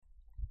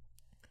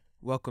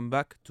Welcome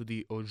back to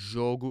the O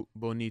Jogo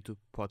Bonito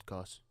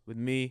podcast with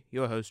me,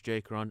 your host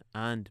Jaaikaran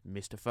and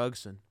Mr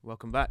Ferguson.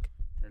 Welcome back.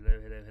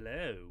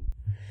 Hello.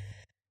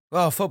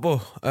 Well,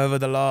 football over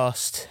the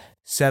last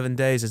 7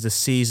 days as the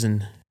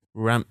season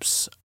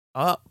ramps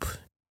up.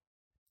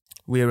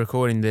 We are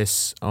recording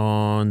this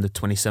on the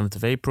 27th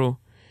of April.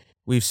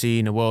 We've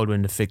seen a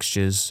whirlwind of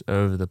fixtures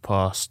over the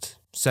past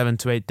 7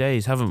 to 8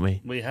 days, haven't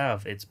we? We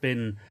have. It's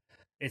been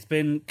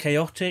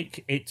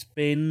chaotic. It's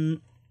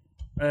been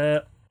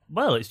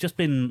it's just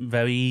been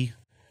very,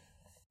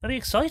 very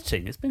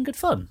exciting. It's been good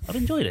fun. I've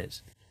enjoyed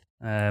it.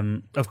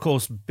 Of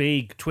course,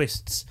 big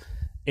twists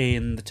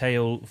in the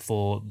tale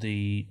for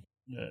the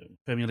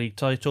Premier League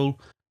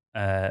title.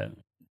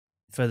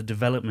 Further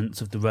developments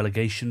of the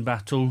relegation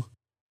battle.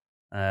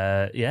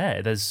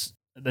 There's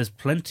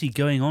plenty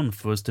going on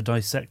for us to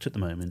dissect at the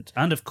moment.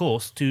 And of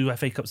course, 2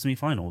 FA Cup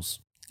semi-finals.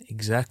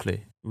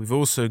 Exactly. We've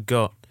also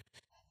got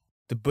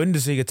the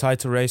Bundesliga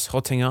title race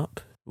hotting up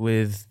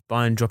with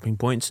Bayern dropping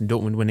points and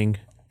Dortmund winning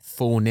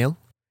 4-0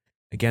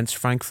 against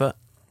Frankfurt.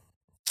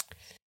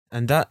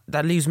 And that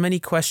leaves many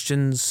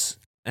questions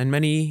and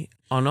many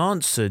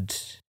unanswered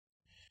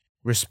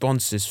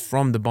responses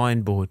from the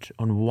Bayern board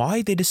on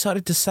why they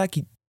decided to sack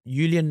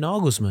Julian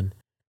Nagelsmann.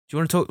 Do you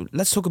want to talk?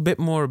 Let's talk a bit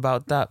more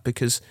about that,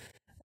 because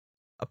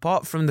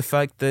apart from the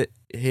fact that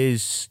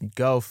his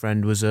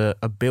girlfriend was a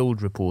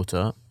Bild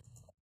reporter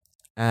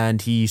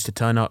and he used to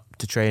turn up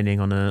to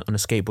training on a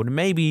skateboard and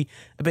maybe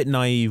a bit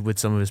naive with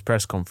some of his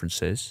press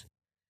conferences,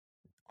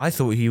 I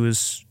thought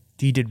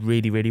he did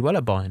really, really well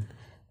at Bayern.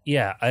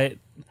 Yeah,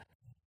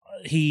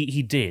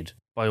 he did,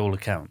 by all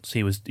accounts.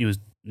 He was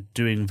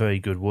doing very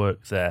good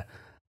work there.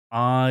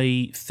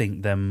 I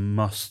think there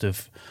must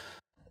have...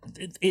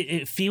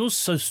 It feels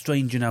so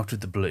strange and out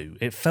of the blue.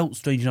 It felt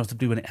strange and out of the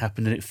blue when it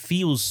happened, and it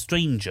feels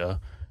stranger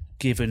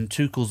given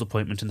Tuchel's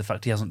appointment and the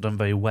fact he hasn't done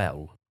very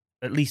well,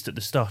 at least at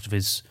the start of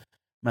his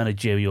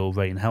managerial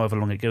reign, however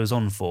long it goes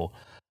on for.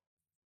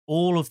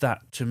 All of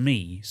that, to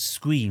me,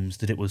 screams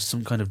that it was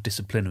some kind of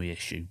disciplinary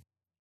issue.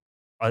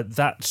 And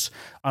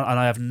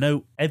I have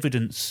no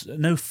evidence,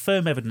 no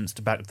firm evidence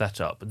to back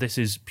that up. This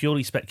is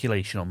purely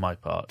speculation on my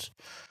part.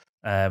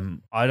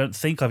 I don't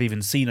think I've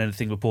even seen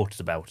anything reported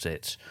about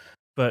it.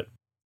 But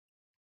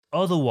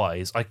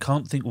otherwise, I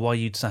can't think why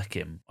you'd sack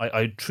him.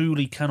 I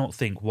truly cannot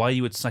think why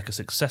you would sack a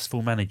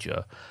successful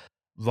manager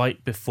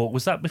right before...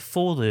 Was that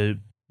before the...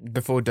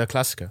 Before Der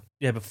Klassiker.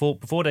 Yeah, before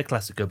Der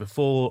Klassiker.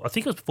 I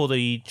think it was before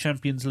the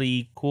Champions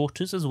League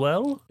quarters as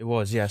well. It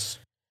was, yes.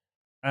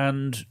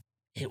 And,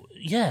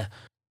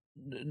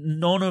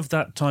 none of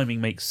that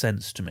timing makes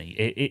sense to me.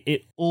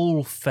 It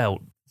all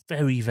felt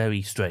very,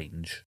 very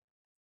strange.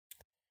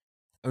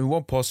 I mean,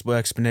 one possible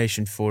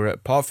explanation for it,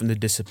 apart from the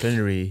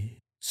disciplinary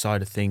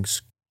side of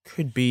things,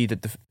 could be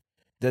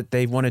that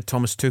they wanted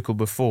Thomas Tuchel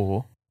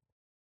before,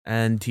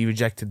 and he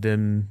rejected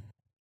them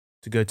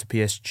to go to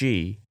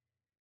PSG.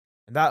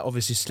 And that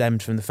obviously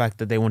stemmed from the fact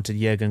that they wanted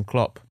Jurgen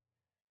Klopp.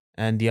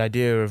 And the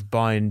idea of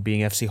Bayern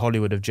being FC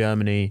Hollywood of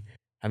Germany,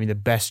 having the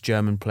best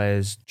German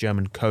players,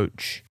 German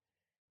coach,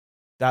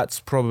 that's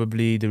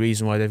probably the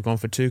reason why they've gone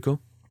for Tuchel,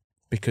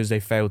 because they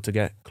failed to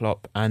get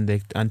Klopp and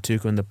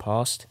Tuchel in the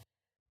past.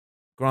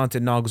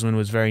 Granted, Nagelsmann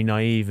was very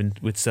naive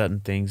with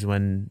certain things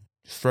when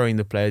throwing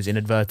the players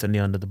inadvertently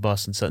under the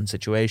bus in certain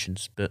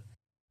situations, but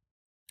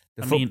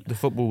the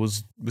football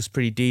was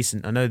pretty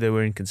decent. I know they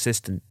were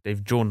inconsistent.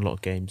 They've drawn a lot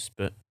of games,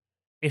 but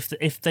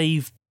if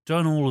they've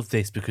done all of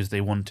this because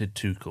they wanted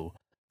Tuchel,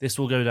 this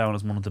will go down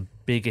as one of the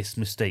biggest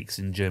mistakes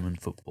in German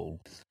football.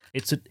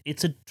 It's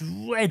a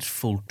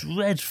dreadful,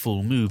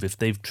 dreadful move if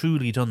they've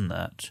truly done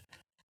that.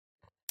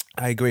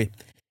 I agree,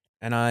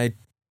 and I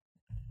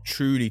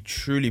truly,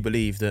 truly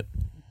believe that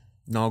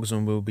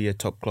Nagelsmann will be a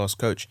top-class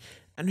coach.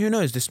 And who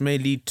knows, this may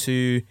lead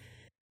to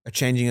a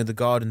changing of the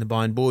guard in the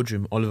Bayern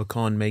boardroom. Oliver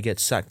Kahn may get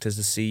sacked as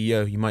the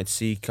CEO. You might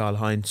see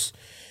Karl-Heinz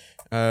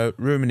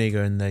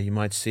Rummenigge in there. You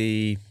might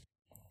see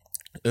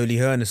Uli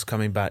Hoeneß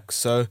coming back.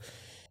 So,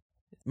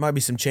 might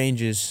be some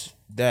changes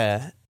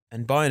there.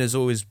 And Bayern has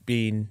always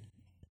been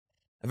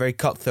a very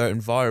cutthroat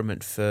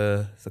environment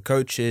for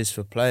coaches,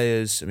 for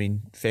players. I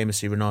mean,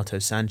 famously, Renato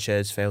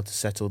Sanchez failed to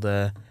settle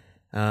there.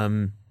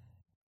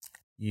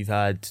 You've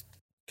had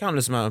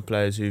countless amount of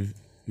players who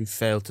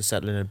failed to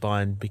settle in at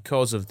Bayern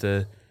because of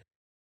the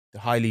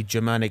highly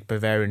Germanic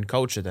Bavarian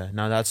culture there.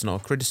 Now, that's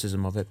not a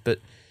criticism of it, but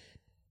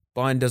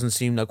Bayern doesn't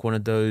seem like one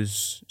of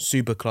those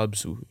super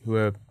clubs who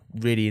are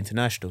really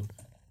international.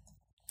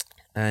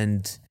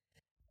 And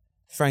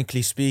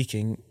frankly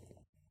speaking,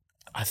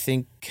 I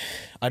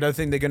don't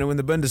think they're going to win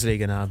the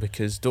Bundesliga now,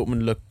 because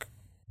Dortmund look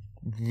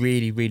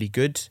really, really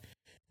good.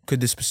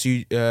 Could this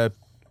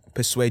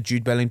persuade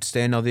Jude Bellingham to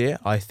stay another year?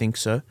 I think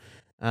so.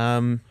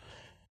 Do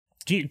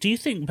you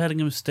think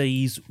Bellingham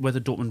stays whether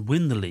Dortmund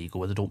win the league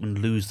or whether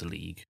Dortmund lose the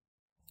league?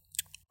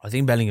 I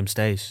think Bellingham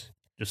stays.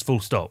 Just full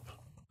stop.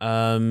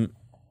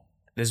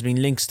 There's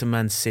been links to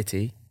Man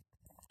City.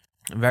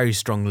 Very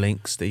strong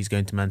links that he's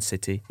going to Man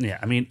City. Yeah,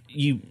 I mean,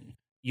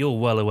 you're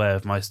well aware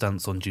of my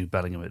stance on Jude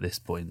Bellingham at this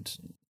point.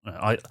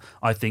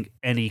 I think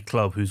any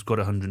club who's got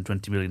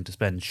 120 million to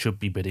spend should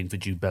be bidding for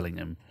Jude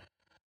Bellingham,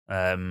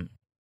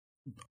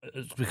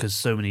 because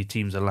so many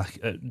teams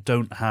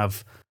don't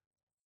have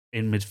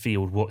in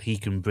midfield what he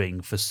can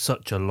bring for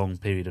such a long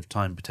period of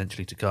time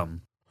potentially to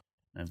come.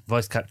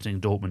 Vice captaining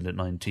Dortmund at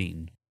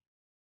 19,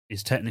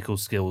 his technical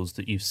skills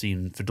that you've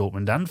seen for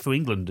Dortmund and for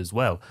England as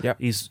well. Yeah,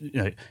 He's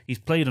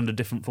played under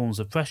different forms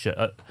of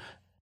pressure.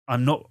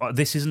 I'm not.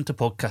 This isn't a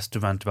podcast to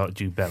rant about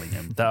Jude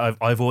Bellingham. That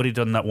I've already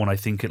done that one. I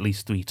think at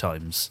least 3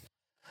 times.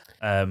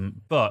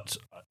 But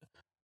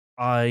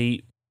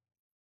I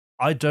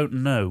don't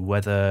know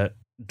whether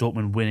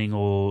Dortmund winning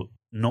or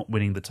not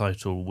winning the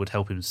title would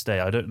help him stay.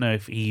 I don't know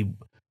if he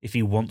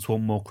wants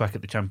one more crack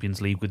at the Champions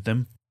League with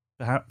them.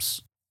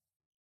 Perhaps.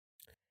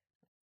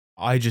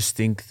 I just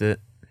think that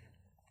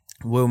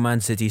will Man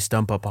City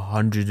stump up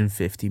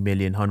 150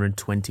 million,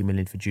 120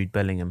 million for Jude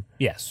Bellingham?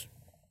 Yes.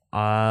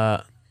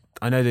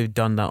 I know they've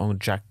done that on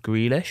Jack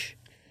Grealish,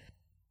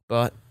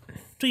 but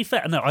to be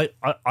fair, no,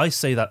 I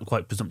say that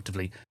quite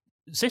presumptively.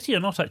 City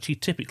are not actually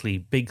typically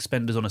big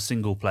spenders on a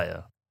single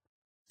player.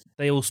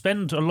 They'll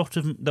spend a lot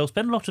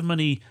of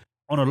money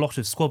on a lot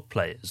of squad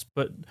players,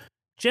 but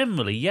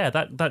generally, yeah,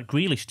 that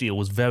Grealish deal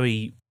was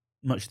very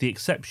much the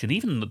exception.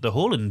 Even the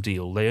Haaland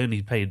deal, they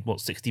only paid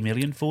 60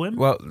 million for him.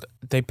 Well,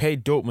 they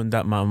paid Dortmund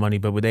that amount of money,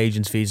 but with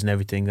agents' fees and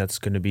everything, that's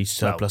going to be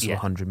surplus of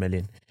 100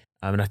 million.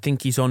 And I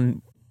think he's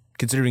on,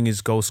 considering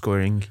his goal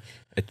scoring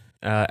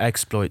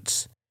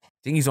exploits, I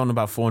think he's on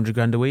about 400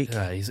 grand a week.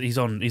 Yeah, he's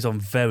on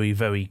very,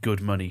 very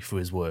good money for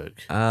his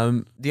work.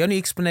 The only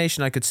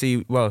explanation I could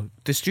see,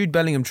 this Jude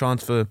Bellingham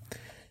transfer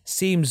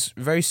seems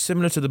very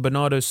similar to the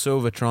Bernardo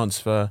Silva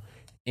transfer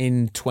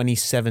in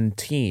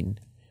 2017.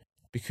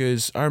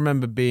 Because I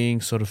remember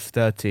being sort of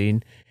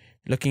 13,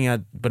 looking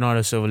at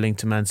Bernardo Silva linked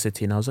to Man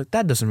City, and I was like,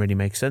 that doesn't really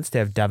make sense. They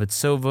have David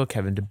Silva,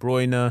 Kevin De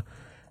Bruyne.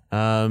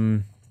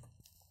 I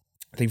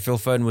think Phil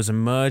Foden was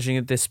emerging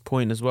at this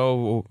point as well,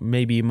 or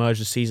maybe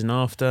emerged the season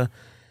after.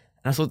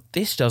 And I thought,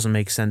 this doesn't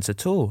make sense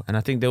at all. And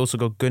I think they also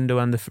got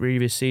Gundogan the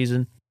previous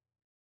season.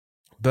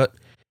 But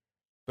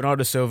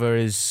Bernardo Silva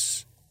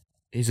he's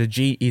a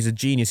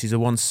genius. He's a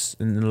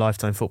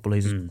once-in-a-lifetime footballer.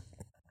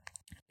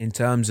 In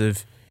terms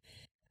of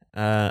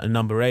a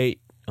number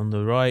 8 on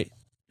the right,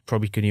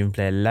 probably couldn't even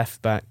play a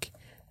left back.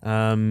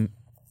 Him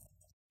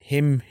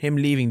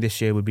leaving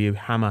this year would be a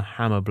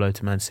hammer blow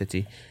to Man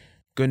City.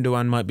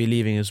 Gundogan might be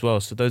leaving as well.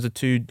 So those are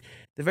they're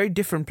very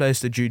different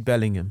players to Jude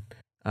Bellingham.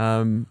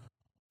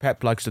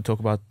 Pep likes to talk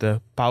about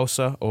the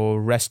pausa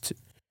or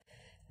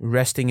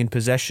resting in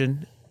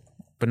possession.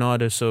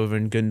 Bernardo Silva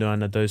and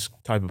Gundogan are those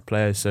type of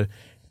players. So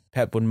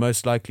Pep would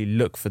most likely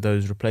look for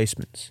those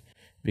replacements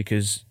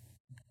because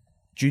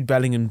Jude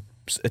Bellingham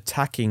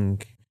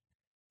attacking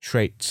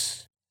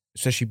traits,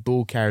 especially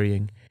ball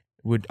carrying,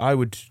 I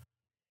would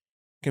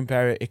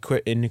compare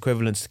it in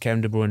equivalence to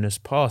Kevin De Bruyne's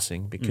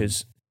passing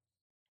because,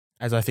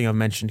 as I think I've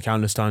mentioned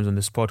countless times on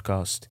this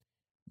podcast,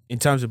 in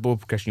terms of ball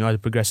progression, you're either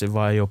progressive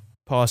via your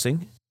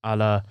passing, a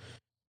la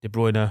De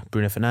Bruyne,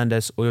 Bruno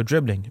Fernandes, or your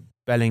dribbling,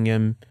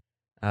 Bellingham,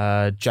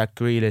 Jack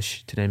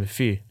Grealish, to name a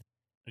few.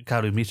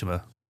 Karu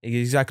Mitoma.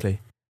 Exactly.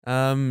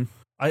 I'm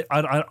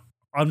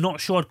not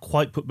sure I'd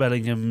quite put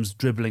Bellingham's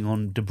dribbling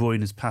on De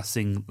Bruyne's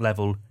passing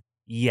level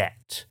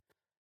yet.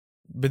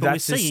 But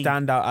that's his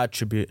standout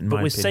attribute in my opinion.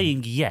 But we're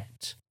saying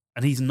yet,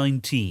 and he's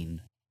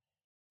 19.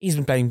 He's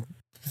been playing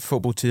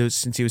football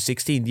since he was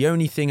 16. The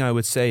only thing I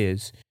would say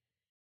is,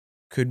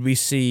 could we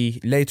see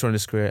later on in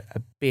his career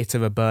a bit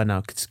of a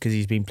burnout because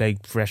he's been playing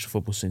professional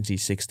football since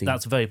he's 16?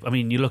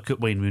 You look at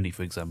Wayne Rooney,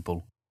 for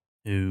example,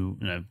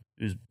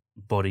 whose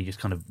body just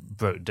kind of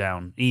broke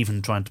down,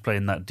 even trying to play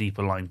in that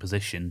deeper line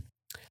position.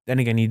 Then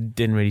again, he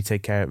didn't really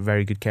take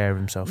very good care of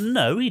himself.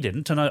 No, he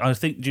didn't, and I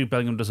think Jude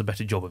Bellingham does a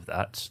better job of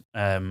that.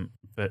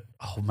 But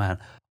oh man,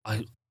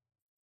 I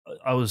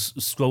was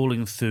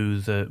scrolling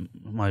through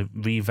my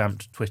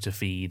revamped Twitter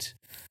feed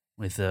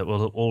with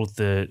all of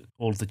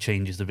the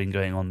changes that have been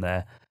going on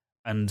there,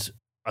 and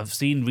I've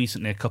seen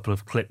recently a couple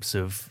of clips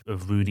of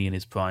Rooney in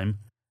his prime,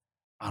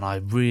 and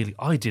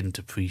I didn't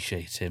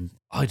appreciate him.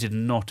 I did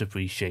not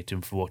appreciate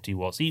him for what he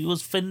was. He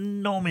was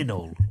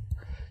phenomenal,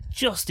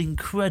 just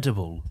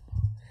incredible.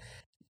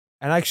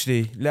 And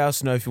actually, let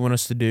us know if you want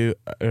us to do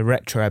a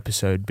retro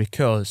episode,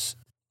 because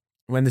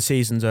when the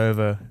season's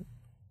over,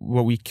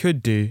 what we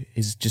could do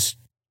is just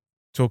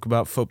talk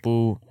about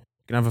football.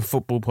 We can have a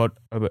football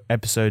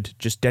episode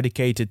just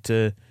dedicated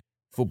to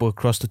football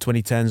across the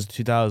 2010s,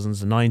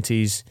 2000s, the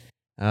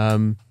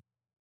 90s.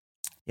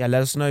 Let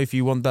us know if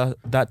you want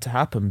that to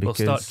happen. Because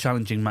we'll start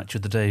challenging Match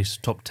of the Day's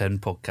top 10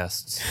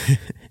 podcasts.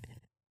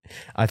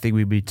 I think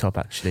we'd be top,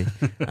 actually.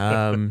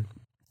 And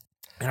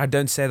I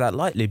don't say that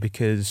lightly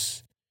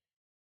because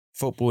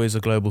football is a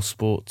global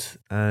sport,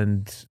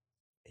 and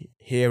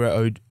here at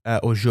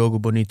O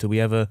Jogo Bonito we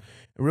have a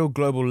real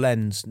global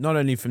lens, not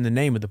only from the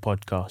name of the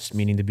podcast,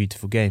 meaning the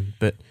beautiful game,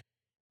 but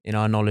in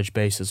our knowledge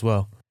base as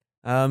well.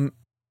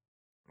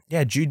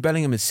 Jude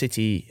Bellingham at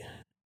City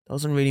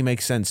doesn't really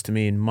make sense to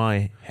me in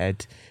my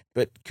head,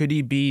 but could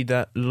he be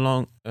that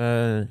long?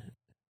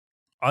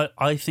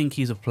 I think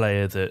he's a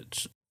player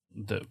that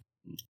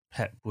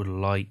Pep would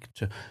like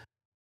to.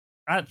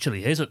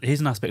 Actually, here's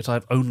an aspect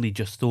I've only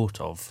just thought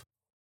of.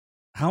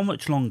 How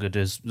much longer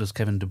does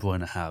Kevin De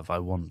Bruyne have? I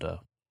wonder.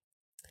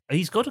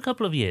 He's got a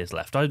couple of years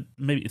left.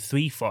 Maybe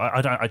 3, 4.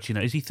 I don't actually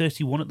know. Is he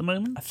 31 at the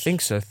moment? I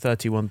think so.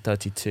 31,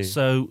 32.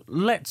 So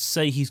let's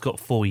say he's got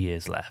 4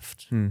 years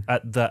left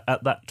at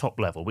that top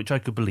level, which I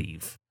could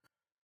believe.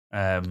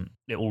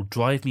 It will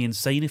drive me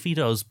insane if he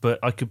does, but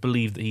I could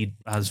believe that he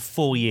has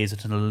 4 years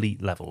at an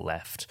elite level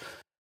left.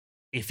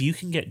 If you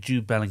can get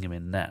Jude Bellingham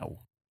in now,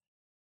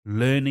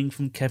 learning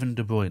from Kevin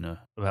De Bruyne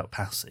about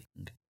passing,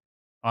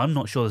 I'm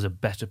not sure there's a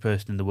better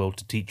person in the world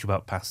to teach you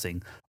about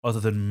passing other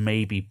than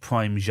maybe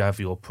prime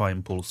Xavi or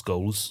prime Paul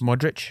Scholes.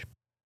 Modric?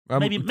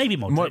 Maybe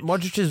Modric.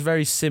 Modric is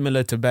very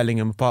similar to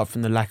Bellingham apart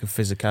from the lack of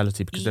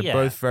physicality because they're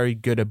both very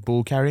good at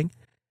ball carrying.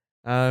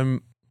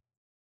 And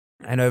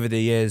over the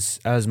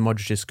years, as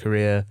Modric's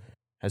career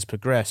has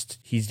progressed,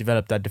 he's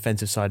developed that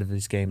defensive side of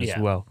his game as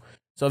well.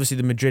 So obviously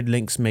the Madrid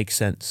links make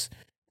sense.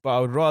 But I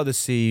would rather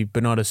see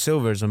Bernardo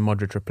Silva as a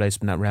Modric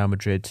replacement at Real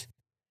Madrid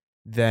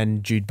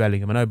than Jude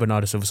Bellingham. I know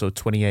Bernardo Silva's sort of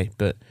 28,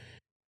 but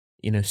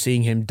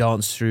seeing him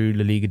dance through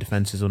La Liga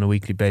defences on a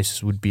weekly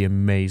basis would be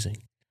amazing.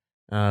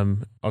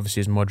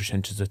 Obviously, as Modric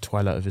enters the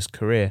twilight of his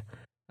career.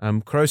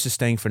 Kroos is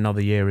staying for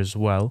another year as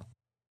well.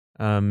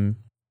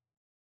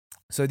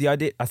 So the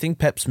idea, I think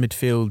Pep's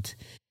midfield,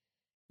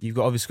 you've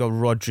obviously got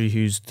Rodri,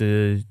 who's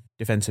the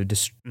defensive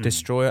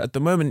destroyer. At the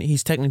moment,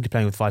 he's technically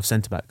playing with 5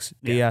 centre-backs.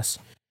 Diaz,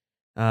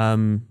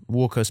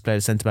 Walker's played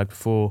a centre-back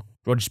before.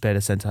 Rodri's played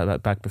a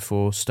centre-back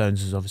before.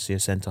 Stones is obviously a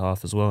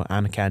centre-half as well,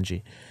 and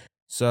Akanji.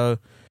 So,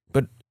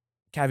 but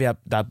caveat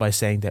that by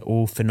saying they're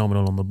all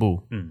phenomenal on the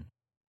ball.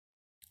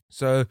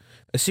 So,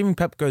 assuming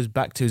Pep goes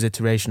back to his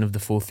iteration of the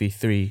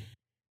 4-3-3,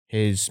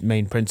 his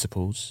main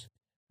principles,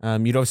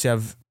 you'd obviously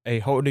have a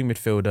holding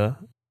midfielder,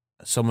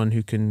 someone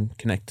who can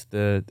connect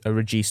a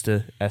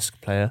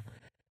Regista-esque player.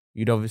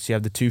 You'd obviously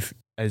have the two,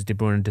 as De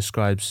Bruyne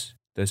describes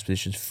those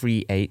positions,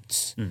 free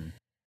eights.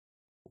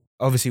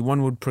 Obviously,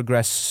 one would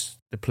progress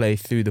the play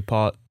through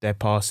their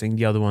passing,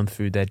 the other one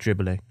through their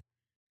dribbling.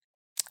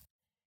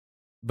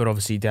 But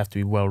obviously, they have to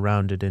be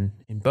well-rounded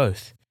in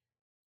both.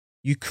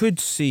 You could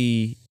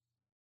see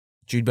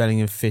Jude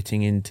Bellingham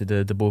fitting into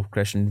the ball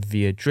progression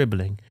via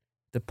dribbling.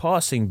 The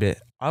passing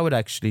bit, I would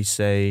actually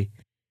say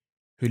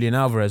Julian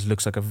Alvarez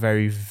looks like a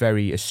very,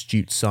 very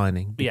astute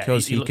signing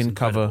because he can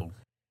cover.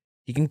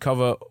 He can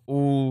cover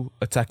all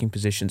attacking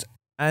positions,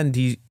 and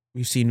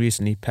we've seen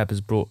recently Pep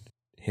has brought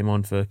him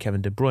on for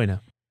Kevin De Bruyne.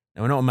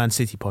 Now, we're not a Man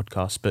City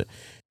podcast, but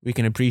we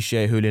can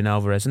appreciate Julian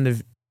Alvarez,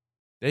 and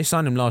they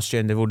signed him last year,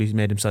 and they've already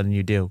made him sign a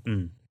new deal,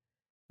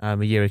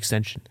 a year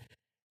extension.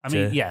 I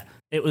mean,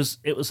 it was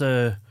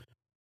a.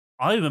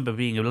 I remember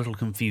being a little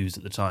confused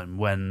at the time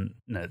when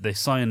they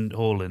signed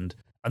Haaland,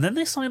 and then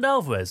they signed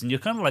Alvarez, and you're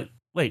kind of like,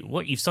 wait,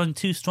 what? You've signed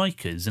 2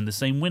 strikers in the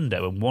same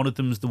window, and one of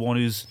them's the one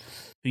who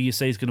you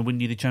say is going to win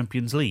you the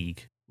Champions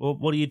League. Well,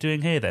 what are you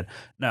doing here then?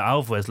 Now,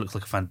 Alvarez looks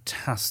like a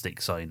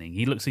fantastic signing.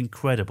 He looks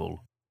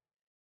incredible.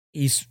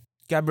 He's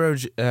Gabriel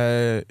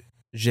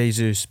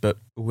Jesus, but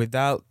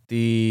without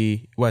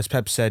as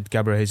Pep said,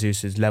 Gabriel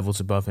Jesus is levels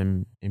above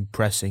him in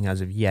pressing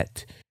as of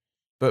yet.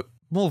 But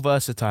more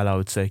versatile, I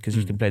would say, because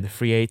he can play the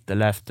free 8, the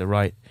left, the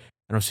right,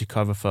 and obviously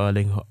cover for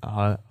Erling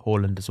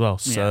Haaland as well.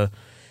 So,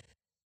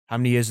 how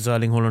many years does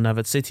Erling Haaland have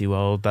at City?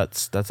 Well,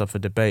 that's up for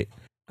debate.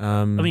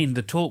 I mean,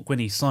 the talk when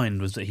he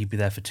signed was that he'd be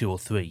there for 2 or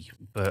 3,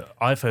 but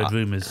I've heard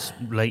rumours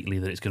lately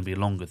that it's going to be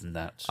longer than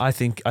that. I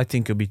think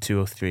it'll be 2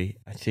 or 3.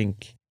 I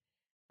think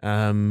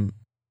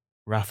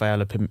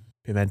Rafaela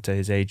Pimenta,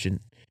 his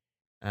agent,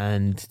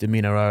 and the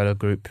Mina Raiola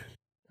group,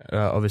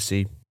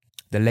 obviously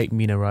the late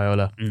Mina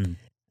Raiola,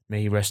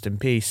 may he rest in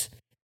peace,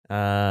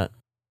 may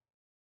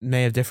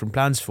have different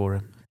plans for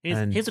him.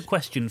 Here's a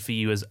question for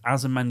you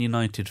as a Man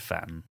United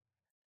fan.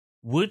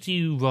 Would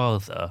you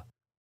rather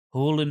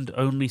Haaland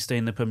only stay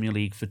in the Premier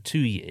League for 2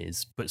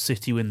 years, but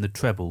City win the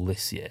treble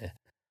this year?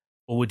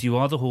 Or would you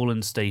rather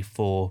Haaland stay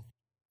for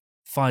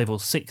 5 or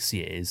 6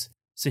 years,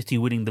 City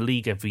winning the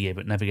league every year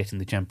but never getting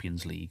the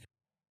Champions League?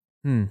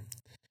 How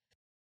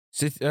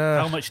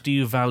much do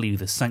you value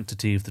the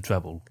sanctity of the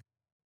treble?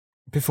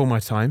 Before my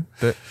time,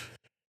 but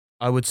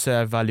I would say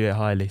I value it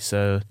highly,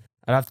 so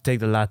I'd have to take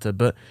the latter.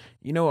 But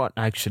you know what,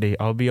 actually,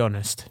 I'll be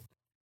honest.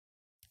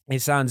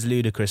 It sounds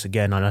ludicrous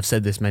again, and I've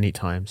said this many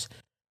times.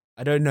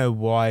 I don't know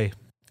why,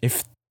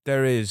 if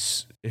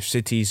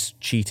City's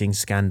cheating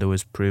scandal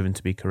is proven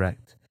to be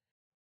correct,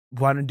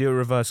 why not do a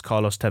reverse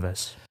Carlos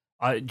Tevez?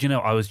 I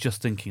was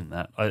just thinking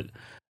that. And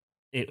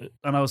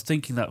I was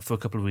thinking that for a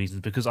couple of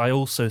reasons, because I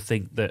also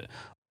think that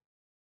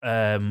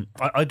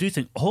I do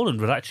think Haaland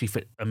would actually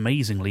fit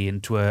amazingly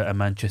into a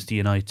Manchester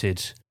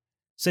United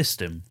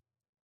system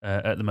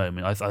at the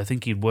moment. I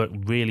think he'd work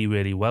really,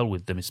 really well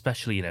with them,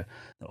 especially,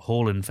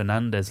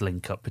 Haaland-Fernandes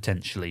link-up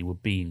potentially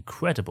would be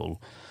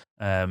incredible.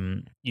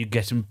 You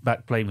get him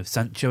back playing with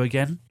Sancho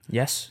again.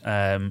 Yes.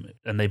 And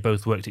they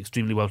both worked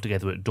extremely well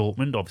together at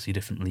Dortmund, obviously a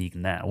different league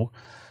now.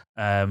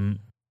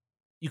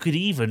 You could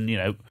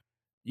even,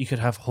 You could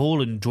have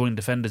Haaland drawing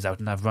defenders out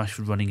and have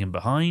Rashford running in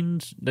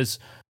behind. There's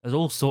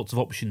all sorts of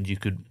options you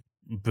could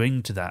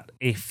bring to that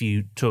if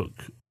you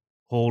took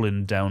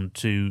Haaland down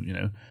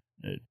to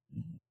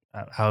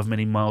however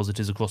many miles it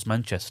is across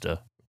Manchester.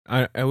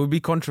 It would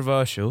be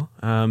controversial.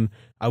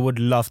 I would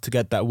love to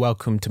get that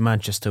welcome to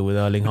Manchester with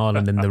Erling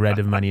Haaland in the red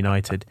of Man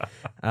United.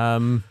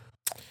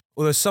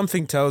 Although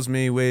something tells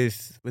me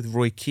with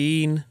Roy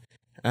Keane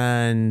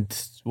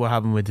and what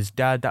happened with his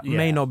dad, that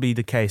may not be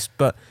the case.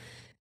 But,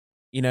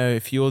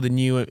 if you're the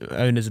new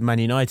owners of Man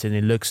United and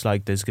it looks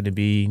like there's going to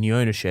be new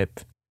ownership,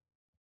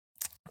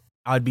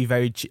 I'd be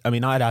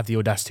I'd have the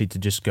audacity to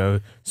just go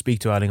speak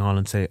to Erling Haaland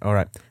and say, all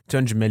right,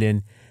 200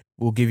 million,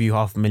 we'll give you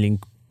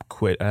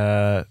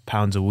 £500,000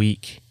 pounds a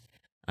week.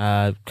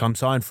 Come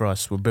sign for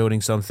us. We're building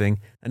something.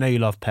 I know you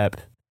love Pep,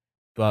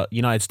 but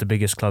United's the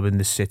biggest club in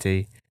this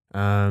city.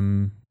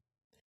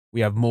 We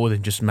have more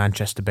than just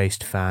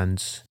Manchester-based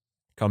fans.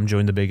 Come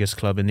join the biggest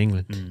club in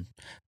England.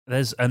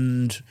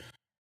 And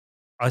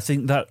I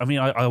think that,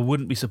 I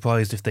wouldn't be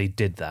surprised if they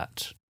did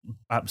that.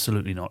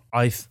 Absolutely not.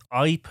 I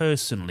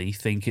personally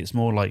think it's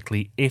more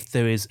likely if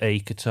there is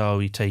a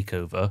Qatari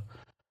takeover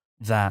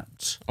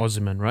that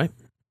Osimhen, right?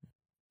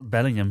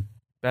 Bellingham.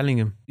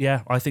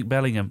 Yeah, I think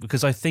Bellingham,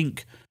 because I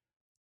think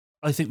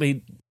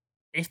they,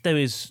 if there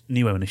is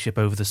new ownership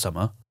over the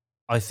summer,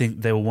 I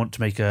think they will want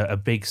to make a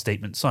big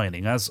statement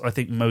signing, as I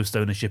think most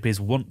ownership is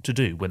want to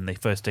do when they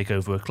first take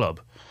over a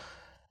club.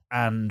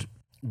 And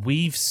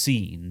we've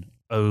seen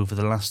over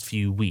the last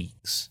few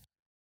weeks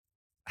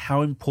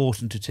how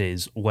important it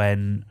is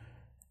when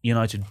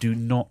United do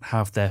not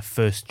have their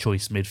first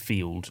choice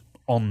midfield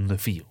on the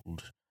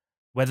field.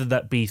 Whether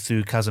that be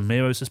through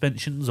Casemiro's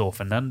suspensions or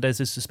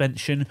Fernandez's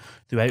suspension,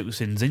 through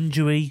Eriksen's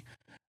injury,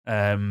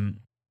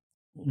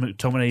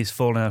 McTominay's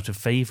fallen out of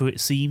favour, it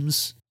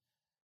seems.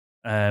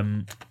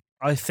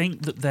 I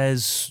think that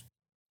there's...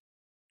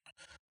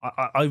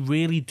 I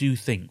really do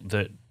think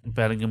that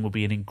Bellingham will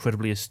be an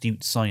incredibly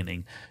astute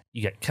signing.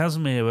 You get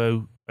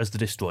Casemiro as the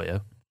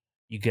destroyer,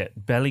 you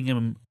get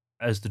Bellingham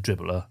as the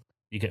dribbler,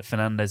 you get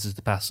Fernandez as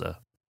the passer.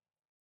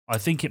 I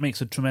think it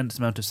makes a tremendous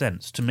amount of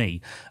sense to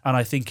me, and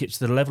I think it's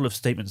the level of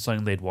statement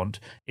signing they'd want.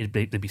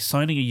 They'd be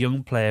signing a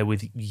young player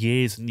with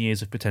years and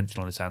years of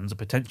potential on his hands, a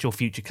potential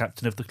future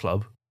captain of the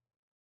club.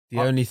 The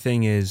only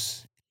thing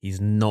is, he's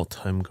not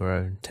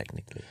homegrown,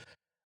 technically.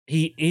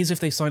 He is if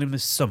they sign him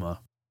this summer.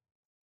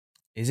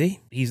 Is he?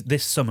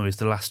 This summer is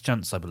the last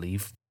chance, I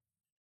believe.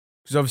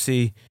 Because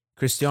obviously,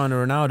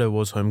 Cristiano Ronaldo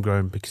was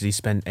homegrown because he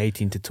spent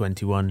 18 to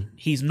 21.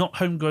 He's not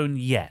homegrown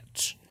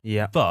yet.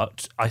 Yeah.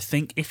 But I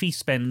think if he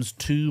signs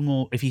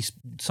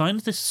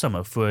this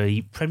summer for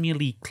a Premier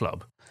League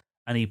club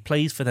and he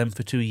plays for them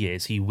for 2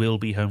 years, he will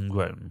be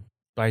homegrown.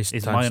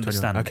 Is my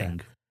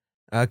understanding.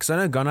 Because I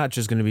know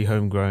Garnacho's going to be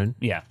homegrown.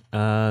 Yeah.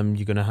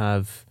 You're going to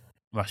have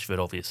Rashford,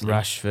 obviously.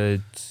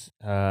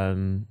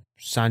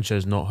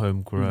 Sancho's not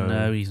homegrown.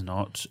 No, he's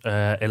not.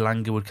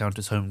 Elanga would count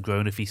as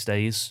homegrown if he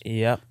stays.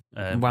 Yep.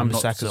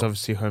 Wan-Bissaka's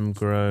obviously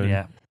homegrown.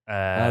 Yeah.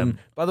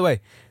 By the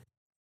way,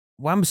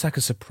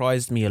 Wan-Bissaka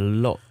surprised me a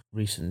lot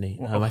recently.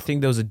 I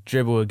think there was a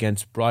dribble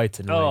against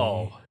Brighton.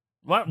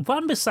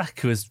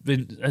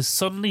 Wan-Bissaka has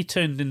suddenly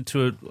turned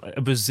into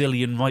a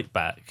Brazilian right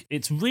back.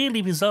 It's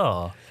really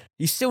bizarre.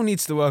 He still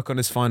needs to work on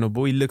his final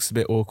ball. He looks a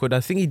bit awkward. I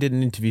think he did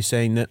an interview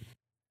saying that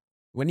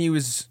when he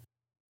was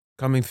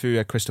coming through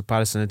at Crystal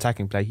Palace and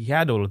attacking play, he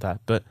had all of that,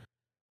 but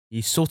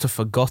he sort of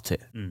forgot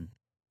it,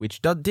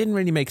 which didn't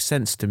really make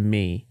sense to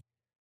me.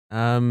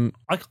 I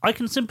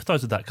can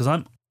sympathise with that because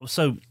I'm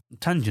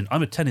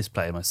a tennis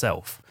player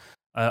myself.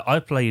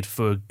 I played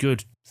for a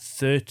good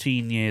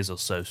 13 years or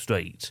so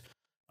straight.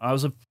 I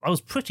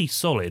was pretty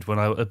solid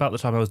about the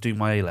time I was doing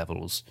my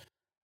A-levels.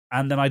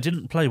 And then I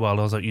didn't play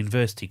while I was at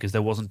university because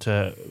there wasn't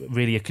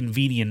really a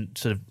convenient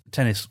sort of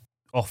tennis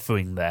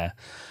offering there.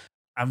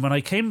 And when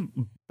I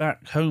came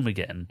back home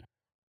again,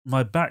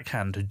 my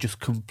backhand had just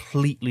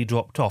completely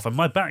dropped off. And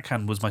my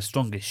backhand was my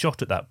strongest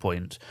shot at that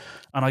point.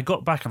 And I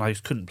got back and I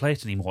just couldn't play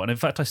it anymore. And in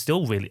fact, I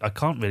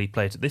can't really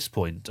play it at this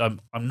point.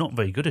 I'm not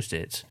very good at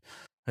it.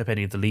 I hope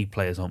any of the league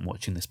players aren't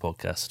watching this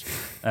podcast.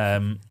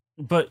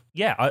 But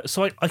yeah,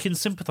 so I can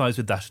sympathise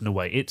with that in a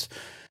way. It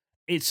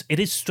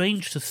is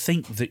strange to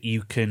think that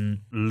you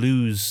can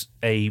lose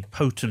a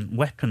potent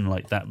weapon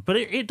like that, but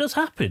it does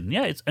happen.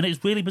 Yeah,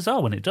 it's really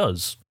bizarre when it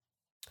does.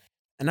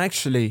 And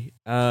actually,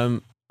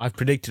 I've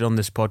predicted on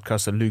this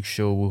podcast that Luke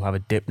Shaw will have a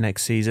dip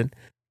next season.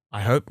 I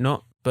hope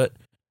not, but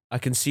I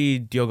can see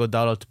Diogo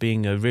Dalot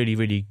being a really,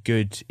 really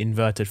good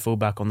inverted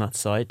fullback on that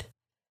side,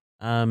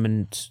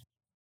 and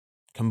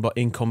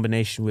in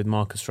combination with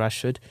Marcus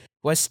Rashford,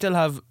 who I still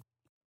have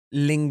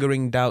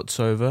lingering doubts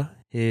over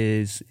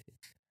his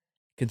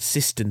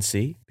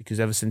consistency, because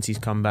ever since he's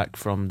come back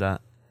from that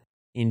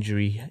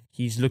injury,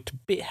 he's looked a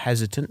bit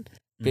hesitant,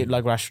 a bit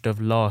like Rashford of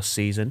last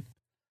season.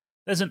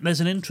 There's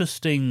an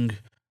interesting,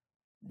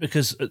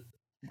 because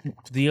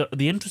the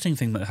interesting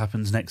thing that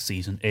happens next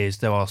season is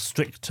there are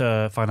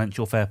stricter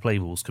financial fair play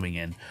rules coming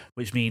in,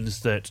 which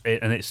means that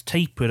it's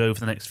tapered over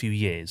the next few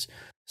years.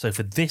 So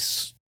for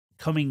this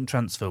coming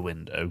transfer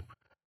window,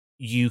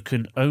 you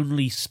can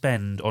only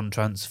spend on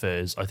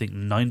transfers, I think,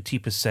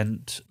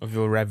 90% of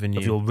your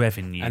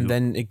revenue. And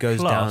then it goes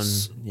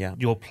plus down. Yeah.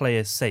 your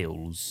player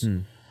sales,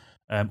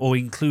 or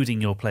including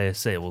your player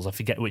sales. I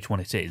forget which one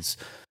it is.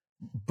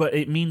 But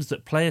it means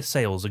that player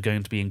sales are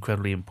going to be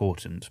incredibly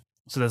important.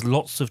 So there's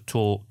lots of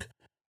talk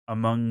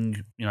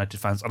among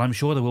United fans, and I'm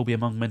sure there will be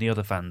among many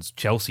other fans,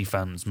 Chelsea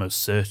fans most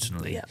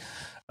certainly,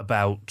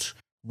 about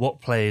what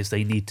players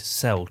they need to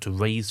sell to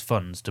raise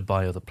funds to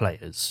buy other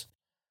players.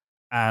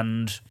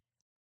 And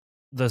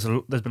there's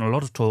been a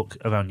lot of talk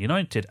around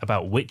United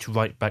about which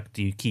right back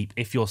do you keep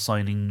if you're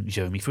signing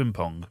Jeremy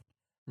Frimpong.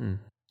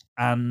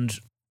 And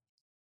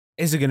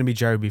is it going to be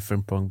Jeremy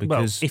Frimpong?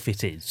 Because if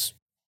it is,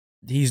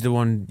 he's the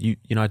one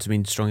United's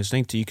been strongest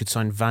linked to. You could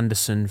sign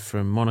Vanderson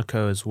from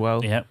Monaco as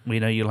well. Yeah, we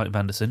know you like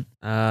Vanderson.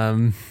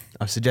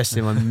 I've suggested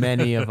him on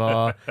many of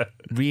our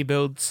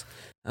rebuilds.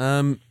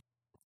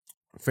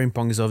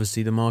 Frimpong is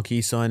obviously the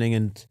marquee signing,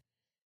 and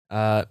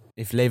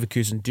if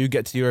Leverkusen do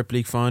get to the Europa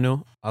League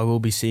final, I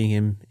will be seeing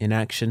him in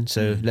action.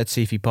 So let's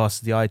see if he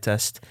passes the eye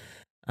test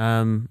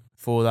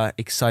for that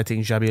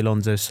exciting Xabi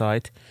Alonso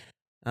side.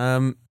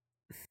 It's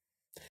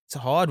a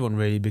hard one,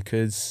 really,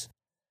 because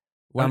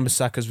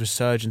Wan-Bissaka's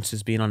resurgence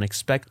has been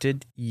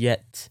unexpected,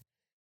 yet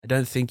I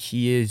don't think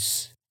he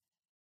is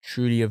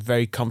truly a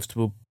very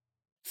comfortable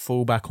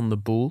fullback on the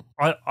ball.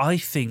 I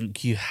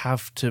think you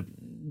have to...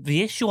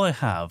 The issue I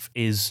have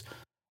is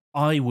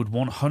I would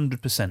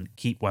 100%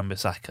 keep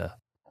Wan-Bissaka,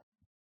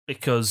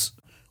 because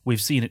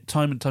we've seen it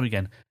time and time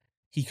again.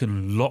 He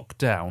can lock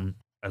down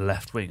a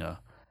left winger,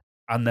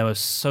 and there are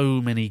so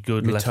many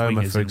good left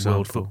wingers in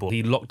world football.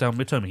 He locked down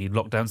Mitoma, he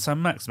locked down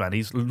Sam Maximan,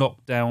 he's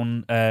locked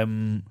down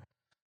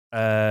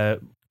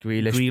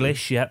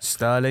Grealish, yeah,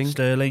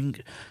 Sterling.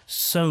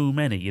 So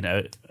many,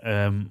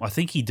 I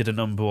think he did a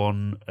number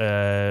on.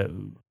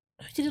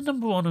 He did a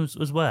number on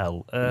as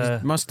well.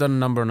 He must have done a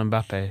number on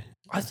Mbappe.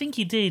 I think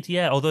he did,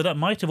 yeah. Although that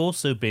might have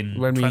also been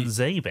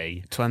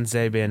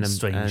Tuanzebe and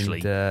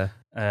strangely,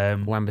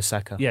 and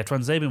Wan-Bissaka. Yeah,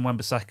 Tuanzebe and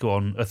Wan-Bissaka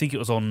on. I think it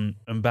was on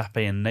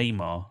Mbappe and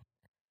Neymar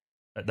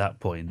at that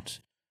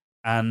point,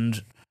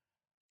 and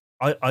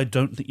I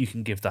don't think you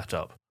can give that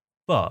up.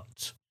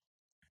 But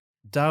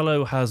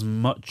Dalot has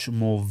much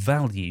more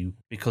value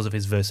because of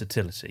his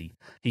versatility.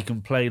 He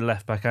can play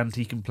left back and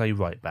he can play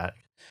right back.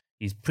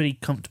 He's pretty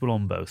comfortable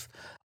on both.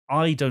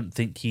 I don't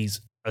think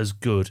he's as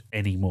good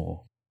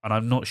anymore, and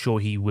I'm not sure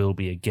he will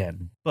be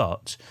again.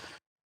 But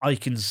I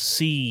can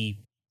see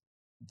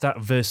that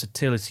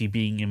versatility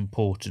being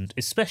important,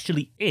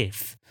 especially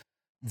if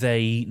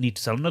they need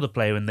to sell another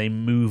player and they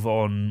move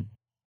on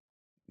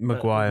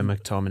Maguire,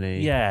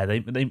 McTominay. Yeah,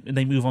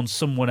 they move on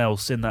someone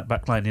else in that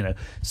back line.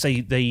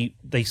 Say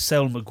they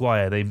sell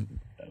Maguire,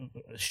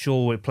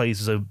 Shaw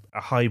plays as a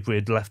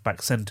hybrid left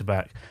back, centre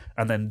back,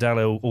 and then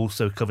Dalot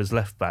also covers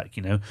left back.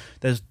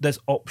 There's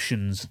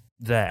options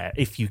there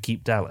if you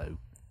keep Dalot.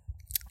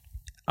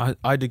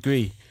 I'd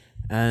agree,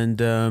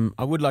 and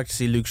I would like to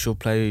see Luke Shaw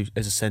play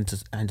as a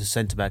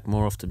centre back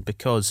more often,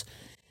 because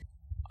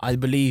I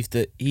believe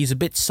that he's a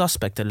bit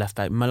suspect at left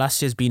back.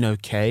 Malassia's been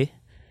okay.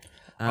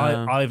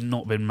 I've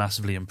not been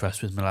massively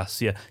impressed with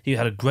Malassia. He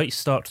had a great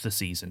start to the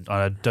season, and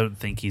I don't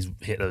think he's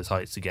hit those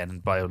heights again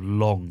by a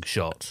long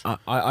shot.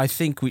 I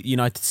think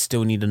United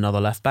still need another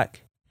left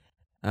back.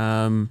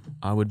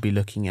 I would be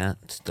looking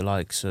at the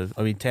likes of...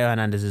 I mean, Theo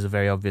Hernandez is a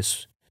very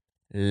obvious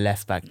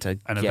left back to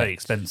and a very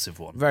expensive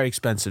one. Very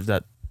expensive,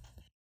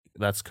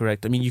 that's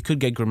correct. I mean, you could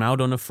get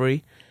Grimaldo on a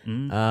free,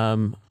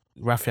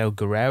 Rafael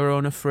Guerreiro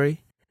on a free,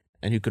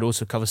 and who could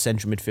also cover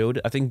central midfield.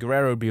 I think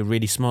Guerreiro would be a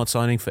really smart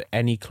signing for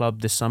any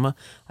club this summer.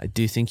 I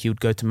do think he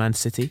would go to Man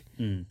City.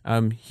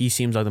 He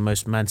seems like the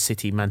most Man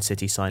City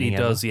signing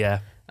ever. He does, yeah.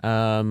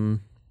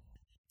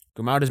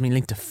 Grimaldo's been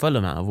linked to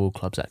Fulham out of all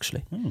clubs,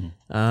 actually.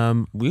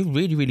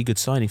 Really, really good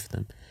signing for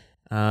them.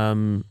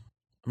 I'm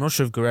not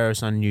sure if Guerreiro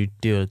signed a new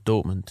deal at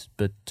Dortmund,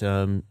 but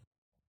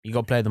he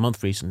got Player of the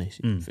Month recently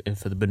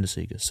for the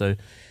Bundesliga. So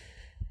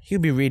he'll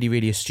be a really,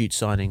 really astute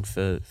signing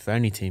for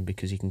any team,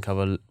 because he can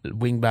cover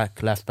wing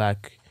back, left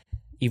back,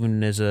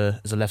 even as a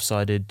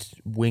left-sided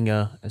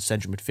winger, a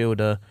central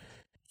midfielder.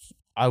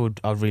 I'd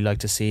really like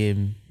to see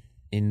him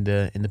in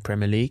the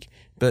Premier League.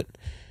 But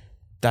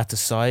that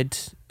aside,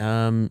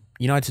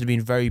 United have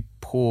been very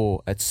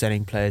poor at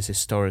selling players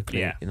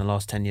historically in the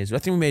last 10 years. I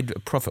think we made a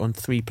profit on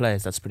 3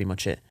 players. That's pretty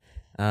much it.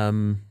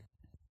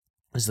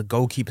 There's the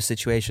goalkeeper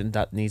situation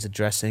that needs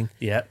addressing.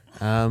 Yeah.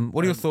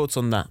 What are your thoughts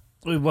on that?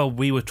 Well,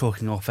 we were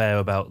talking off air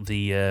about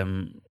the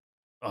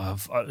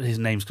his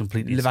name's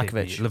completely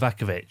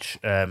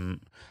Livakovic.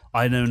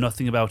 I know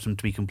nothing about him,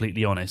 to be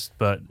completely honest,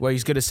 but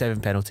he's good at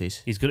saving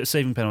penalties.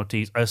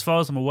 As far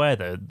as I'm aware,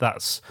 though,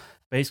 that's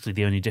basically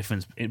the only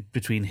difference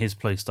between his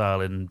play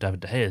style and David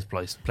De Gea's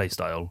play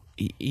style.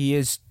 He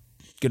is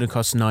going to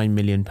cost £9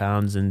 million,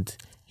 and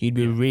he'd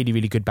be a really,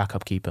 really good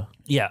backup keeper.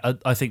 Yeah,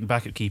 I think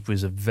backup keeper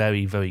is a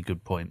very, very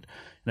good point.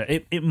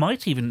 It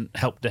might even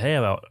help De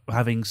Gea out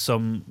having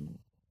some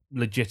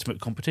legitimate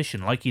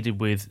competition, like he did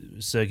with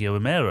Sergio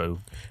Romero.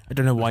 I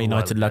don't know why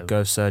United let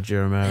go of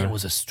Sergio Romero. It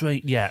was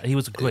he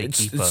was a great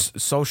keeper.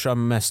 Solskjaer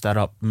messed that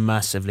up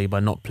massively by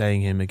not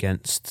playing him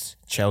against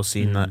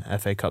Chelsea in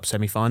that FA Cup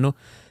semi-final.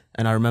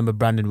 And I remember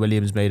Brandon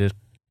Williams made a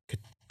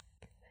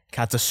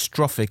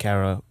catastrophic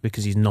error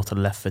because he's not a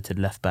left-footed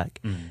left-back.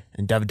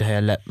 And David De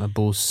Gea let my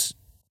ball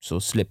sort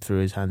of slip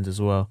through his hands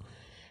as well.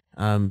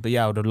 But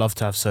yeah, I would have loved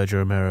to have Sergio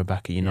Romero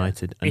back at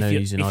United. I know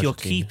he's in Argentina. If you're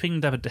keeping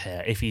David De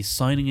Gea, if he's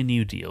signing a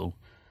new deal,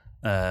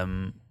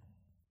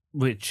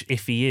 which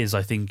if he is,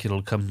 I think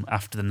it'll come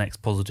after the next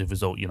positive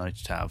result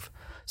United have,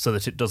 so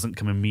that it doesn't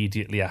come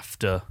immediately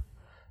after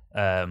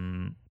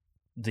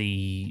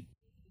the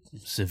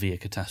severe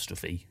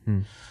catastrophe.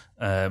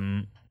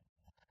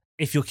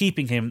 If you're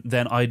keeping him,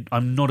 then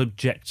I'm not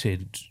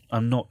objecting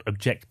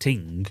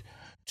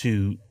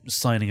to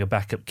signing a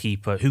backup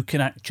keeper who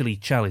can actually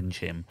challenge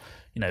him.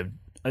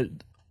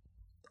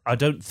 I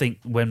don't think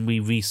when we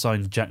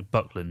re-signed Jack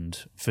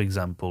Butland, for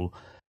example,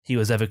 he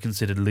was ever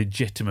considered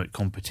legitimate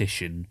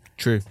competition.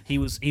 True. He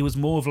was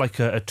more of like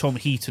a Tom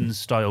Heaton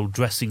style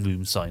dressing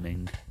room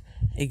signing.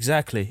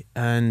 Exactly.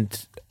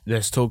 And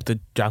there's talk that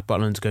Jack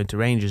Butland's going to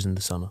Rangers in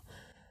the summer.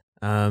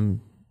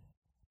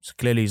 So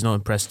clearly he's not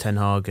impressed Ten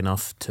Hag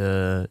enough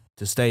to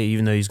stay,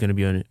 even though he's going to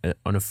be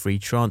on a free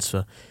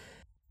transfer.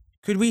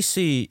 Could we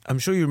see, I'm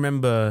sure you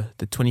remember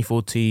the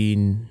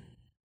 2014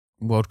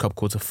 World Cup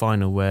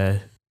quarter-final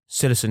where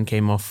Citizen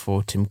came off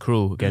for Tim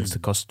Krul against the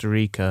Costa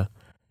Rica.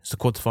 It's the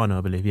quarter-final,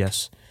 I believe,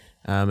 yes.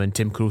 And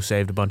Tim Krul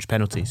saved a bunch of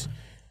penalties.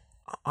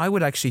 I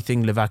would actually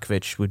think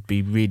Livakovic would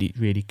be really,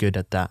 really good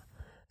at that.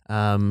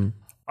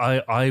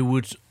 I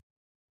would...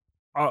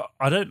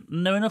 I don't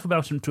know enough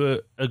about him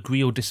to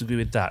agree or disagree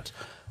with that.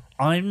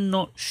 I'm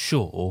not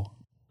sure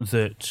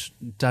that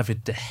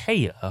David De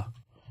Gea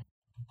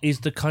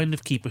is the kind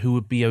of keeper who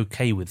would be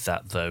okay with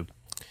that, though.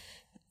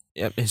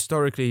 Yeah,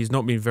 historically, he's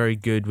not been very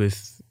good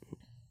with...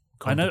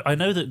 I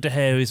know that De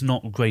Gea is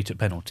not great at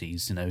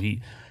penalties. He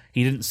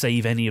didn't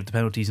save any of the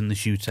penalties in the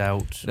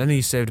shootout. I don't think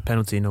he saved a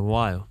penalty in a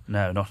while.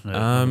 No, not in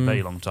a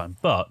very long time.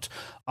 But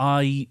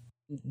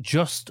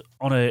just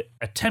on a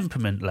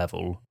temperament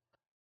level,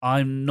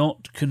 I'm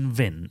not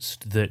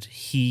convinced that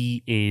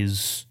he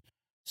is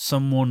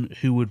someone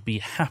who would be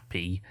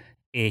happy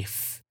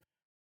if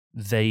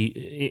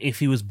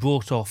he was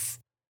brought off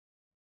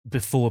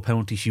before a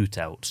penalty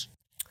shootout.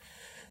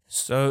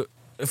 So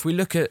if we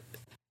look at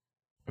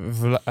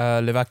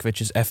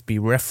Livakovic's FB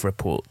Ref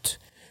report,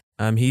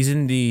 he's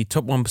in the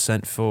top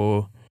 1%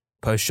 for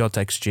post-shot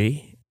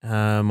XG,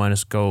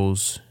 minus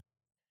goals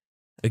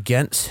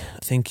against.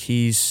 I think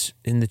he's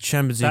in the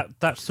Champions League.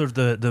 That's sort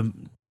of the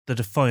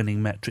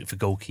defining metric for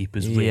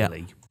goalkeepers,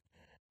 really.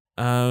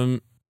 Yeah.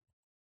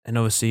 And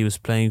obviously he was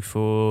playing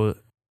for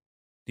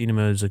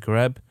Dinamo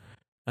Zagreb.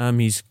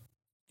 He's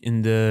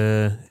in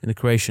the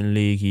Croatian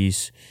league.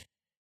 He's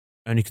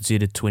only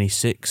conceded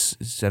 26,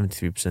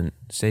 73%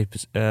 save,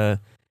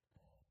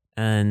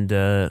 and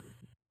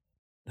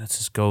that's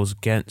his goals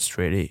against,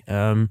 really.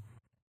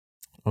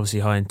 Obviously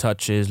high in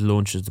touches,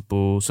 launches the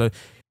ball. So,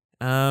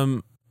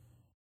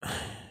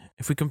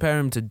 if we compare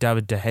him to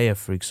David De Gea,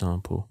 for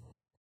example,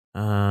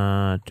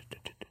 where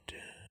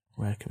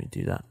can we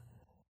do that?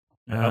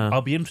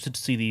 I'll be interested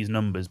to see these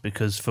numbers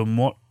because from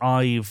what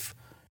I've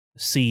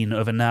seen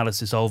of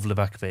analysis of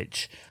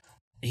Livakovic,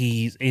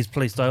 his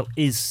play style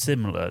is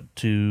similar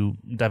to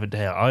David De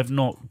Gea. I've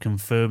not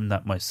confirmed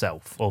that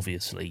myself,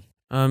 obviously.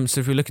 So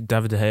if we look at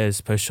David De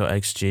Gea's post-shot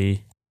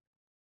XG,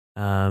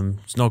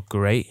 it's not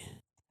great.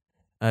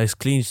 He's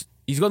clean.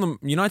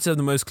 United have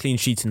the most clean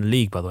sheets in the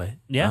league, by the way.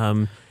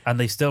 Yeah, and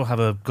they still have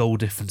a goal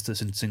difference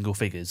that's in single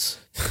figures.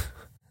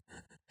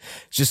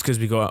 Just because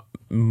we got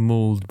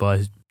mauled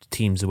by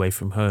teams away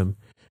from home.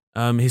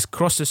 His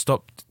crosses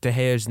stopped De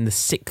Gea's in the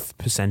 6th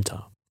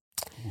percentile.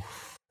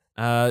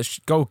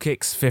 Goal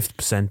kicks 5th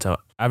percentile.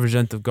 Average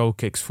length of goal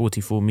kicks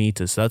 44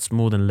 meters. So that's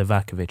more than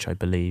Livakovic, I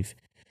believe.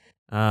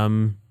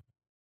 And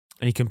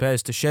he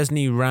compares to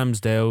Szczesny,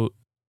 Ramsdale,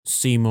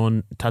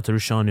 Simon,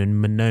 Tatarusanu,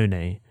 and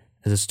Manone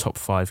as his top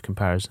 5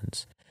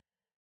 comparisons.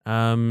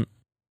 A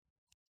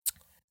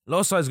lot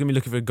of sides are going to be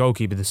looking for a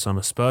goalkeeper this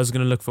summer. Spurs are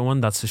going to look for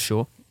one, that's for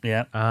sure.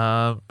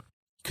 Yeah.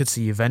 Could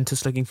see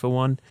Juventus looking for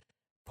one,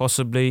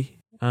 possibly.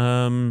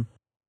 Although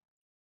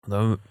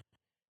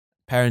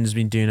Perrin has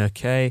been doing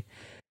okay.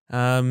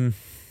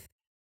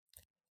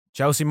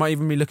 Chelsea might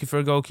even be looking for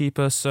a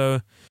goalkeeper.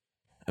 So,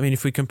 I mean,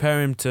 if we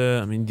compare him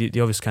to,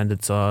 the obvious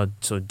candidates are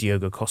sort of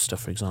Diogo Costa,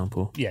 for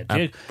example. Yeah,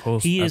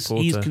 he's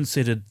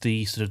considered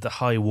the sort of the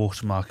high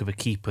watermark of a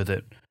keeper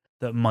that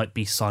might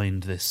be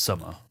signed this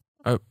summer.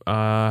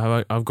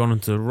 I've gone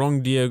into the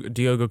wrong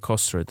Diogo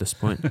Costa at this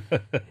point.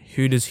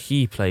 Who does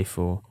he play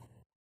for?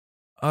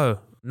 Oh,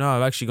 no,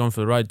 I've actually gone for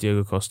the right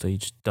Diogo Costa. He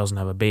just doesn't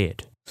have a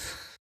beard,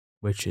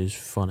 which is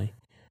funny.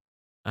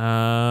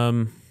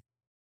 Wow,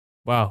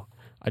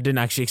 I didn't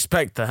actually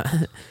expect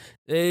that.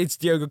 It's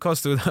Diogo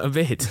Costa without a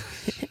beard.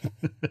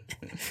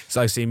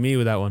 So I see me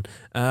with that one.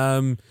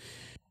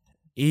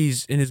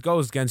 He's in his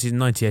goals against, he's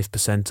 98th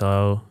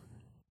percentile.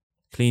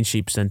 clean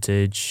sheet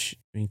percentage,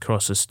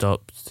 crosses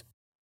stopped,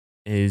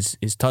 his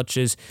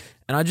touches,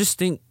 and I just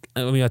think.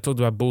 I mean, I talked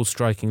about ball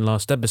striking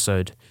last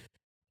episode.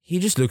 He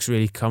just looks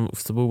really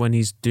comfortable when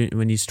he's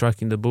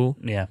striking the ball.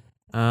 Yeah.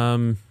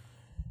 And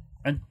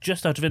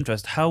just out of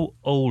interest, how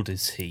old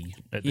is he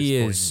at this point? He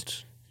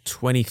is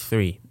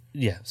 23.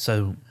 Yeah,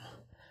 so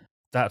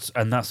that's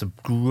a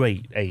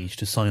great age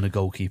to sign a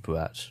goalkeeper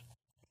at.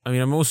 I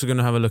mean, I'm also going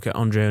to have a look at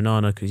Andre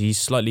Onana because he's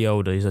slightly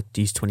older.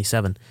 He's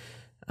 27.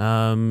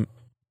 And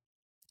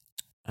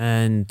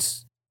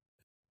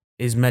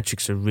his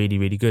metrics are really,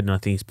 really good, and I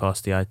think he's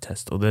passed the eye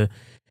test. Although,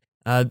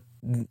 and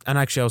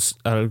actually,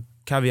 I'll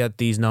caveat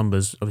these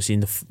numbers. Obviously,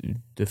 in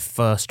the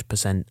first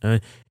percent,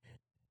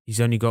 he's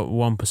only got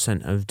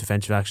 1% of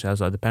defensive action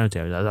outside the penalty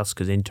area. That's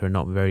because Inter are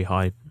not very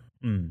high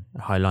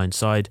line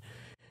side.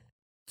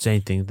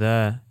 Same thing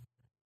there,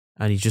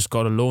 and he's just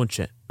got to launch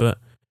it. But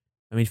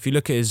I mean, if you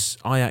look at his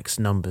Ajax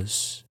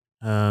numbers,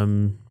 I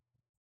mean,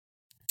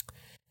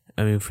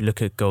 if we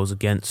look at goals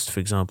against, for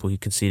example, he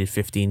conceded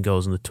 15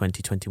 goals in the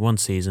 2021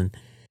 season,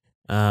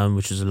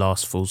 which was the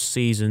last full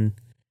season.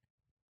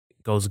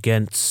 Goals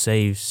against,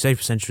 save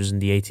percentage was in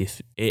the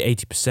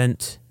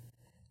 80%,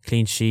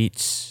 clean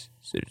sheets.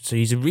 So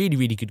he's a really,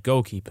 really good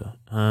goalkeeper.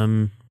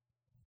 His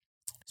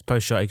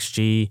post-shot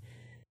XG,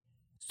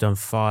 he's done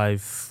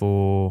 5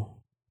 for...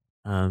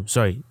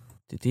 sorry,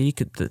 did he...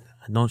 I'm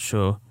not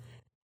sure.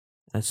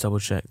 Let's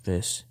double-check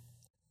this.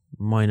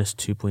 Minus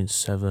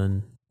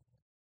 2.7...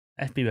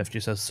 FBref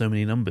just has so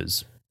many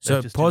numbers.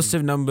 So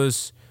positive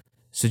numbers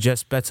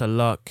suggest better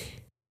luck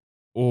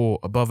or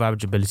above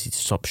average ability to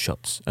stop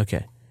shots.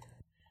 Okay.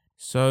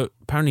 So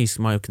apparently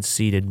he might have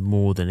conceded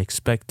more than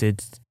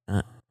expected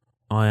at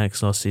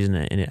Ajax last season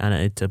and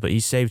at Inter, but he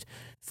saved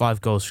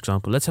 5 goals, for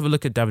example. Let's have a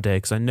look at David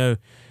because I know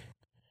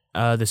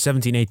the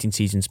 17-18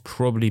 season's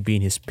probably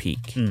been his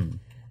peak.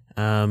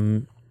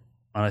 And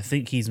I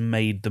think he's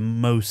made the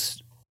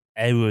most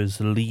errors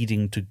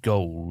leading to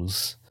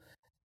goals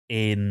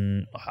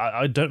in...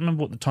 I don't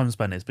remember what the time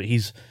span is, but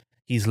he's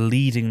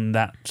leading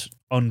that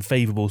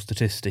unfavourable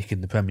statistic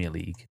in the Premier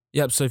League.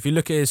 Yep, so if you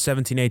look at his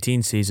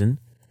 17-18 season...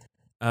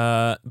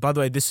 by the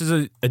way, this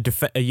is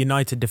a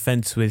United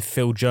defence with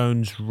Phil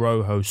Jones,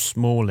 Rojo,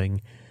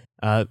 Smalling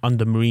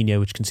under Mourinho,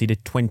 which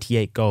conceded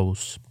 28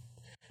 goals.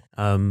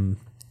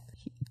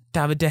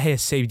 David De Gea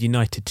saved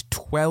United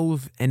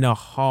 12 and a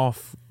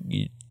half.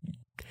 He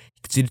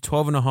conceded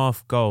 12 and a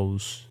half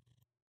goals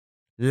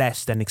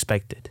less than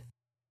expected.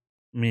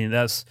 I mean,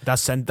 that's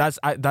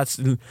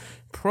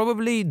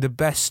probably the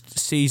best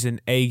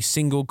season a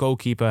single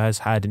goalkeeper has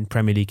had in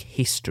Premier League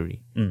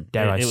history.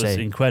 Dare I say? It was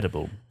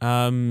incredible.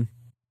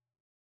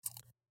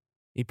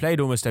 He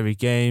played almost every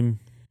game.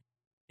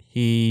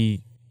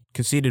 He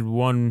conceded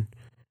 1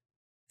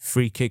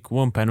 free kick,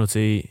 1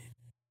 penalty.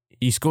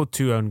 He scored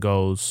 2 own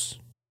goals.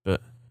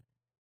 But,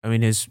 I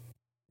mean, his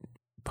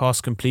pass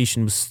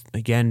completion was,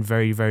 again,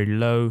 very, very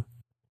low.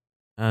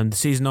 The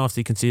season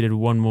after, he conceded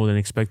 1 more than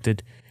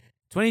expected.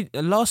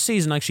 Last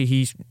season, actually,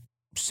 he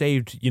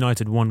saved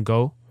United 1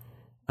 goal.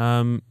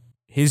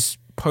 His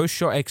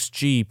post-shot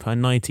XG per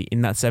 90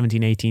 in that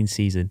 17-18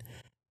 season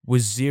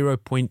was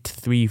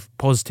 0.3,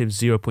 positive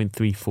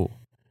 0.34. So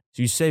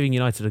he's saving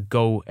United a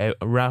goal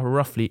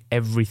roughly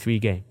every 3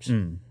 games.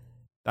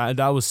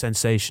 That was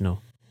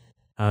sensational.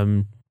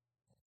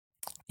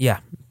 Yeah.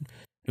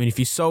 I mean, if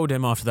you sold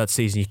him after that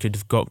season, you could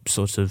have got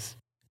sort of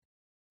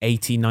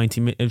 80,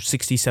 90,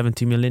 60,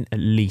 70 million at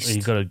least.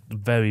 You got a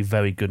very,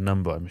 very good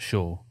number, I'm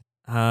sure.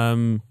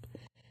 And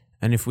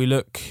if we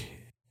look...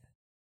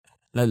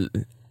 do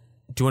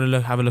you want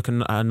to have a look at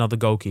another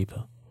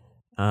goalkeeper?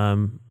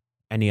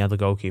 Any other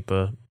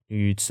goalkeeper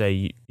you'd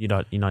say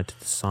United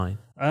to sign?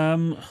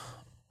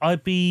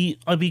 I'd be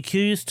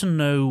curious to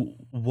know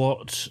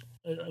what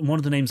one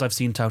of the names I've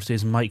seen touted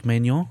is Mike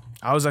Maignan.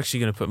 I was actually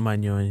going to put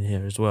Maignan in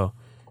here as well.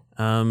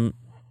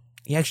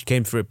 He actually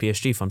came through at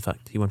PSG. Fun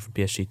fact: he went from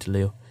PSG to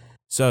Lille.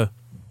 So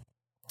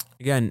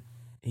again,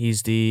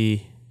 he's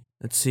the...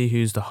 Let's see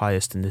who's the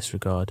highest in this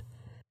regard.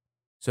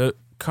 So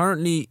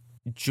currently,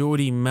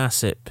 Jordi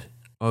Masip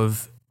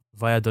of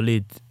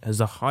Valladolid has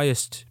the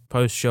highest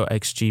post-shot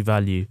XG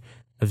value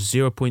of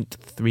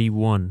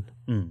 0.31,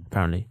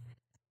 apparently.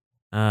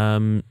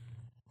 Mike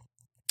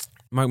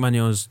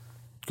Magnan's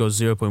got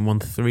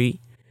 0.13.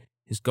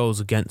 His goals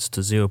against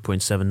to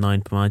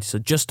 0.79 per 90, so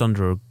just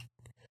under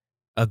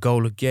a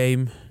goal a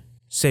game.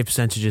 Save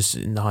percentages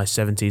in the high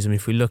 70s. I mean,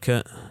 if we look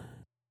at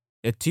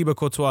Thibaut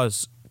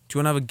Courtois, do you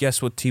want to have a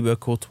guess what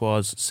Thibaut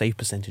Courtois' save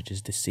percentage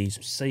is this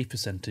season? Save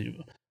percentage?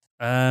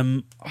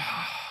 At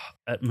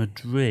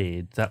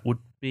Madrid, that would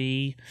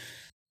be...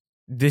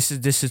 This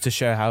is to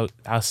show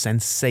how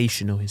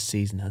sensational his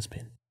season has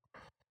been.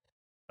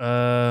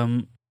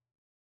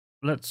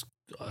 Let's...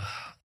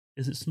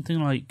 is it something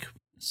like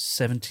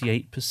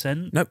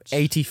 78%? Nope,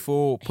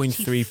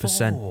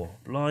 84.3%. 84,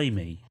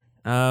 blimey.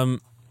 I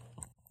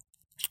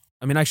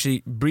mean,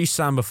 actually, Brice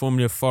Samba,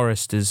 formerly of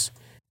Forest, is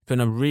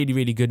putting up really,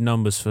 really good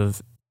numbers for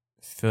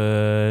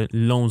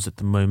Lens at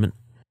the moment.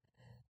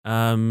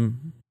 I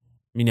mean,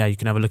 yeah, you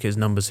can have a look at his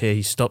numbers here.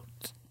 He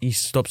stopped He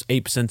stops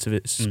 8% of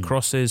its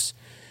crosses.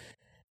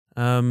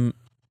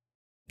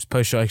 His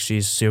post shot actually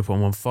is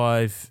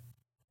 0.15,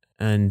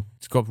 and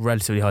it's got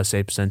relatively high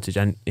save percentage,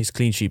 and his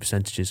clean sheet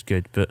percentage is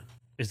good. But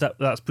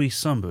that's Brice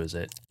Samba, is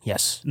it?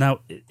 yes. Now,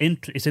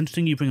 it's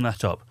interesting you bring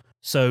that up.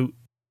 So,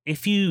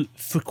 if you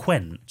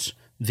frequent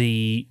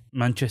the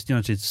Manchester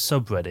United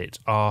subreddit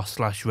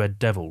r/Red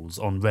Devils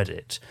on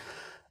Reddit,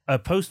 a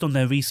post on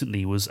there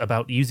recently was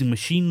about using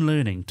machine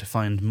learning to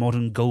find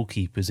modern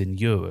goalkeepers in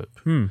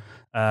Europe,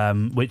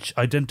 which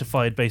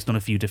identified based on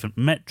a few different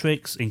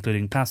metrics,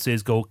 including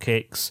passes, goal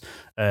kicks,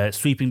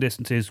 sweeping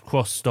distances,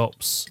 cross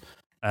stops,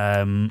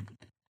 and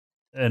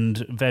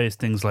various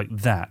things like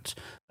that.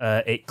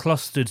 It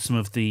clustered all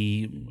of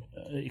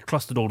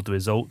the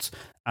results,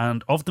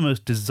 and of the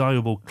most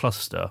desirable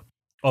cluster,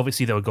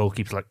 obviously there were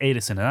goalkeepers like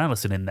Ederson and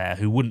Alisson in there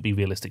who wouldn't be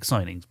realistic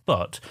signings,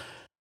 but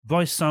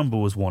Brice Samba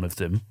was one of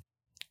them.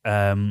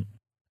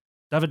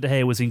 David De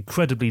Gea was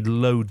incredibly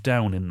low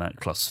down in that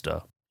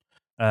cluster.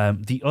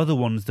 The other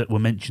ones that were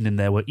mentioned in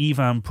there were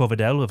Ivan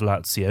Provedel of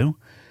Lazio,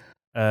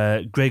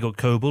 Gregor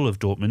Kobel of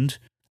Dortmund,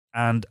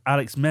 and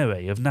Alex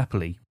Mere of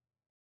Napoli.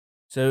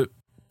 So,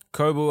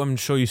 Kobel, I'm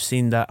sure you've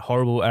seen that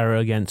horrible error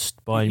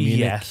against Bayern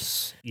Munich.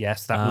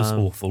 Yes, that was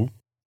awful.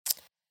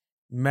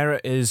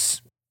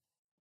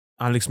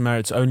 Alex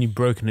Merritt's only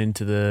broken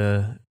into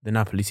the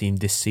Napoli team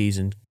this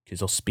season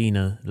because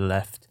Ospina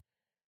left.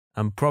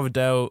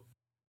 Provedel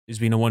has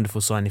been a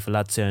wonderful signing for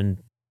Lazio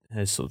and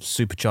has sort of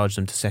supercharged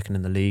them to second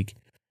in the league.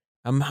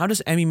 How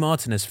does Emi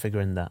Martinez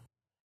figure in that?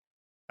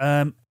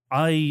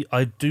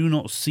 I do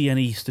not see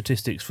any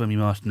statistics for Emi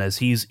Martinez.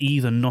 He's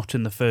either not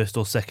in the first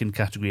or second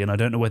category, and I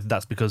don't know whether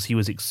that's because he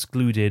was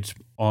excluded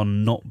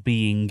on not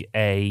being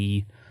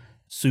a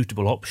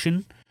suitable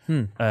option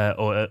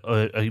or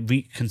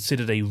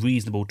considered a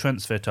reasonable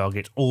transfer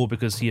target, or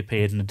because he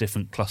appeared in a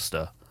different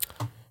cluster.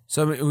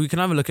 So we can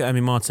have a look at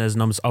Emi Martinez's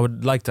numbers. I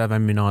would like to have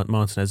Emi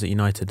Martinez at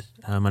United.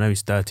 I know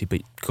he's 30,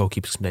 but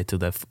goalkeepers can play till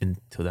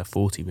they're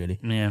 40, really.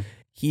 Yeah.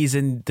 He's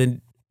in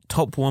the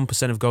top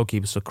 1% of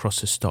goalkeepers for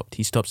crosses stopped.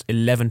 He stops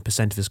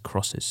 11% of his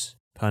crosses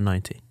per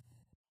 90,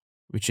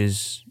 which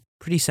is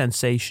pretty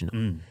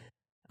sensational.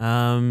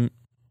 And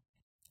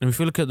if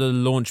we look at the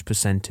launch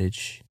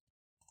percentage,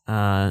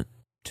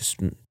 just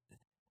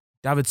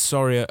David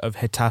Soria of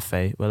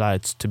Getafe, well,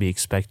 that's to be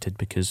expected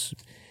because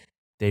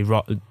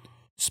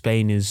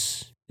Spain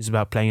is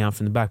about playing out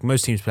from the back.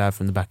 Most teams play out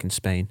from the back in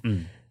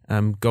Spain.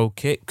 Goal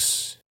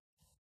kicks,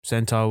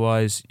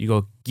 percentile-wise, you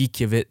got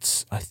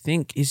Gikiewicz. I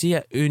think, is he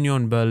at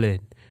Union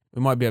Berlin?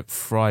 We might be at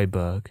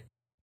Freiburg.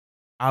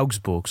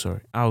 Augsburg. So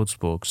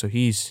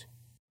he's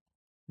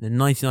the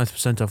 99th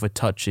percentile for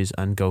touches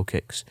and goal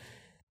kicks.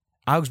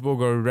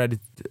 Augsburg are already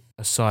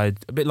a side,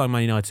 a bit like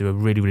Man United, are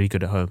really, really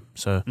good at home.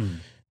 So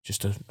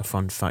just a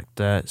fun fact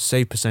there.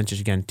 Save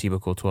percentage, again,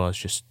 Thibaut Courtois is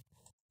just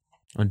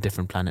on a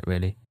different planet,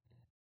 really.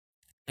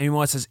 Emi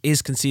Martinez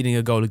is conceding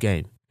a goal a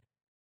game.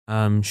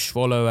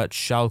 Schwolo at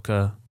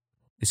Schalke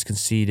is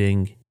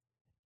conceding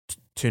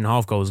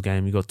 2.5 goals a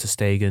game. You got Ter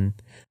Stegen.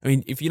 I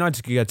mean, if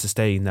United could get Ter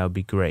Stegen, that would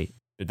be great,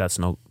 but that's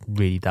not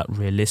really that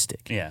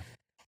realistic. Yeah.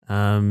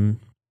 Enough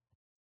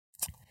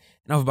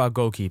about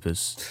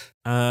goalkeepers,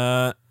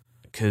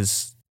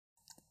 because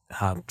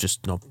I'm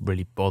just not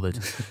really bothered.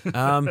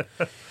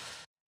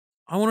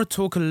 I want to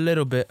talk a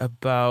little bit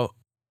about.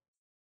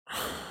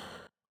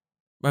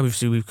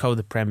 Obviously, we've covered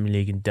the Premier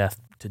League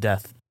to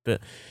death,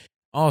 but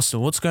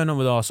Arsenal. What's going on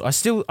with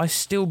Arsenal? I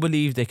still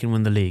believe they can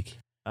win the league.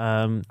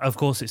 Of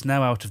course, it's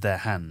now out of their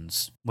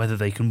hands whether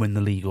they can win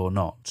the league or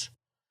not.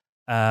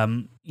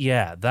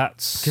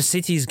 That's because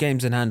City's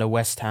games in hand are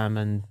West Ham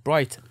and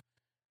Brighton.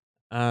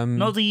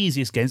 Not the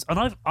easiest games,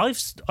 and I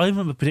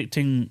remember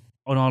predicting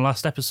on our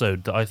last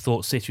episode that I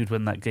thought City would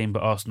win that game,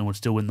 but Arsenal would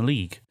still win the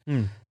league.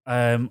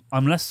 I'm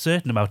less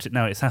certain about it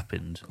now. It's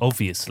happened,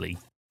 obviously,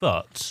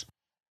 but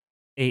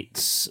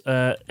it's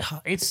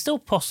still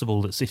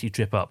possible that City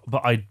trip up.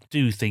 But I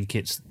do think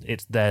it's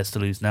theirs to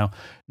lose now,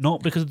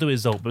 not because of the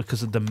result, but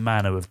because of the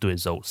manner of the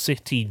result.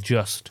 City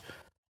just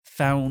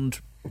found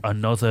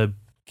another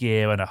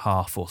gear and a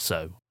half or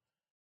so,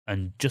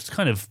 and just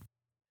kind of.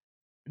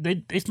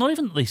 It's not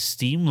even that they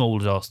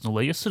steamrolled Arsenal,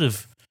 they just sort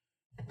of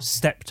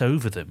stepped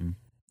over them.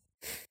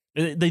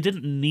 They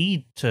didn't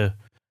need to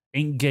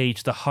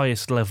engage the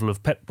highest level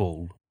of pep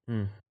ball.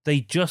 They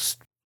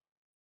just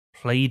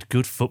played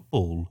good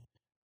football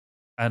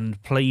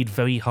and played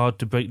very hard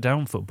to break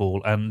down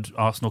football, and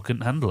Arsenal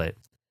couldn't handle it.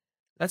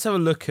 Let's have a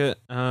look at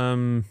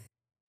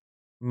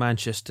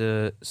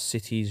Manchester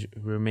City's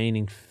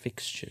remaining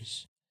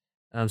fixtures.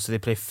 So they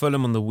play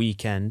Fulham on the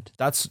weekend.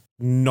 That's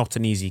not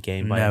an easy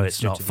game. No,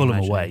 it's not. Fulham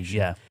away,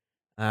 yeah.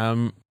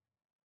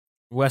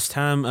 West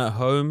Ham at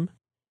home.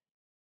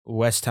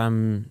 West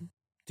Ham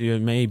do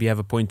maybe have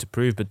a point to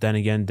prove, but then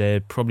again, they're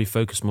probably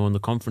focused more on the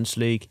Conference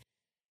League.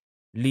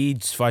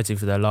 Leeds fighting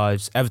for their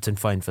lives. Everton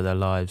fighting for their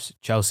lives.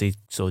 Chelsea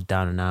sort of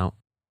down and out.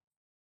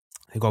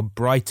 They've got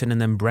Brighton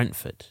and then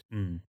Brentford.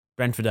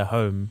 Brentford at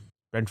home.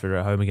 Brentford are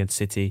at home against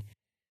City.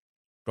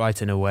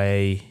 Brighton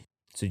away.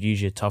 So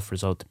usually a tough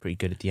result. They're pretty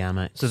good at the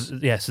Amex. So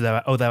they're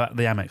at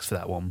the Amex for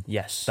that one.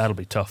 Yes. That'll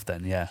be tough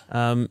then, yeah.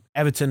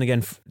 Everton,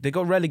 again, they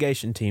got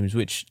relegation teams,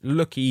 which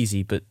look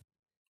easy, but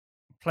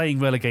Playing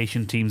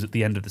relegation teams at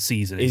the end of the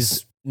season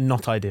is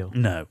not ideal.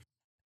 No.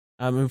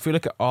 If we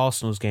look at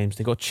Arsenal's games,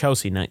 they got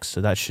Chelsea next,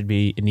 so that should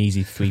be an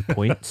easy 3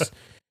 points.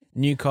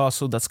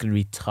 Newcastle, that's going to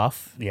be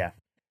tough. Yeah.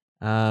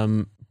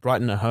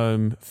 Brighton at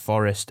home,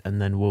 Forest,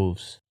 and then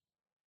Wolves.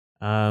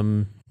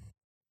 Arsenal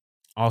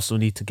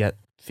need to get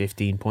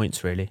 15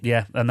 points, really.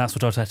 Yeah, and that's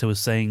what Arteta was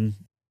saying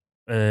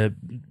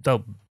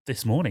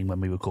this morning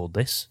when we recorded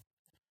this.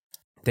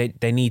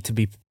 They need to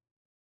be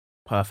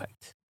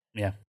perfect.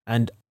 Yeah.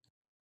 And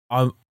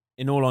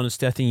in all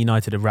honesty, I think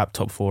United have wrapped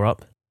top 4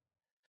 up.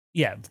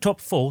 Yeah, top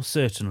 4,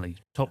 certainly.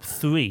 Top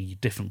 3,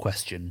 different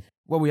question.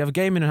 Well, we have a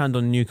game in hand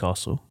on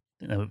Newcastle.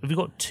 Have we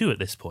got 2 at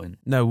this point?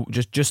 No,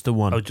 just the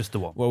one. Oh, just the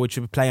one. Well, which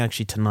we're playing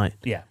actually tonight.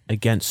 Yeah.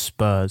 Against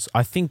Spurs.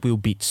 I think we'll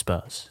beat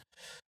Spurs.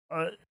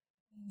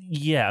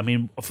 Yeah, I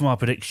mean, from our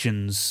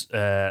predictions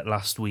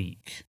last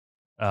week,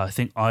 I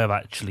think I have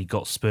actually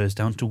got Spurs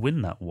down to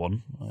win that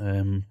one,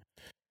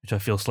 which I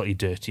feel slightly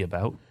dirty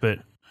about. But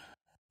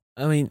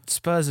I mean,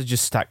 Spurs have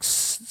just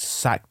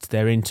sacked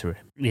their interim.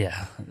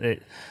 Yeah.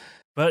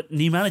 But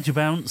new manager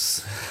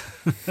bounce.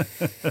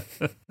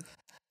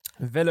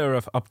 Villa are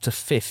up to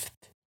 5th.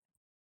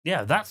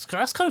 Yeah, that's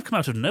kind of come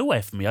out of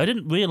nowhere for me. I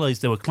didn't realise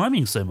they were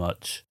climbing so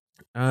much.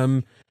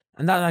 And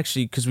that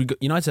actually, because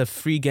United have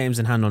 3 games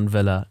in hand on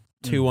Villa,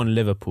 2 on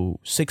Liverpool,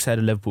 6 ahead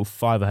of Liverpool,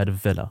 5 ahead of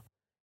Villa,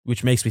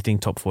 which makes me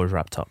think top 4 is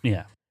wrapped up.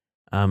 Yeah.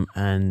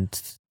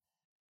 And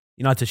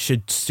United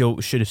should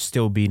have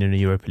still been in a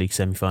Europa League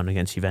semi-final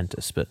against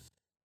Juventus, but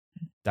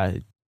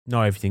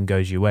not everything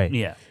goes your way.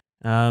 Yeah.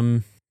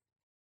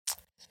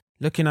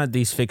 Looking at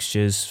these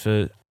fixtures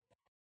for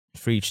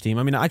each team,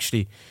 I mean,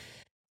 actually,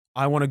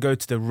 I want to go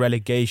to the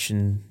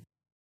relegation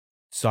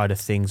side of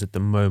things at the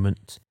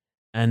moment,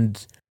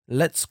 and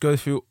let's go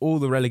through all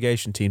the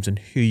relegation teams and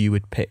who you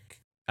would pick,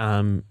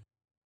 and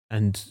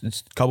a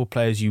couple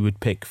players you would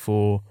pick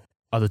for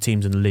other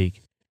teams in the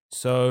league.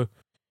 So,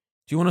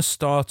 do you want to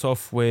start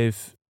off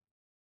with?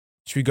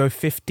 Should we go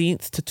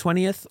 15th to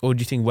 20th, or do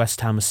you think West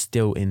Ham are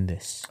still in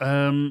this?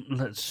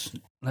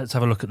 Let's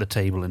have a look at the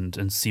table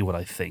and see what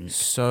I think.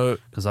 So,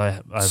 because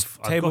I've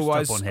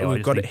table-wise, got stuff on here.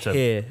 we've got it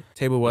here.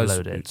 Table-wise,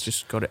 we've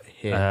just got it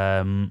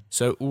here.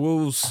 So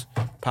Wolves,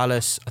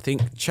 Palace. I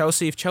think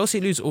Chelsea. If Chelsea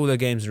lose all their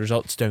games and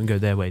results don't go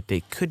their way, they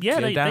could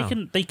go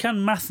down. They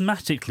can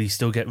mathematically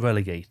still get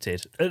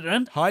relegated.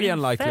 And highly in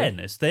unlikely.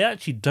 Fairness, they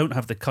actually don't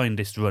have the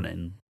kindest run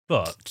in,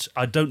 but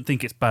I don't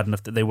think it's bad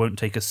enough that they won't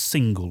take a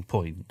single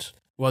point.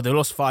 Well, they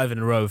lost 5 in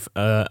a row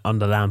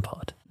under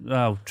Lampard.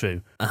 Oh,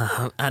 true.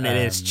 And it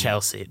is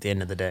Chelsea at the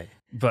end of the day.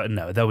 But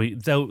no,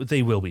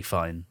 they will be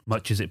fine,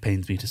 much as it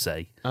pains me to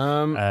say.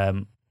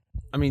 I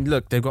mean,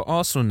 look, they've got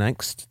Arsenal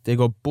next. They've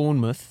got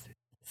Bournemouth,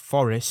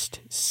 Forest,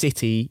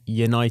 City,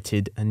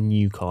 United, and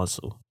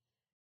Newcastle.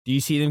 Do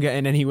you see them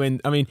getting any win?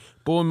 I mean,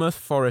 Bournemouth,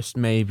 Forest,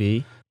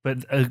 maybe.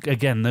 But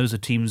again, those are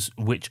teams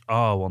which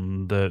are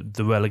on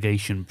the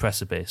relegation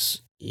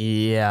precipice.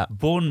 Yeah.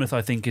 Bournemouth,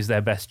 I think, is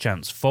their best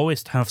chance.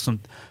 Forest are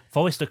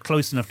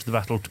close enough to the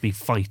battle to be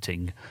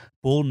fighting.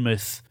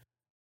 Bournemouth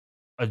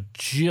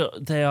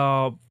they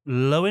are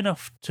low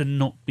enough to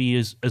not be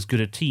as good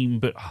a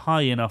team, but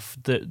high enough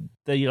that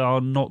they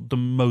are not the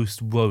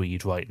most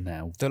worried right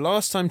now. The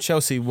last time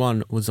Chelsea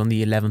won was on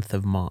the 11th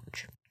of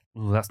March.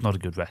 Well, that's not a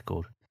good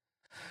record.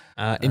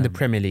 In the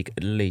Premier League,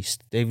 at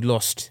least. They've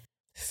lost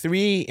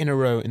 3 in a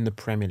row in the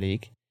Premier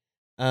League.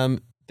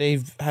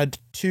 They've had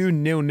 2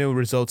 0-0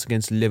 results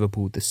against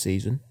Liverpool this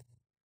season.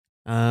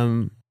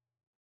 And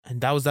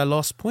that was their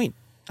last point,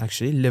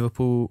 actually.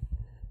 Liverpool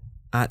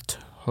at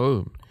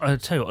home. I'll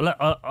tell you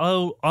what,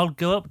 I'll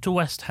go up to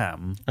West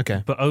Ham,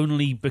 okay, but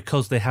only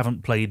because they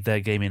haven't played their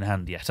game in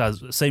hand yet.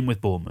 Same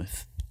with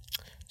Bournemouth.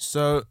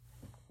 So,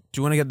 do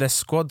you want to get their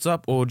squads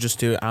up or just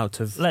do it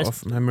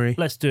off memory?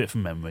 Let's do it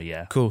from memory,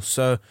 yeah. Cool.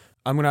 So,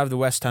 I'm going to have the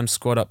West Ham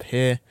squad up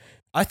here.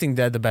 I think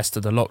they're the best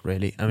of the lot,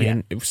 really. I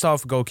mean, if we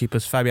start with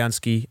goalkeepers,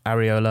 Fabianski,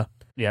 Areola.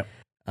 Yeah.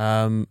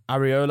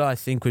 Areola, I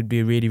think, would be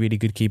a really, really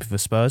good keeper for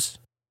Spurs.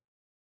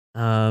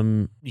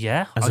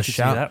 Yeah, as I a could see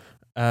shout.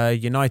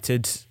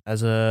 United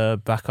as a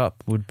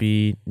backup would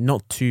be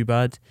not too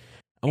bad.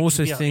 I'm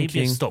also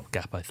thinking... Maybe a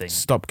stopgap, I think.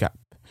 Stopgap.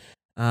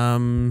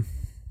 What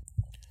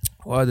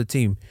other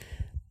team?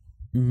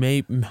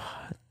 You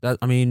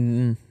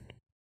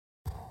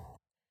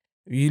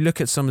look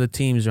at some of the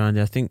teams around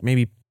there, I think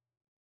maybe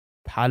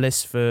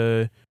Palace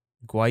for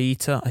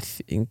Guaita. I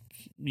think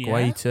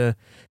Guaita,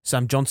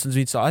 Sam Johnson's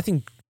been. So I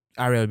think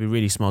Ario would be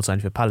really smart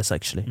signing for Palace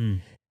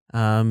actually.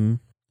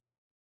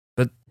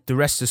 But the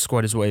rest of the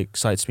squad is what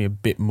excites me a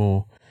bit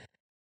more.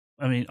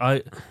 I mean,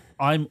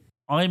 I'm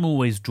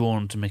always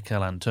drawn to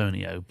Mikel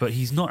Antonio, but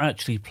he's not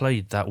actually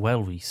played that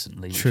well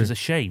recently, which is a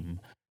shame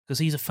because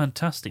he's a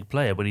fantastic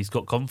player when he's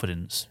got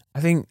confidence.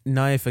 I think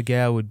Naif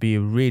Aguirre would be a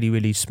really,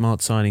 really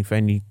smart signing for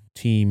any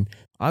team.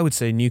 I would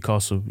say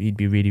Newcastle, he'd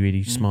be really,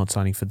 really smart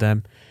signing for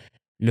them.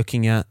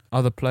 Looking at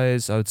other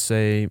players, I would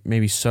say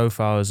maybe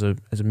Sofar as a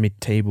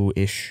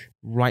mid-table-ish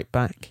right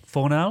back.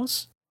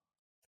 Fornals?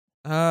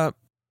 Pablo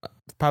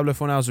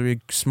Fornals a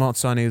really smart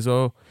signing as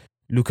well.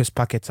 Lucas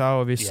Paquetá,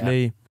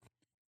 obviously.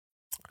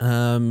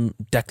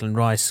 Declan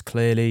Rice,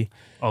 clearly.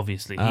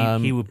 Obviously.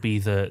 He would be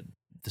the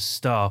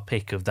star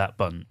pick of that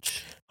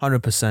bunch.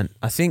 100%.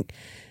 I think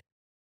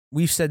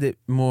we've said it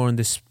more on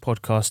this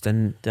podcast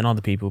than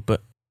other people,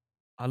 but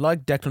I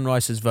like Declan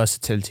Rice's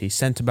versatility.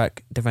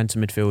 Centre-back,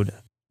 defensive midfield,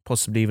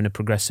 possibly even a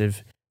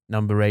progressive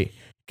number 8.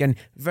 Again,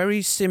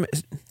 similar-ish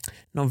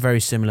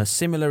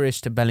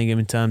to Bellingham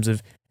in terms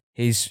of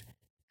his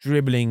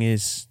dribbling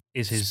is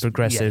his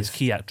progressive. Yeah, his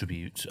key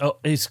attribute. Oh,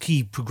 his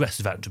key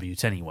progressive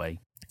attribute anyway.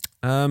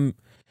 I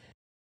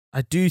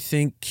do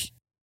think,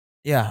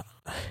 yeah.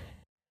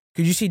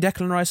 Could you see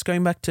Declan Rice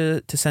going back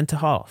to centre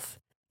half?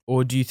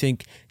 Or do you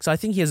think, because I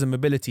think he has the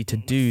mobility to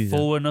do that.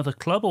 For another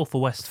club or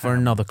for West Ham? For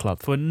another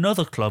club. For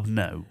another club,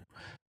 no.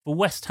 For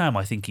West Ham,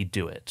 I think he'd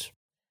do it.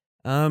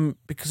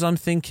 Because I'm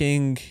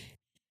thinking,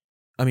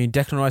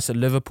 Declan Rice at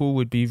Liverpool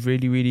would be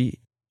really, really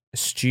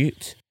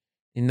astute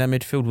in that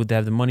midfield. Would they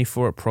have the money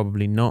for it?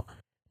 Probably not.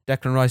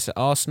 Declan Rice at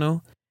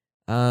Arsenal,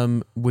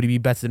 would he be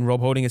better than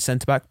Rob Holding at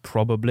centre-back?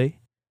 Probably.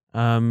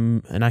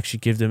 And actually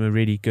give them a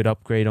really good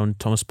upgrade on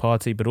Thomas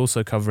Partey, but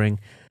also covering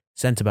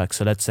centre-back.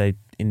 So let's say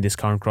in this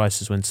current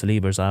crisis when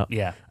Saliba's out,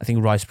 I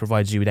think Rice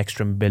provides you with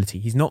extra mobility.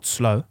 He's not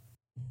slow.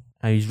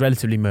 He's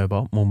relatively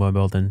mobile, more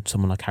mobile than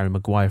someone like Harry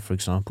Maguire, for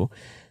example.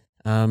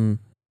 And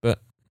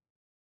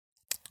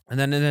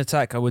then in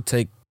attack, I would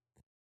take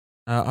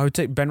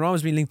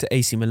Benrahma's been linked to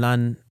AC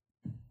Milan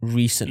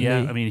recently.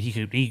 Yeah, I mean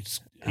he's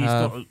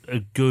got a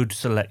good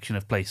selection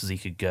of places he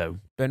could go.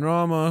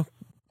 Benrahma,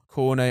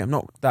 Cornet. I'm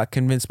not that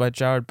convinced by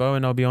Jared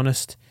Bowen, I'll be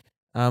honest.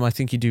 I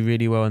think he'd do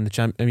really well in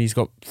the he's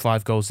got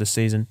 5 goals this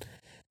season.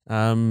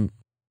 And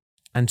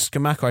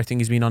Scamacca, I think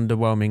he's been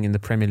underwhelming in the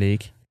Premier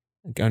League,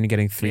 only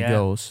getting 3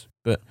 goals.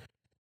 But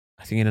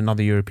I think in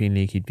another European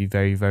league, he'd be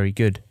very, very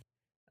good.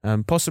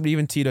 Possibly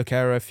even Tilo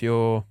Kehrer if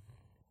you're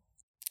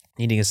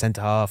needing a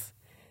centre half.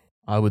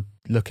 I would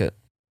look at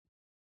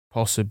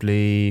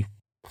possibly,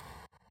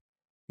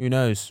 who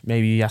knows,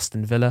 maybe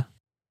Aston Villa.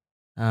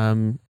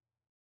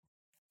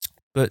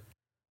 But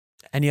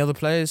any other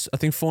players? I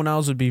think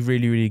Fornals would be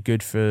really, really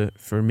good for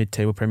a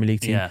mid-table Premier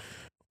League team. Yeah.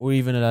 Or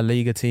even a La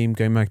Liga team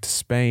going back to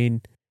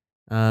Spain.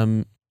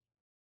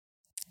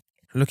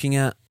 Looking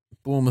at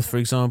Bournemouth, for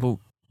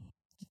example,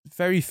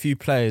 very few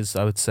players,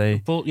 I would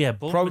say.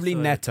 Probably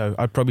Neto.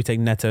 I'd probably take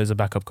Neto as a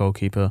backup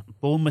goalkeeper.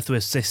 Bournemouth are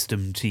a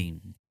system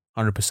team.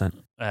 100%.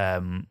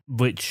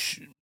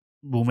 Which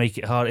will make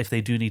it hard, if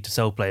they do need to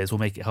sell players, will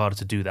make it harder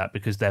to do that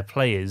because their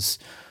players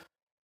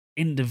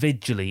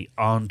individually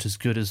aren't as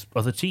good as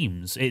other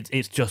teams.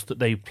 It's just that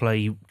they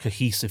play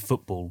cohesive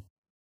football.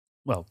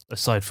 Well,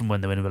 aside from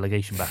when they're in a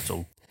relegation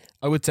battle.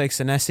 I would take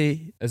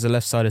Senesi as a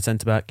left-sided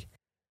centre-back.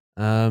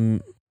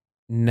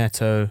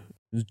 Neto.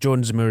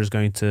 Jordan Zamora is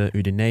going to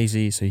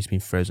Udinese, so he's been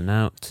frozen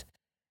out.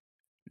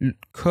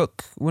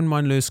 Cook. Wouldn't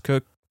mind Lewis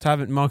Cook.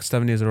 Marcus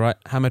Tavernier is alright.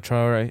 Hamad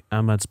Traore,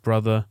 Ahmad's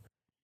brother.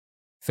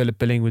 Philip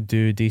Billing would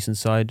do a decent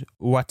side.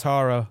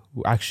 Ouattara,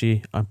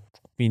 actually, I've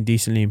been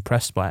decently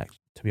impressed by it,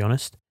 to be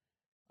honest.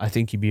 I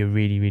think he'd be a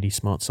really, really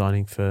smart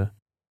signing for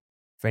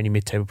any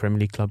mid-table Premier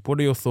League club. What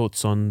are your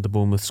thoughts on the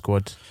Bournemouth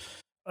squad?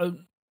 To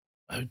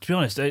be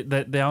honest,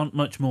 they aren't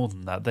much more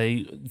than that.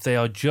 They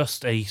are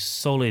just a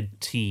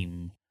solid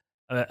team,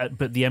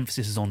 but the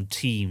emphasis is on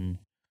team.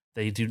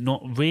 They do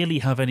not really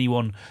have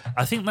anyone.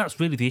 I think that's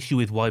really the issue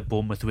with why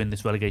Bournemouth are in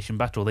this relegation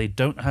battle. They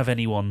don't have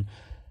anyone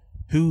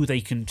who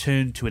they can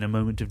turn to in a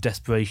moment of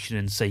desperation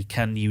and say,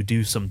 "Can you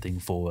do something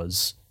for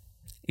us?"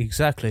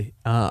 Exactly.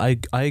 I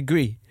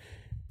agree,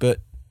 but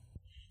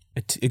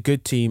a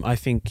good team. I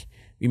think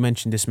we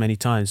mentioned this many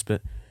times,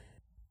 but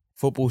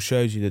football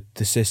shows you that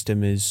the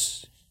system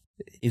is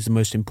the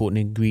most important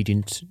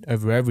ingredient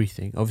over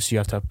everything. Obviously, you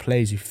have to have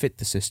players who fit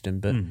the system,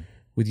 but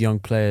with young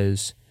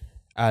players,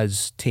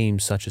 as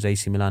teams such as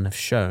AC Milan have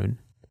shown,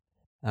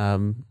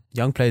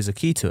 young players are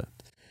key to it.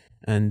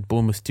 And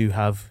Bournemouth do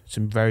have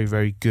some very,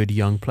 very good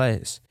young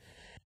players.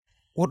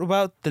 What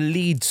about the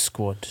Leeds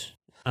squad?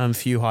 A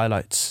few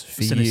highlights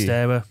for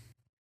Sinisterra.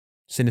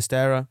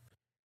 Sinisterra.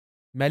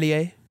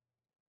 Meslier.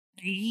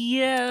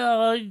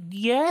 Yeah,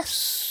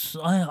 yes.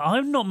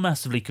 I'm not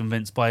massively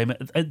convinced by him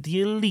at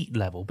the elite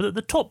level, but at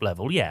the top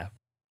level, yeah.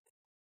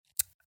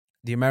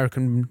 The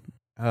American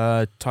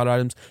Tyler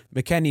Adams.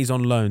 McKennie's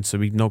on loan, so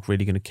we're not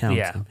really going to count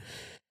him.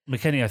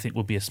 McKennie, I think,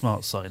 would be a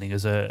smart signing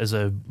as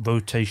a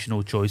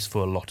rotational choice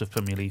for a lot of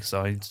Premier League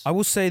sides. I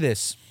will say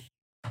this.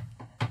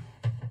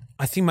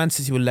 I think Man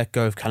City will let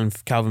go of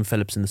Calvin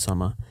Phillips in the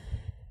summer.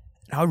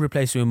 I would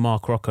replace him with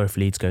Mark Rocco if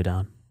Leeds go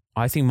down.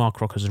 I think Mark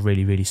Rocco's a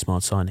really, really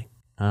smart signing.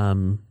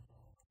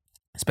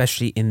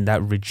 Especially in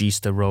that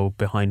regista role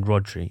behind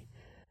Rodri.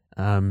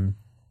 And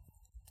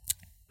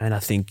I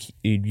think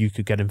you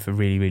could get him for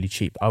really, really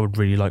cheap. I would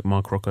really like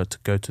Mark Rocco to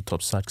go to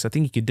top side because I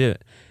think he could do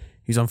it.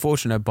 He's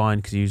unfortunate at Bayern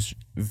because he was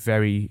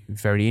very,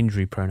 very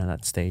injury prone at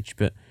that stage,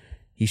 but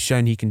he's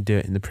shown he can do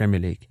it in the Premier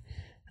League.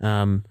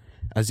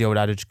 as the old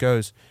adage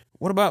goes.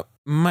 What about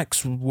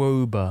Max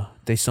Wober?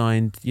 They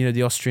signed,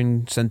 the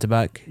Austrian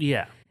centre-back.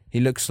 Yeah. He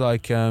looks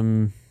like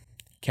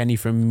Kenny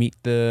from Meet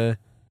the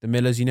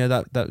Millers. You know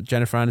that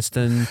Jennifer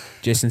Aniston,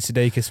 Jason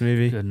Sudeikis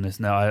movie? Goodness,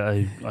 no,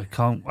 I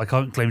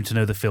can't claim to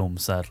know the film,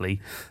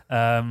 sadly.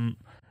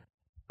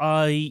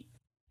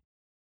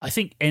 I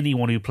think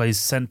anyone who plays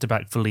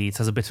centre-back for Leeds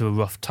has a bit of a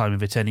rough time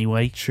of it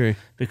anyway. True.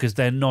 Because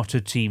they're not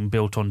a team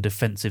built on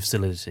defensive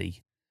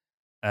solidity.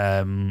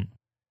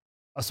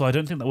 So I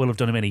don't think that will have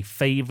done him any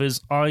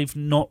favours. I've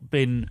not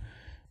been...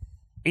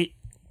 It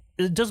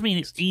does mean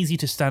it's easy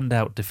to stand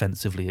out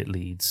defensively at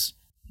Leeds,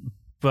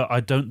 but I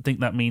don't think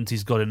that means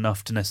he's got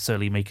enough to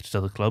necessarily make it to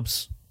other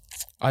clubs.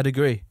 I'd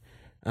agree.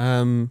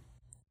 What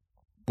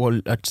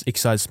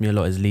excites me a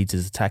lot is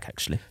Leeds' attack,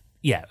 actually.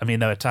 Yeah, I mean,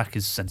 their attack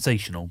is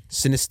sensational.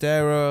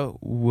 Sinistera,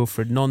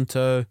 Wilfred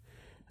Gnonto.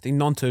 I think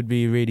Gnonto would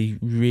be a really,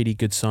 really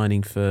good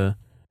signing for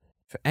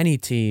any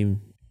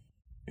team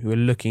who are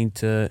looking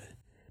to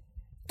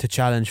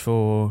challenge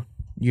for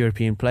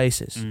European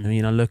places. I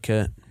mean, I look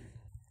at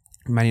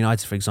Man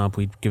United, for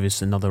example. He'd give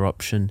us another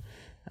option.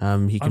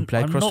 He can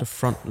play across the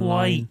front line. I'm not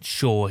quite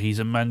sure he's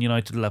a Man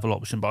United level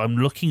option, but I'm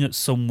looking at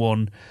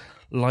someone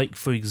like,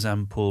 for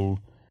example,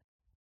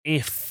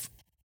 if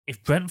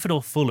Brentford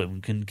or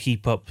Fulham can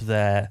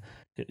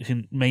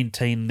can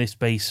maintain this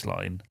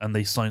baseline and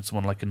they sign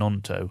someone like a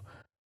Gnonto,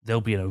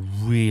 they'll be in a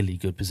really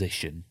good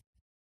position.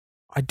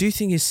 I do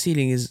think his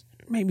ceiling is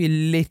maybe a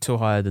little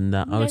higher than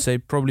that. I would say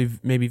probably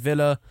maybe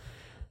Villa.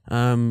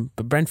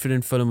 But Brentford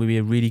and Fulham would be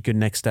a really good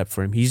next step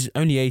for him. He's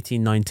only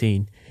 18,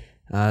 19.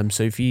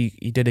 So if he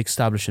did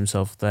establish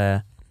himself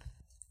there,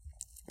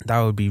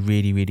 that would be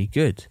really, really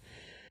good.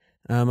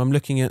 I'm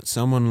looking at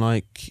someone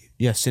like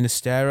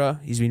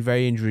Sinistera. He's been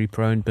very injury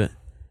prone, but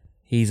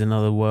he's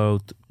another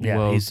world.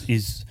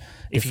 He's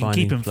if you can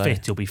keep him player.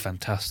 fit, he'll be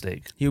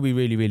fantastic. He'll be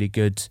really, really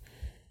good.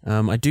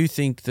 I do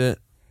think that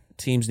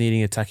teams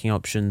needing attacking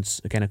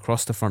options again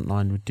across the front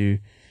line would do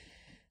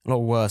a lot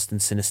worse than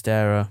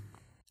Sinistera.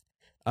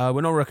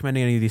 We're not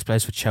recommending any of these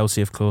players for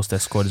Chelsea, of course. Their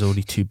squad is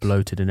already too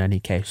bloated in any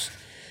case.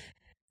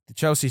 The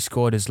Chelsea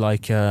squad is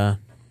like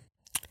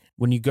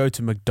when you go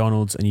to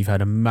McDonald's and you've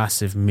had a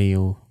massive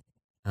meal,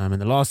 and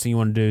the last thing you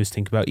want to do is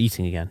think about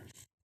eating again.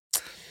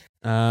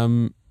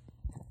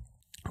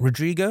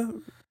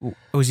 Rodrigo,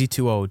 or is he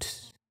too old?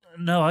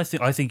 No, I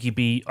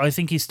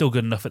think he's still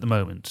good enough at the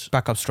moment.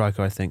 Backup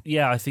striker, I think.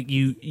 Yeah, I think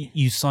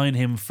you sign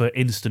him for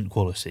instant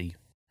quality.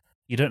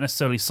 You don't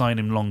necessarily sign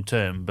him long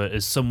term, but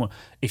as someone,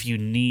 if you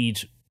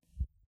need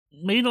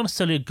maybe not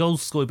necessarily a goal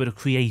scorer but a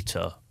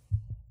creator,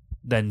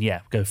 then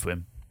yeah, go for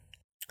him.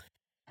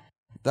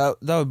 That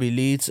would be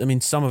Leeds. I mean,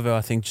 Somerville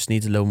I think just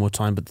needs a little more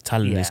time, but the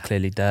talent is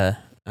clearly there.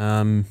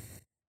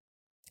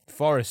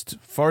 Forest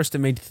have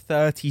made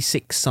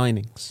 36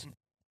 signings.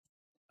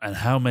 And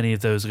how many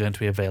of those are going to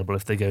be available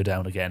if they go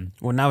down again?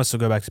 Well, now it's will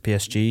go back to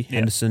PSG. Yeah.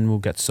 Henderson will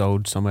get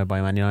sold somewhere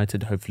by Man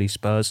United, hopefully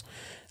Spurs.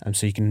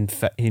 So you can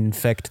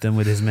infect them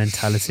with his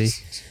mentality.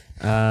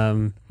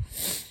 I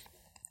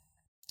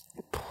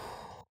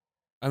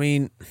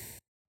mean,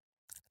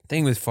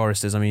 thing with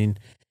Forest is, you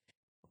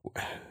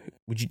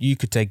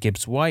could take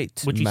Gibbs White,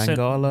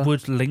 Mangala.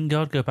 Would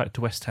Lingard go back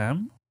to West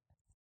Ham?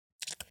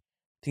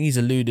 I think he's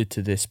alluded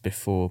to this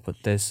before, but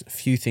there's a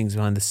few things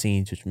behind the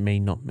scenes which may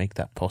not make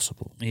that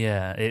possible.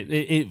 Yeah,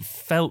 it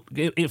felt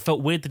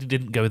weird that he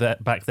didn't go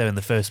back there in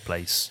the first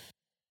place.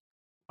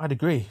 I'd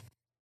agree,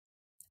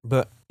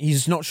 but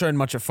he's not shown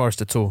much at Forest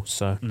at all.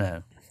 So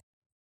no,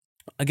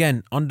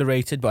 again,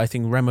 underrated. But I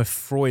think Remo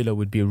Freuler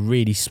would be a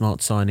really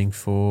smart signing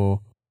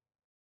for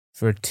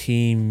a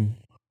team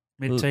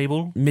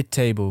mid-table.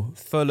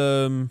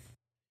 Fulham,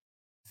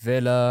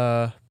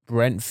 Villa,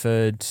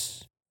 Brentford.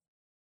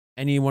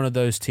 Any one of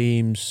those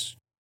teams.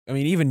 I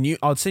mean, even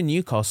I'd say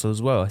Newcastle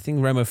as well. I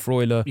think Remo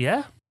Freuler.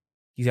 Yeah.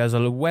 He has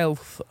a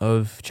wealth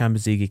of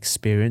Champions League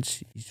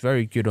experience. He's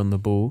very good on the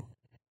ball.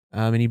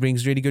 And he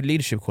brings really good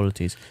leadership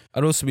qualities.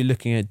 I'd also be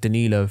looking at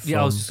Danilo.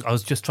 I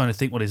was just trying to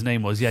think what his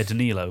name was. Yeah,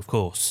 Danilo, of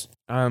course.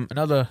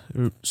 Another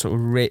sort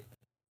of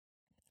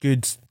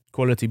good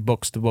quality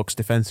box-to-box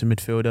defensive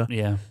midfielder.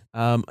 Yeah.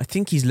 I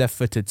think he's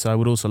left-footed, so I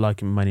would also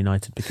like him in Man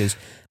United because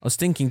I was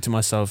thinking to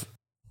myself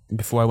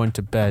before I went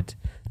to bed,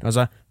 I was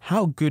like,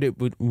 how good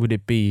would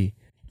it be?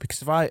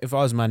 Because if I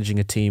was managing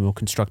a team or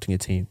constructing a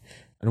team,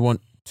 and I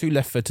want two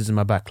left-footers in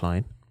my back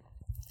line,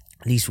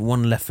 at least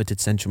one left-footed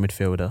central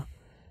midfielder,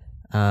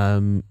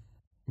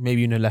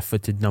 maybe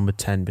left-footed number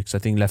 10, because I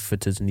think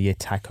left-footers in the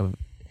attack are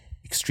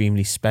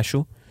extremely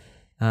special.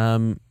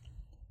 So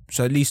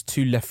at least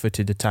two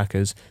left-footed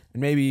attackers,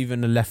 and maybe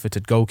even a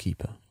left-footed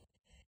goalkeeper.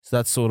 So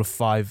that's sort of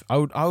 5. I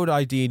would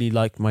ideally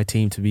like my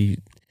team to be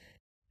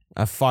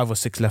 5 or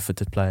 6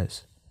 left-footed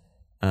players,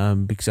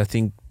 because I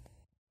think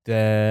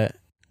the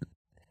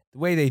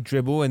way they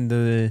dribble and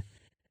the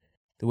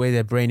way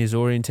their brain is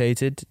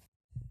orientated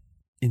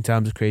in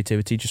terms of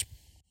creativity just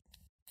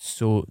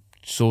soars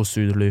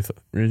through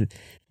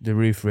the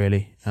roof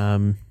really.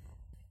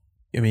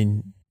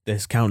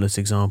 there's countless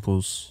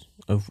examples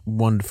of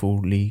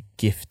wonderfully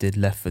gifted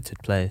left-footed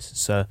players.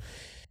 So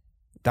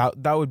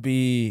that would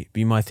be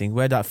my thing.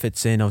 Where that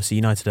fits in, obviously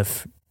United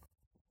have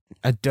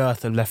a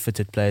dearth of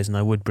left-footed players, and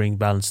I would bring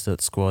balance to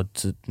that squad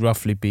to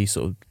roughly be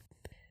sort of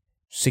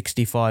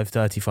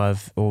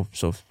 65-35 or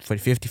sort of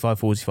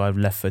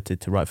 55-45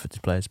 left-footed to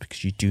right-footed players,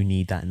 because you do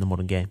need that in the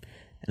modern game.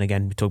 And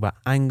again, we talk about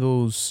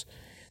angles,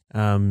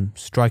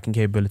 striking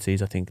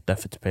capabilities. I think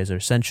left-footed players are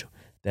essential.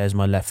 There's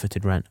my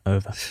left-footed rant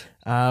over.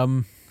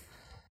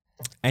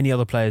 Any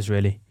other players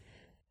really?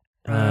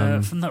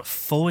 From that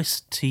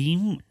Forest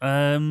team?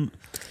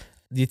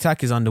 The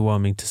attack is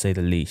underwhelming to say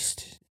the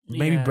least.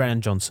 Maybe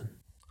Brian Johnson.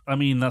 I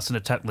mean, that's an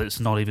attack that's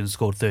not even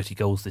scored 30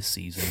 goals this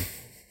season.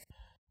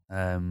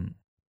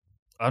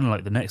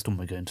 Unlike the next one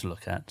we're going to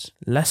look at.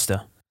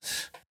 Leicester.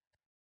 Which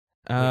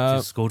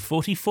has scored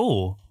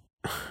 44.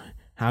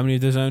 How many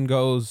of those own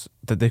goals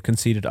that they've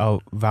conceded are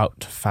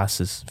Wout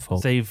Fass's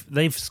fault?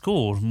 They've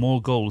scored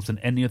more goals than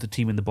any other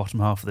team in the bottom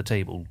half of the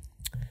table.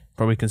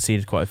 Probably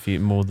conceded quite a few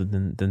more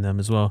than them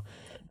as well.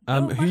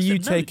 Who are you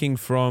taking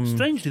from...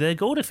 Strangely, their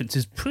goal difference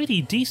is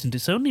pretty decent.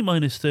 It's only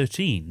minus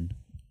 13.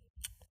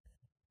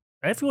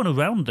 Everyone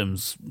around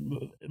them's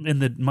in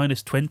the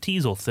minus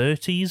 20s or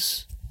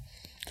 30s.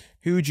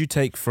 Who would you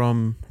take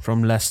from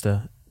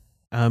Leicester?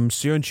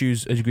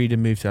 Sionchu's agreed to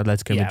move to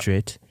Atletico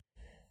Madrid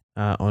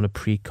on a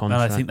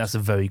pre-contract. And I think that's a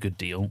very good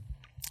deal.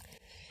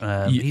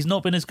 He's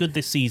not been as good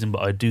this season,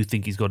 but I do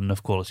think he's got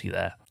enough quality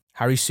there.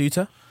 Harry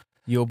Souttar?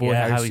 Your boy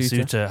Harry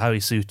Souttar? Harry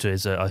Souttar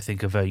is, I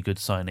think, a very good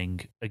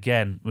signing.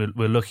 Again,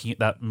 we're looking at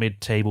that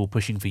mid-table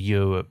pushing for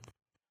Europe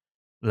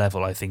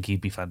level. I think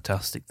he'd be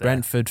fantastic there.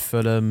 Brentford,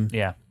 Fulham,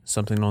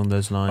 something along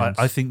those lines.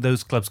 I think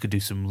those clubs could do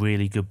some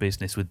really good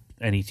business with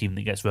any team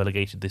that gets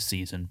relegated this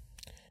season.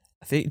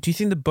 Do you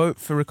think the boat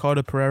for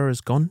Ricardo Pereira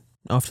has gone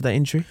after that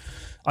injury?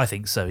 I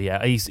think so,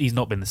 yeah. He's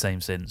not been the same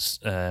since,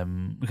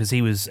 because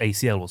he was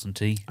ACL, wasn't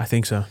he? I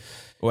think so.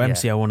 Or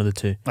MCL, one of the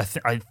two. I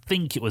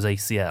think it was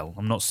ACL.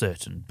 I'm not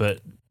certain,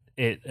 but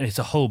it's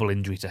a horrible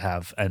injury to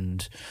have,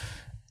 and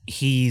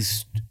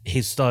his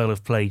style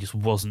of play just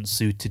wasn't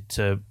suited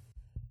to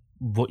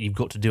what you've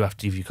got to do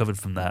after you've recovered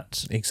from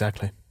that.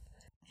 Exactly.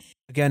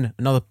 Again,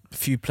 another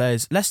few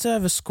players. Leicester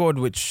have a squad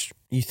which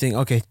you think,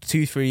 okay,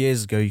 2-3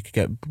 years ago you could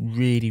get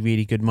really,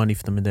 really good money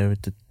for them, and they're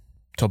at the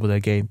top of their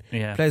game.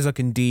 Yeah. Players like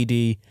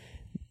Ndidi,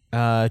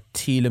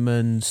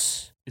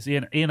 Tielemans. Is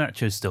Ian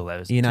Acho's still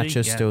there? Ian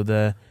Acho's still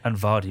there. And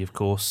Vardy, of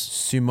course.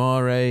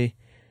 Soumare.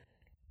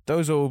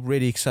 Those are all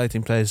really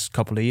exciting players a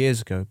couple of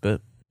years ago,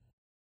 but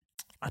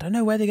I don't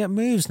know where they get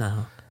moves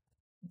now.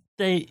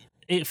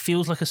 It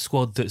feels like a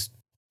squad that's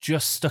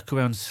just stuck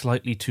around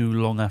slightly too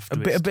long after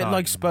a bit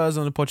like Spurs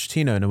on the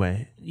Pochettino in a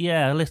way.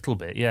 Yeah, a little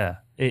bit, yeah.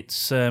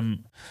 It's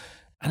and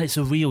it's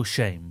a real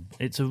shame.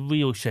 It's a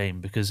real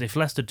shame, because if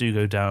Leicester do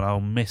go down, I'll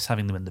miss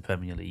having them in the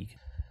Premier League.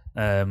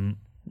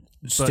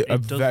 But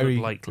it does look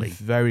likely.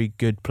 Very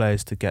good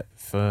players to get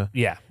for...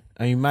 Yeah.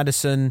 I mean,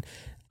 Maddison,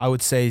 I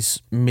would say,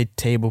 is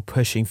mid-table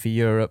pushing for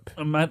Europe.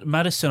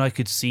 Maddison, I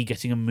could see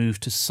getting a move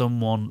to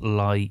someone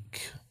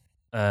like...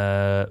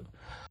 I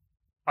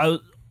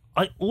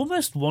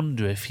almost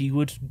wonder if he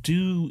would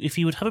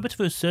have a bit of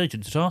a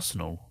resurgence at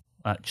Arsenal,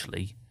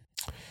 actually.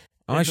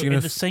 In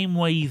the same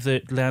way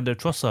that Leandro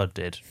Trossard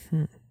did.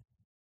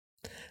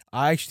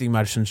 I actually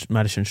think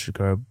Maddison should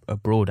go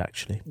abroad,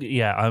 actually.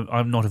 Yeah,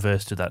 I'm not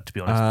averse to that, to be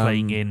honest.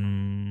 Playing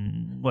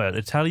in,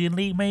 Italian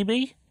league,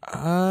 maybe?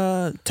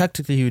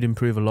 Tactically, he would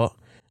improve a lot.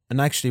 And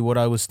actually, what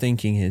I was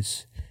thinking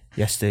is,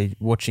 yesterday,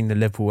 watching the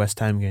Liverpool-West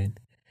Ham game,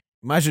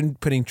 imagine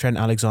putting Trent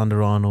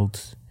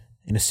Alexander-Arnold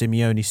in a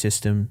Simeone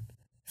system.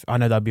 I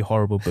know that'd be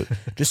horrible, but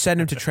just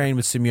send him to train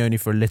with Simeone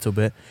for a little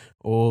bit,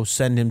 or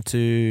send him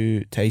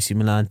to AC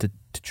Milan to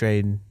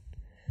train.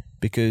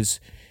 Because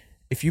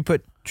if you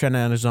put Trent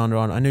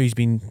Alexander-Arnold, I know he's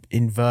been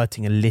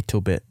inverting a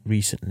little bit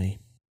recently,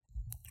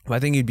 but I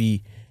think he'd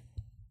be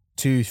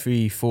 2,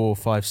 3, 4,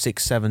 5,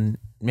 6, 7,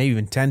 maybe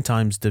even 10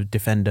 times the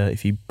defender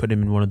if you put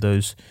him in one of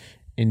those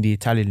in the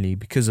Italian league,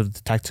 because of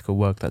the tactical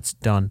work that's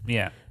done.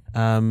 Yeah.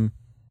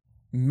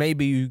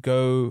 Maybe you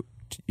go,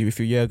 if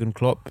you're Jurgen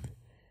Klopp,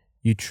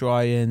 you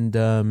try and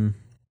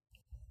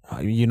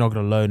you're not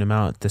going to loan him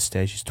out at this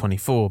stage. He's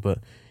 24, but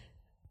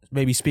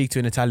maybe speak to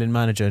an Italian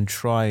manager and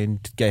try and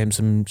get him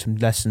some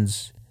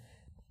lessons,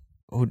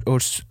 or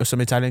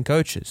some Italian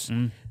coaches.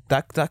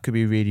 That could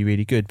be really,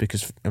 really good,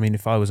 because I mean,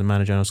 if I was a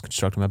manager and I was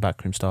constructing my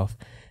backroom staff,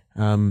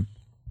 I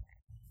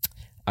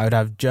would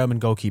have German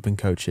goalkeeping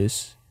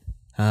coaches,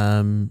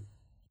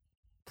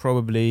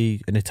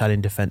 probably an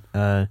Italian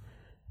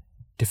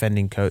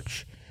defending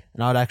coach,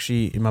 and I'd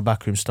actually, in my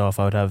backroom staff,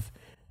 I would have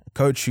a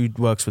coach who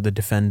works with the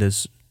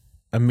defenders,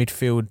 a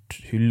midfield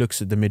who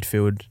looks at the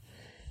midfield,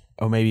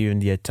 or maybe even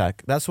the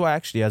attack. That's why,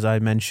 actually, as I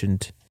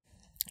mentioned,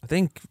 I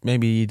think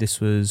maybe this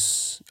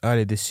was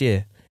earlier this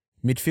year,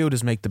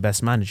 midfielders make the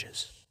best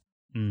managers,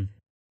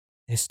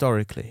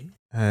 historically.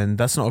 And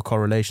that's not a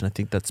correlation. I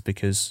think that's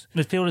because...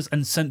 Midfielders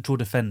and central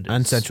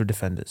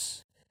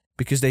defenders.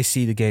 Because they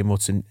see the game,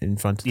 what's in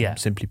front of them,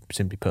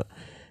 simply put.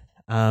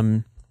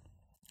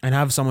 and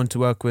have someone to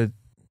work with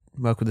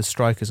the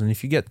strikers. And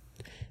if you get,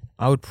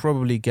 I would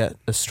probably get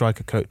a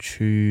striker coach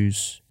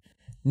who's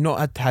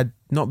not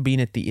been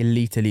at the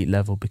elite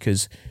level,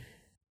 because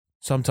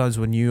sometimes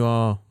when you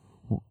are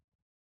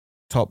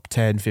top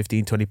 10,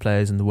 15, 20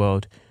 players in the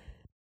world,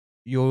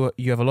 you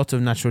have a lot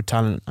of natural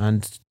talent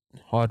and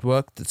hard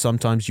work that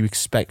sometimes you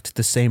expect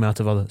the same out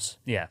of others.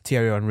 Yeah.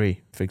 Thierry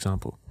Henry, for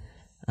example.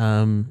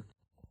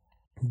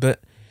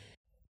 But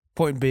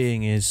point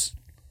being is,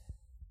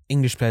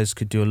 English players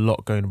could do a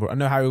lot going abroad. I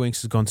know Harry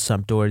Winks has gone to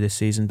Sampdoria this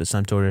season, but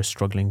Sampdoria is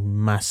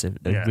struggling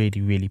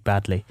really, really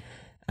badly.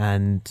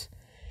 And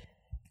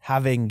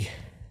having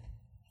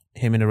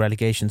him in a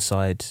relegation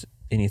side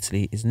in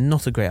Italy is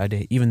not a great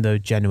idea, even though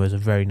Genoa is a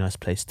very nice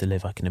place to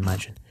live, I can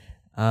imagine.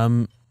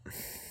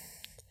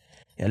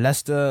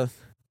 Leicester,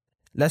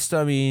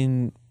 I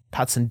mean,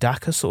 Patson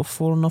Daka sort of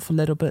fallen off a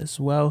little bit as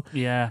well.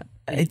 Yeah.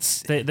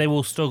 They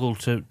will struggle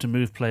to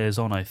move players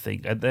on, I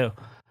think. And they'll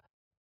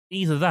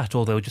either that,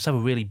 or they'll just have a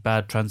really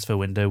bad transfer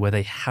window where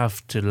they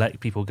have to let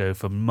people go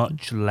for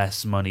much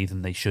less money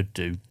than they should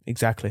do.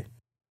 Exactly.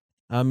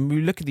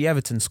 We look at the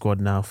Everton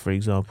squad now, for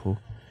example.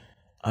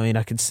 I mean,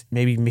 I could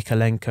maybe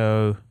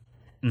Mikalenko.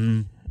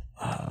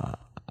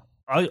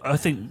 I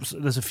think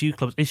there's a few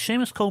clubs. Is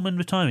Seamus Coleman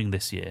retiring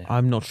this year?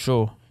 I'm not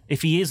sure.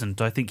 If he isn't,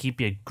 I think he'd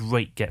be a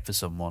great get for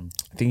someone.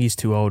 I think he's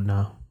too old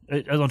now.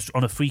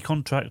 On a free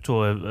contract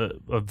or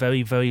a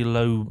very, very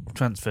low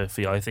transfer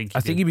fee, I think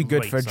he'd be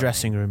good for a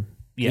dressing room.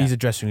 Yeah. He's a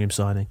dressing room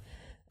signing.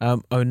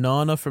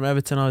 Onana from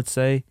Everton, I would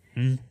say.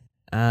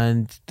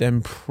 And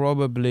then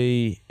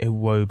probably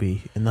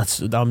Iwobi. And that's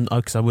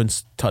because I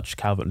wouldn't touch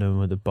Calvert-Lewin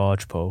with a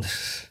barge pole.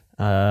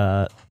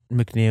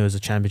 McNeil is a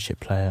championship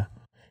player.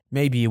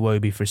 Maybe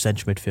Iwobi for a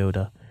central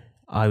midfielder.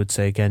 I would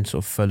say, again,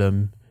 sort of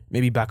Fulham.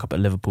 Maybe back up at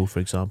Liverpool,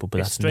 for example, but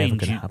that's never going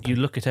to happen. You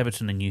look at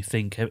Everton and you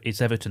think, it's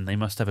Everton, they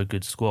must have a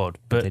good squad.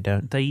 But they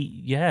don't.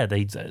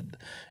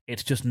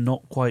 It's just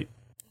not quite...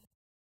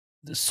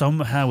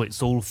 Somehow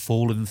it's all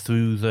fallen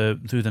through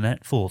the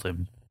net for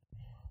them.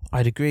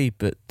 I'd agree,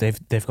 but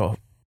they've got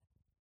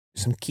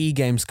some key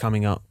games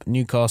coming up.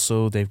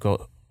 Newcastle, they've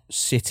got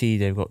City,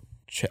 they've got...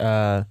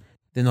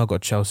 they've not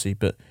got Chelsea,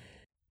 but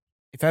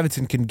if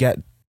Everton can get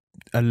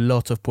a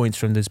lot of points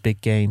from those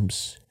big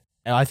games,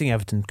 I think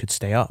Everton could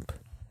stay up.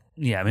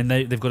 Yeah, I mean,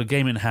 they've got a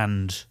game in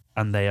hand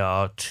and they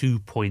are 2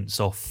 points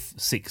off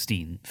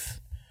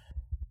 16th.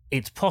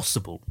 It's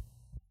possible.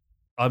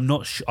 I'm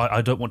not sure.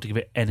 I don't want to give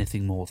it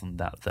anything more than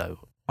that, though.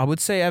 I would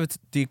say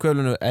the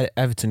equivalent of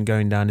Everton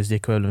going down is the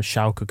equivalent of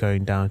Schalke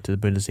going down to the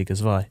Bundesliga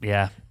 2.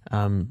 Yeah.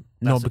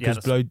 Not because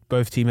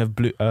both teams have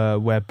blue,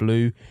 wear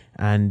blue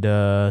and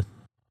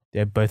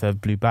they both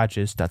have blue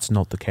badges. That's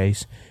not the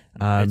case.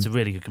 It's a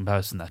really good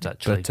comparison, that,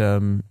 actually.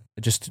 But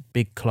just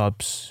big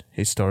clubs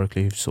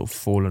historically have sort of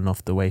fallen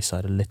off the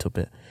wayside a little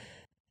bit.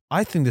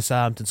 I think the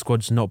Southampton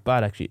squad's not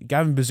bad, actually.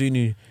 Gavin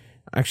Bazunu,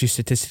 actually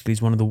statistically,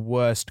 is one of the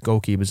worst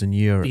goalkeepers in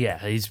Europe. Yeah,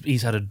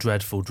 he's had a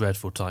dreadful,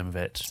 dreadful time of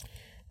it.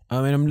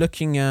 I mean, I'm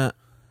looking at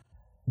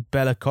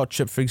Bela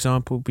Kotchap, for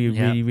example, be a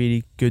really,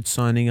 really good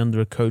signing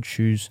under a coach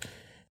who's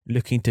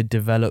looking to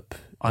develop.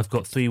 I've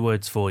got 3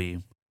 words for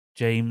you.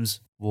 James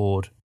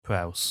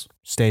Ward-Prowse.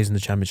 Stays in the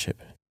Championship.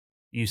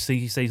 You see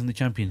he stays in the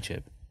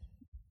Championship?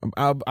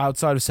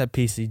 Outside of set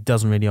piece, he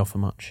doesn't really offer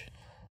much.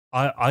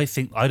 I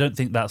don't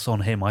think that's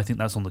on him. I think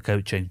that's on the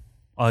coaching.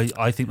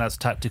 I think that's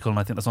tactical, and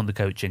I think that's on the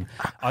coaching.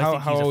 I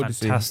think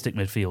he's a fantastic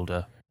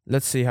midfielder.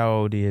 Let's see how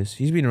old he is.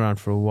 He's been around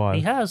for a while.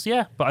 He has,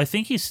 yeah, but I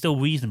think he's still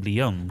reasonably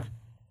young.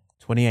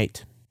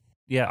 28.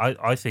 Yeah,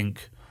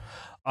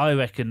 I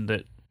reckon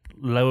that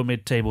lower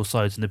mid-table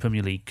sides in the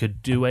Premier League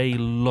could do a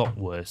lot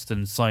worse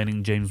than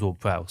signing James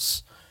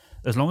Ward-Prowse.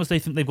 As long as they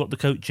think they've got the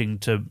coaching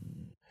to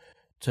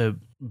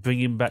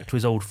bring him back to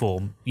his old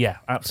form, yeah,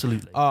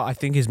 absolutely. I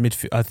think his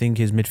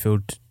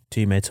midfield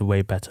teammates are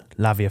way better.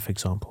 Lavia, for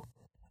example.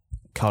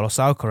 Carlos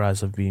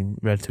Alcaraz I've been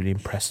relatively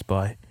impressed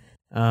by.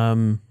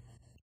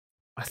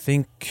 I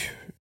think,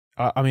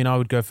 I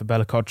would go for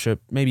Bela Kotchap,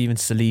 maybe even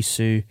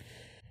Salisu.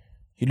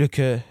 You look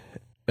at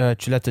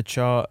Chileta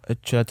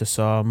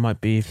Sarr,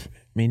 might be,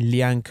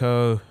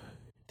 Lianco,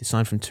 they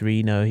signed from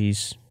Torino,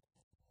 he's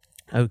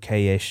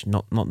okay-ish,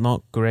 not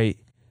great.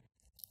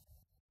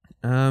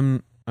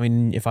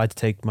 If I had to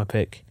take my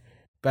pick,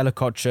 Bela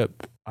Kotchap,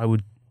 I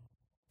would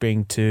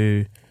bring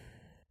to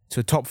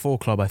a top 4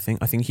 club, I think.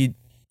 I think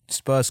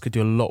Spurs could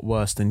do a lot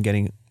worse than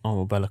getting on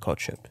with Bela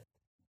Kotchap,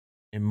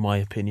 in my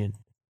opinion.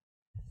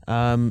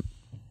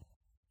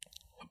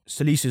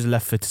 Salisu's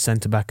left foot to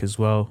centre-back as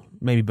well.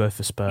 Maybe both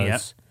for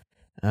Spurs.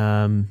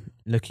 Yep.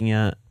 Looking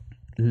at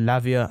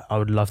Lavia, I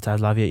would love to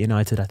have Lavia at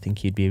United. I think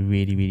he'd be a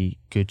really, really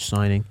good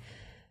signing.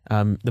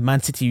 The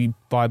Man City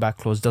buyback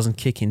clause doesn't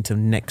kick in till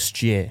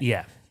next year.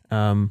 Yeah.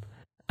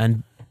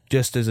 And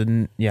just as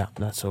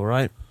that's all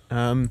right.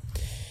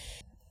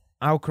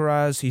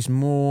 Alcaraz, he's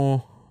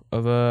more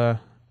of a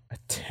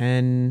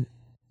 10/box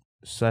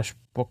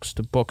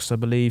to box, I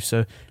believe.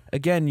 So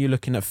again, you're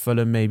looking at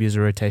Fulham maybe as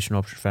a rotation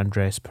option for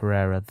Andreas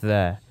Pereira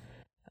there.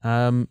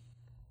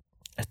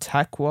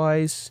 Attack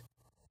wise,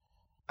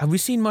 Have we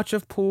seen much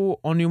of Paul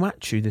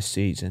Onuachu this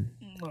season?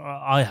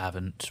 I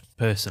haven't,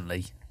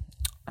 personally.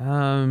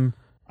 I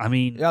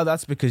mean... Yeah,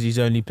 that's because he's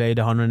only played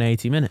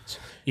 180 minutes.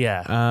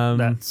 Yeah,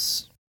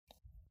 that's...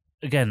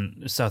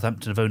 Again,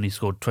 Southampton have only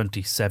scored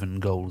 27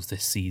 goals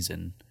this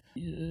season.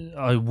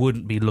 I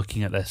wouldn't be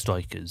looking at their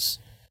strikers.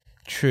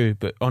 True,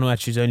 but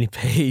Onuachu's only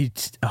played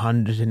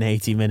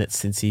 180 minutes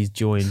since he's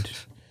joined.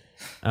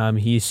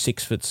 He is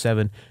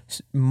 6'7".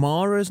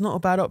 Mara's not a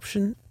bad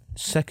option.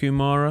 Sekou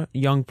Mara,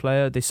 young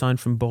player, they signed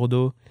from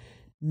Bordeaux.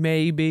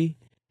 Maybe.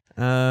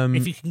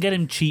 If you can get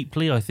him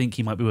cheaply, I think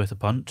he might be worth a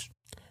punt.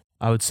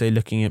 I would say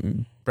looking at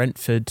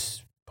Brentford,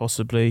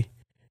 possibly,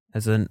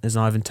 as an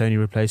Ivan Toney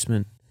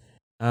replacement.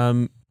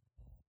 And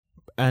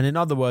in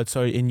other words,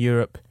 in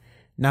Europe,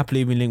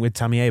 Napoli been linked with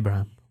Tammy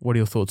Abraham. What are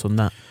your thoughts on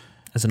that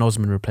as an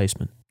Osman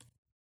replacement?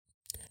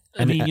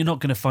 I mean, you're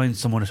not going to find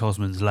someone at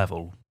Osman's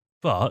level,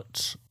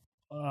 but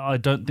I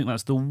don't think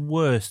that's the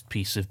worst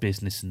piece of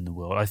business in the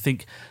world. I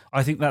think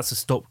that's a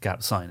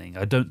stopgap signing.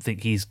 I don't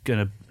think he's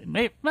going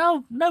to...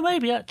 Well, no,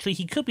 maybe actually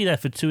he could be there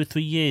for 2 or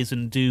 3 years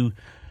and do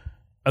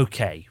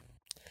okay.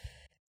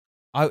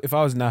 If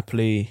I was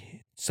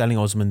Napoli selling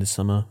Osman this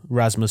summer,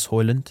 Rasmus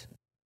Højlund.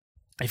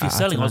 If you're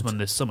selling Osman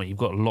this summer, you've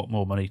got a lot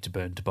more money to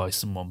burn to buy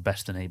someone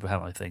better than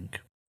Abraham, I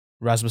think.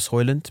 Rasmus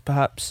Højlund,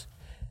 perhaps.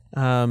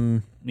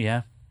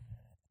 Yeah.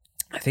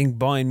 I think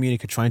Bayern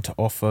Munich are trying to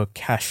offer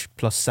cash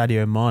plus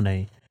Sadio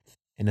Mane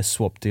in a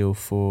swap deal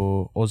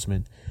for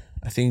Osman.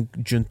 I think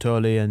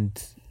Giuntoli and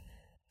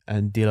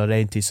De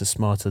Laurentiis are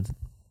smarter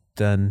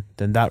than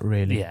that,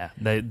 really. Yeah,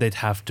 they'd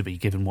have to be,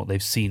 given what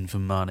they've seen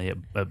from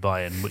Mane at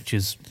Bayern, which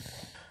is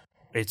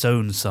its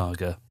own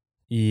saga.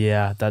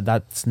 Yeah,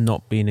 that's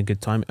not been a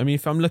good time. I mean,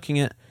 if I'm looking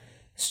at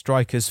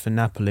strikers for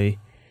Napoli,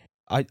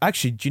 do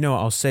you know what?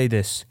 I'll say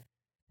this.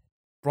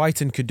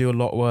 Brighton could do a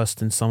lot worse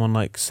than someone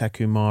like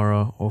Sekou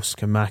Mara or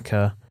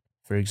Scamacca,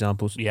 for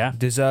example. Yeah.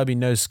 De Zerbi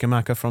knows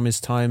Scamacca from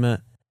his time at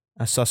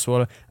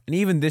Sassuolo. And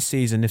even this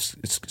season, if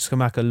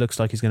Scamacca looks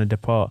like he's going to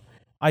depart,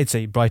 I'd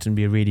say Brighton would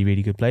be a really,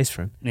 really good place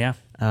for him. Yeah.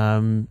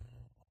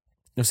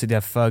 Obviously, they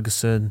have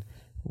Ferguson,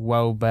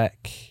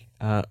 Welbeck,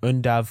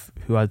 Undav,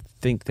 who I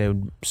think they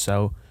would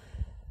sell.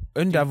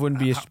 Undav wouldn't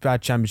be a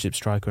bad championship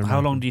striker.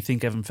 How long do you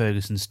think Evan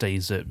Ferguson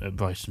stays at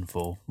Brighton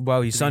for?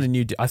 Well, he signed a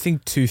new deal. I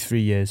think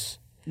 2-3 years.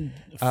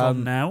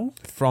 From now?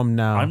 From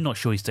now. I'm not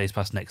sure he stays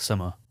past next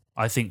summer.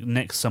 I think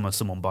next summer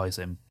someone buys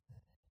him.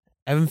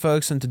 Evan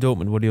Ferguson to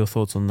Dortmund, what are your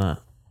thoughts on that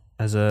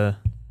as a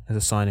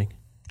signing?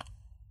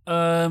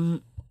 I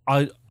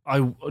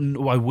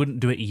wouldn't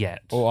do it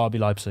yet. Or RB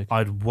Leipzig?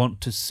 I'd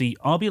want to see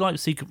RB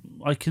Leipzig.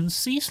 I can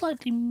see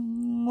slightly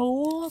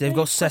more. They've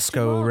got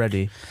Sesko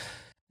already.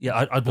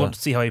 Yeah, I'd want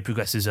to see how he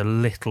progresses a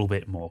little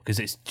bit more, because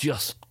it's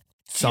just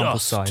sample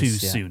size, too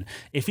soon.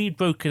 If he'd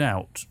broken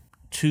out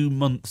 2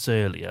 months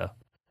earlier,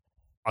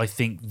 I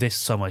think this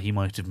summer he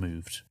might have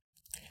moved.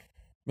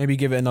 Maybe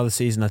give it another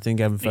season. I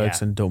think Evan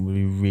Ferguson Dortmund would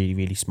be really,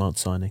 really smart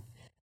signing.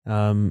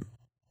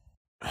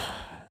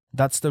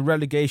 That's the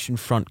relegation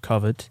front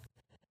covered.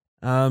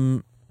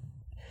 Now,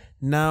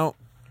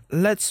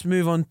 let's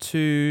move on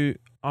to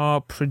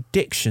our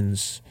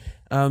predictions.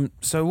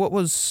 So what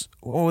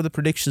were the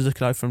predictions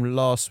looking like from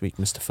last week,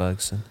 Mr.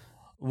 Ferguson?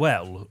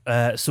 Well,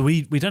 so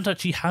we don't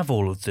actually have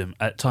all of them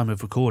at time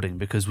of recording,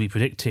 because we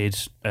predicted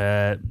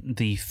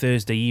the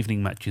Thursday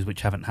evening matches,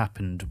 which haven't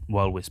happened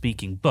while we're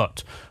speaking.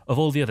 But of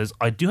all the others,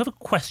 I do have a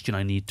question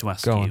I need to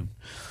ask you.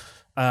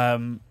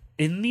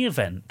 In the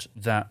event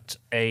that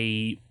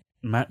a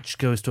match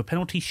goes to a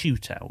penalty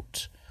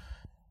shootout,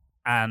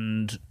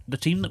 and the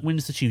team that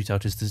wins the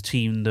shootout is the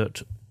team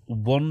that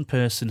one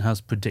person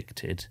has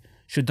predicted,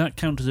 should that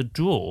count as a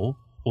draw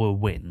or a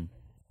win?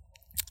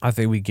 I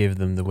think we give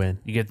them the win.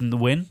 You give them the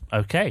win?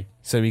 Okay.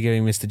 So we're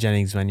giving Mr.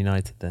 Jennings Man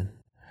United then?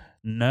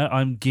 No,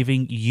 I'm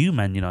giving you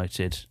Man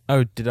United.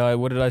 Oh, did I?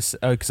 What did I say?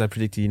 Oh, because I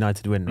predicted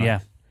United win, right? Yeah.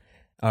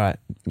 All right.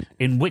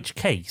 In which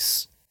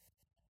case,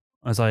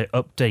 as I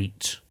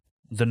update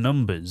the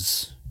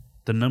numbers,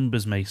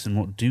 Mason,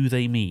 what do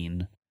they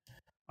mean?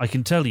 I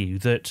can tell you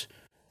that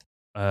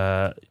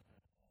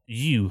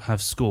you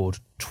have scored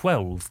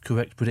 12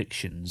 correct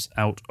predictions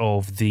out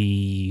of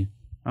the...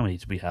 How many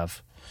do we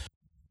have?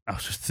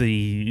 Out of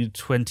the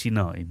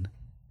 29.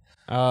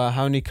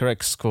 How many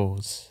correct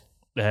scores?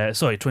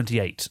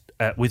 28.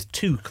 With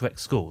 2 correct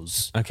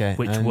scores. Okay.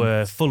 Which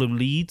were Fulham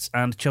Leeds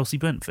and Chelsea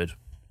Brentford.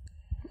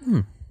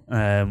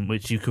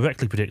 Which you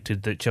correctly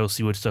predicted that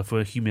Chelsea would suffer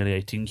a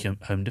humiliating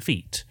home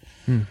defeat.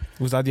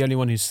 Was I the only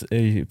one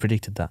who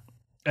predicted that?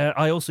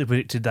 I also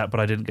predicted that, but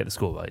I didn't get the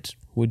score right.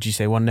 Would you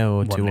say 1-0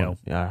 or 2-1?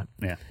 2-1?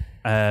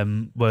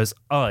 Yeah. Whereas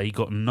I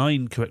got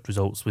 9 correct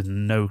results with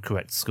no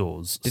correct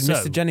scores. Did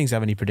Mr. Jennings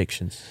have any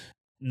predictions?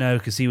 No,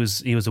 because he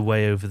was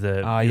away over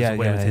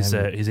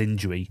his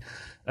injury.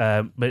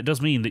 But it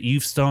does mean that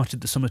you've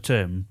started the summer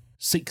term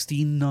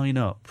 16-9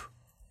 up.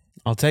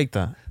 I'll take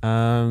that.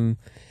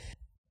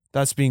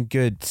 That's been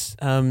good.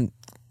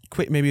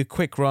 Maybe a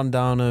quick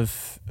rundown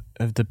of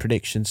the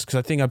predictions, because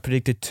I think I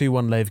predicted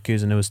 2-1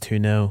 Leverkusen and it was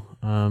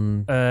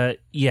 2-0.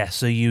 Yeah.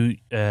 So you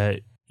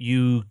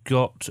you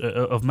got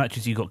of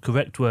matches you got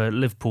correct were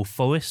Liverpool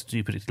Forest.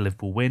 You predicted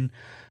Liverpool win.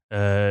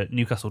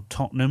 Newcastle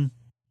Tottenham.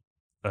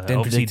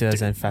 Didn't predict it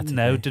as emphatic.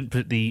 No, didn't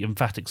predict the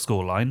emphatic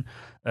scoreline.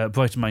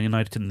 Brighton Man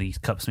United in the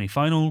Cup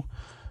semi-final.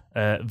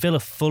 Villa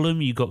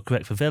Fulham. You got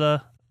correct for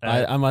Villa.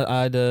 I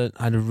had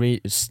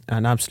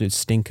an absolute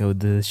stinker with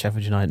the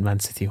Sheffield United Man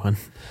City one.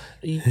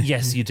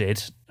 Yes, you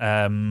did.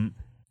 And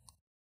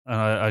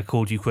I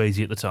called you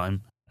crazy at the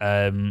time.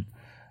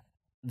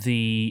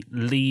 The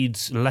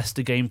Leeds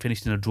Leicester game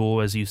finished in a draw,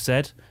 as you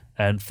said,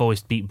 and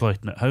Forest beat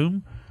Brighton at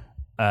home.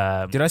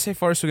 Did I say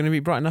Forest were going to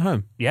beat Brighton at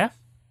home? Yeah.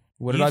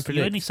 What did I predict?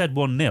 You only said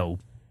 1-0,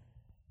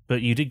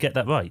 but you did get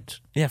that right.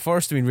 Yeah,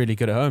 Forest have been really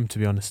good at home, to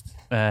be honest.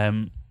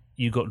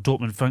 You got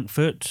Dortmund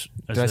Frankfurt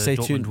as did I say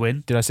Dortmund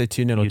win. Did I say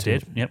 2-0 or 2? You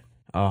did, yep.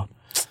 Oh.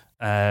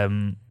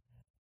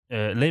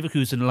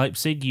 Leverkusen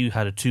Leipzig, you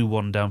had a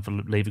 2-1 down for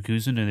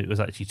Leverkusen, and it was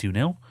actually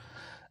 2-0.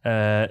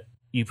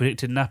 You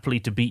predicted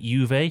Napoli to beat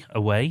Juve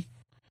away.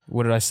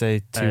 What did I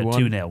say?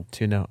 2-1? 2-0.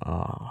 2-0.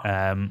 Oh.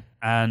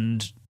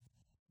 And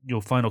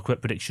your final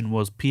correct prediction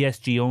was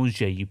PSG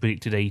Angers. You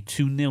predicted a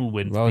 2-0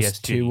 win for PSG. It's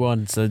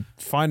 2-1, so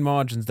fine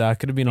margins there. I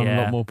could have been on a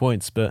lot more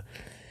points, but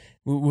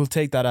we'll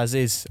take that as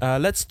is.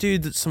 Let's do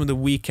some of the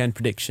weekend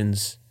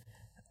predictions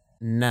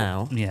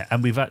now. Yeah,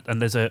 and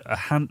there's a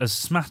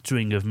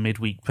smattering of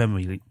midweek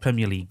Premier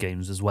League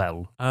games as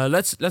well.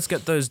 Let's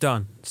get those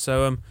done.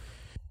 So,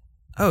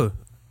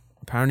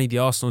 apparently the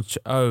Arsenal.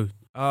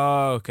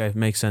 Okay,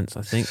 makes sense.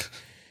 I think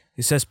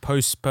it says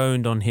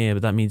postponed on here,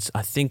 but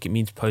I think it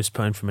means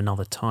postponed from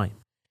another time.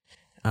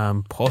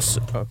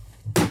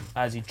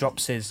 As he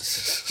drops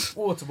his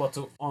water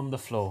bottle on the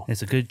floor.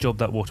 It's a good job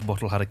that water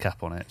bottle had a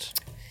cap on it.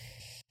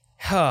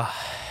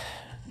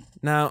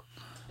 Now,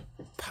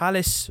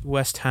 Palace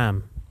West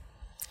Ham.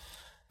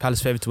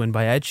 Palace favourite to win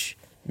by edge.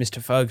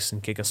 Mr.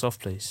 Ferguson, kick us off,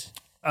 please.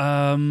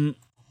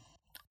 I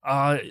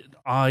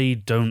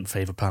don't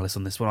favour Palace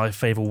on this one. I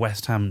favour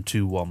West Ham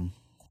 2-1.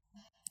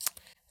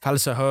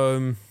 Palace at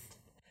home.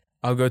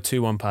 I'll go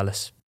 2-1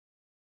 Palace.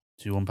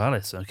 2-1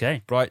 Palace,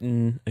 okay.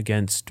 Brighton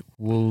against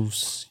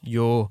Wolves.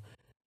 Your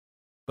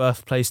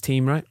birthplace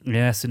team, right?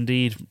 Yes,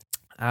 indeed.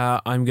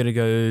 I'm going to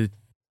go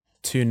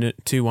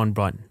 2-1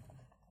 Brighton.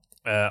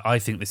 I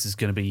think this is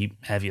going to be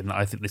heavier than that.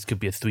 I think this could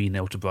be a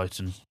 3-0 to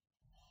Brighton.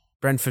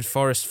 Brentford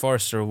Forest.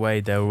 Forest are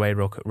away. Their away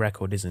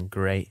record isn't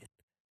great.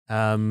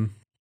 Brentford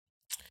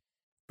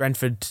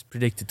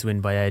predicted to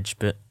win by edge,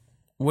 but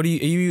are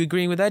you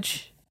agreeing with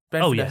edge?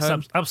 Brentford yes,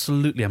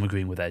 absolutely. I'm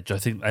agreeing with edge. I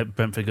think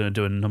Brentford are going to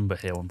do a number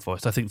here on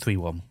Forest. I think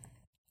 3-1.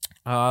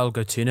 I'll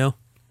go 2-0.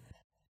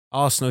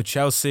 Arsenal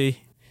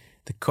Chelsea.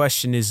 The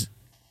question is,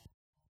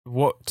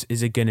 what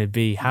is it going to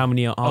be? How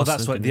many are Arsenal?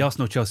 That's right. The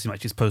Arsenal Chelsea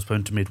match is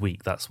postponed to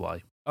midweek. That's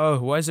why. Oh,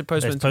 why is it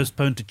postponed? It's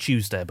postponed to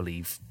Tuesday, I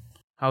believe.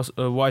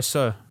 Why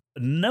so?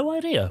 No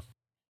idea,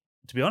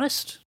 to be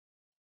honest.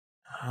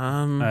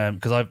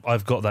 Because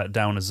I've got that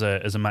down as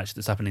a match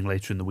that's happening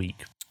later in the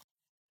week.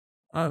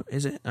 Oh,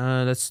 is it?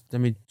 Let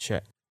me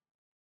check.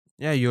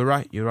 Yeah, you're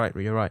right.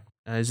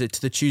 Is it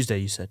to the Tuesday?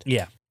 You said.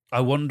 Yeah. I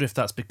wonder if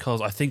that's because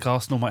I think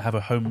Arsenal might have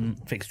a home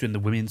fixture in the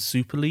Women's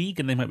Super League,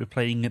 and they might be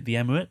playing at the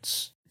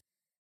Emirates.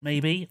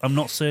 Maybe. I'm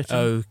not certain.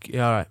 Okay,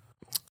 all right.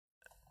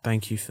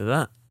 Thank you for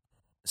that.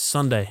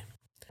 Sunday,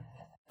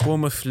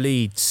 Bournemouth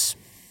Leeds.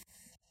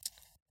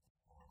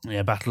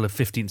 Yeah, battle of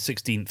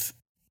 15th,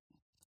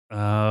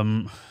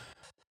 16th.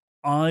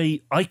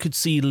 I could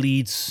see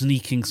Leeds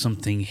sneaking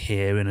something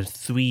here in a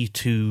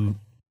 3-2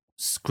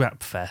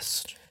 scrap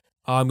fest.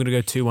 I'm going to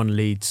go 2-1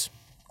 Leeds.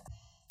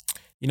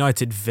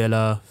 United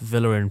Villa.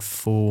 Villa in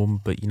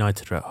form, but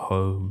United are at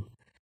home.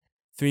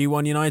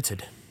 3-1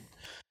 United.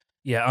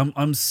 Yeah,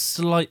 I'm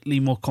slightly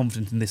more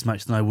confident in this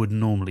match than I would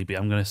normally be.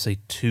 I'm going to say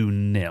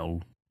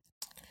 2-0.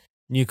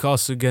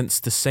 Newcastle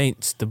against the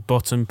Saints, the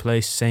bottom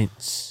place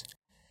Saints.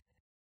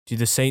 Do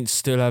the Saints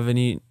still have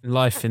any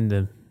life in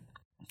them?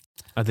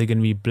 Are they going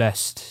to be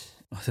blessed?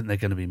 I think they're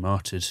going to be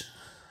martyred.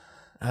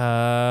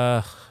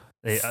 4-0,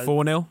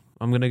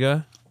 I'm going to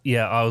go.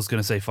 Yeah, I was going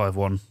to say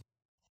 5-1.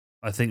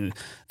 I think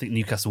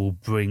Newcastle will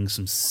bring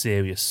some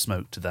serious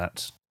smoke to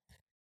that.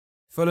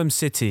 Fulham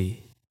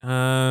City. What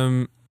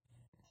are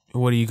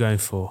you going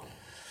for?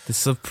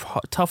 This is a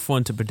tough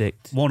one to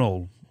predict.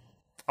 1-1.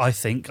 I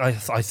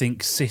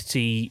think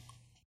City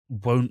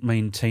won't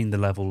maintain the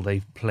level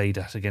they've played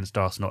at against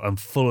Arsenal, and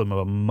Fulham are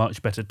a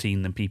much better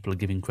team than people are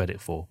giving credit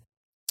for.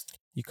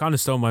 You kind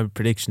of stole my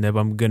prediction there,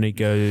 but I'm gonna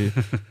go.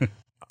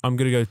 I'm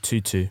gonna go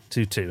 2-2.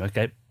 2-2.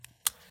 Okay.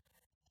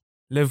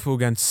 Liverpool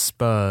against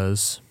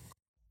Spurs.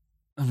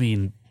 I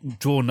mean,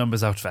 draw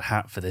numbers out of a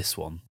hat for this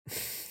one.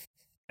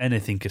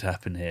 Anything could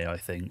happen here, I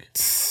think.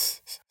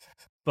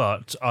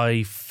 But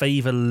I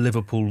favour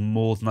Liverpool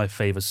more than I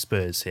favour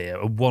Spurs here.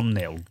 A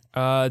 1-0.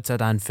 It's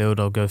at Anfield.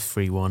 I'll go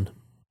 3-1.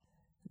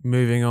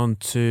 Moving on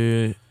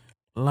to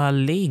La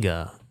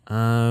Liga.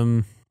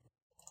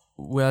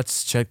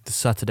 Let's check the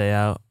Saturday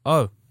out.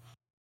 Oh,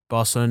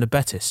 Barcelona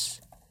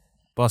Betis.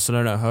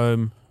 Barcelona at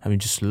home, having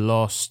just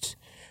lost.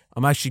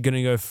 I'm actually going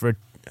to go for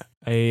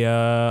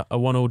a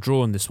 1-1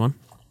 draw in this one.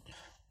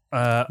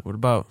 What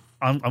about?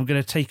 I'm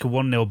going to take a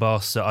 1-0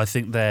 Barca. I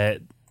think they're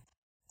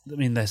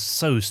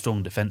so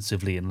strong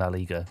defensively in La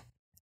Liga.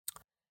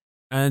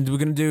 And we're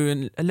going to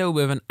do a little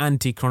bit of an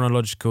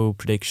anti-chronological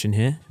prediction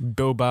here.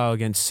 Bilbao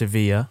against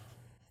Sevilla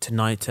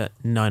tonight at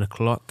 9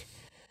 o'clock.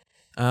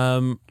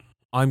 I'm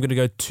going to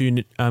go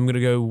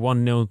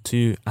 1-0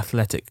 to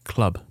Athletic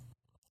Club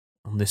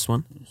on this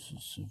one.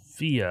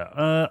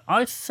 Sevilla.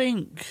 I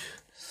think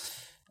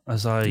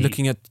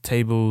looking at the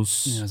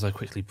tables, as I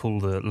quickly pull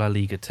the La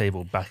Liga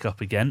table back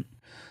up again.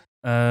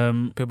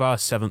 Bilbao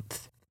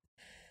 7th.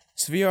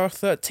 Sevilla are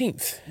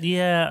 13th.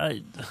 Yeah,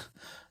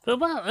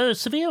 Bilbao,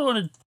 Sevilla on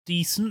a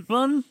decent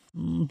run,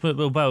 but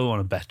Bilbao on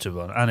a better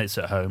run, and it's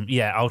at home.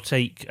 Yeah, I'll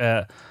take.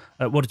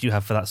 What did you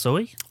have for that,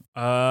 Zoe?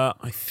 I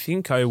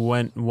think I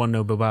went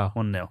 1-0 Bilbao.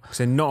 1-0. Because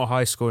they're not a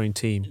high-scoring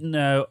team.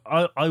 No,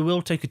 I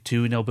will take a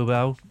 2-0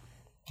 Bilbao.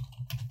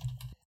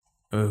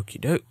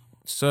 Okie doke.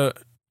 So,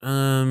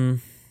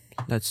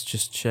 let's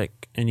just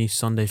check any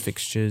Sunday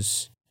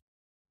fixtures.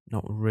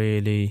 Not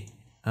really.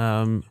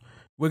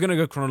 We're going to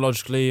go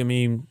chronologically. I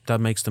mean, that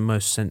makes the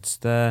most sense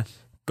there.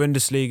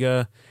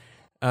 Bundesliga.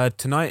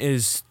 Tonight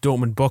is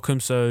Dortmund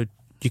Bochum, so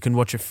you can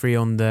watch it free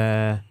on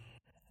their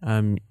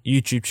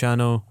YouTube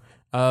channel.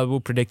 We'll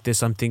predict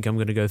this. I think I'm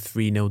going to go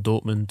 3-0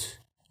 Dortmund.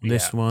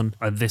 This one.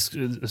 This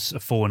is a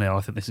 4-0.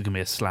 I think this is going to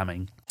be a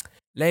slamming.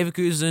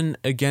 Leverkusen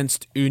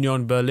against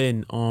Union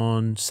Berlin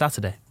on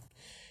Saturday.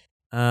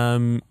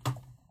 Dortmund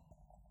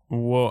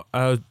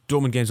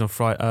game's on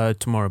Friday.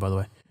 Tomorrow, by the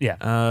way.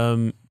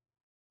 Yeah.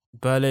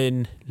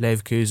 Berlin,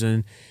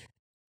 Leverkusen.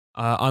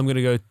 I'm going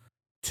to go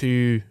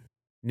 2-0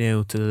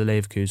 to the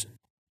Leverkusen.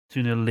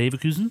 2-0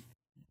 Leverkusen?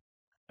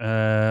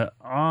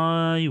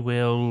 I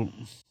will...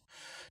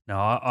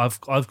 No,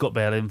 I've got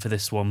Berlin for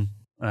this one.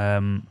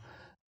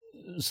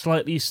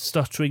 Slightly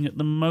stuttering at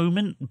the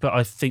moment, but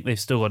I think they've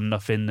still got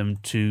enough in them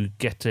to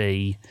get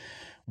a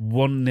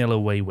 1-0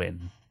 away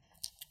win.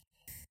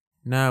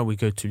 Now we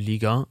go to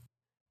Ligue 1.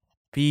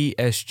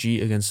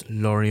 PSG against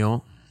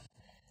Lorient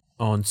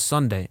on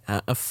Sunday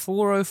at a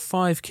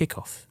 4:05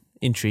 kickoff.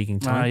 Intriguing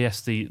time.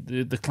 Yes, the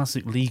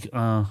classic Ligue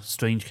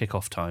strange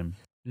kickoff time.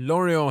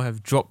 Lorient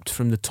have dropped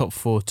from the top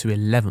 4 to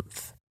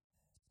 11th.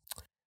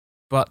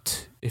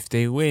 But if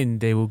they win,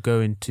 they will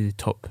go into the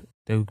top.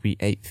 They will be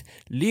 8th.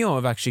 Lyon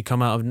have actually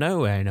come out of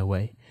nowhere in a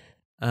way.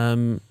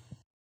 They're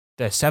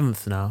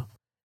 7th now.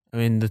 I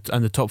mean,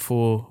 the top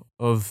 4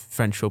 of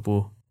French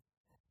football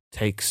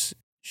takes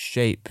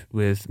shape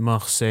with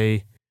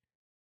Marseille,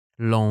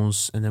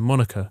 Lens, and then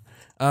Monaco.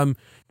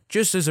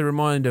 Just as a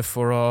reminder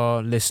for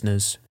our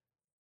listeners,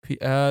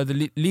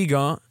 the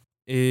Liga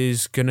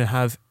is going to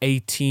have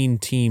 18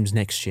 teams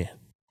next year.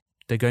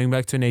 They're going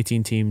back to an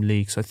 18-team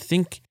league. So I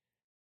think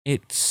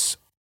it's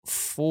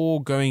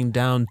 4 going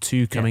down,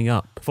 2 coming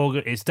up.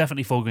 It's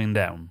definitely 4 going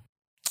down,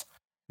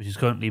 which is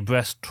currently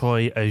Brest,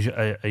 Troyes,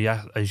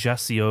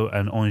 Ajaccio,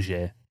 and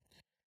Angers.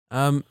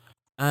 And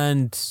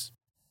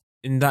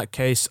in that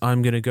case,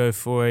 I'm going to go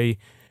for a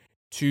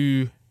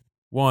 2-1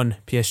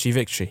 PSG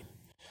victory.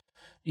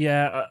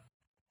 Yeah,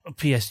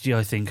 PSG,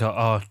 I think,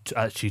 are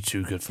actually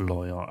too good for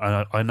Lorient.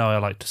 I know I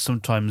like to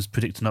sometimes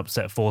predict an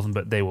upset for them,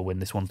 but they will win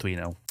this one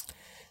 3-0.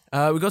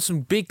 We've got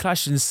some big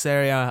clashes in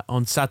Serie A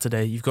on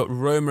Saturday. You've got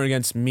Roma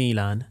against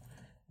Milan.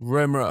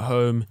 Roma at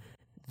home.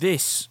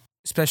 This,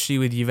 especially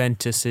with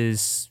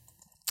Juventus's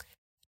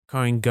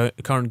current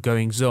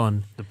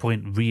goings-on. The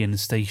point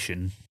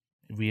reinstention,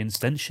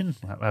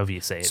 however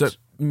you say it. So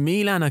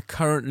Milan are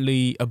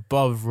currently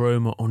above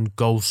Roma on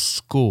goals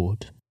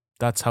scored.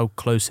 That's how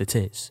close it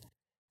is.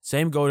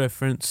 Same goal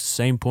difference,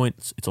 same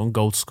points. It's on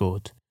goals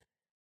scored.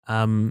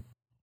 Roma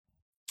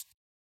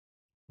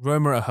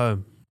at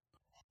home.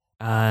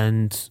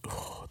 And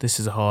this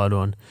is a hard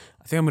one.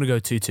 I think I'm going to go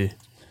 2-2.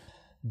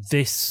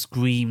 This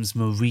screams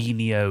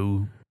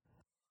Mourinho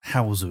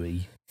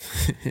housery.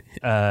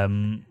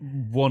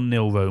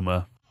 1-0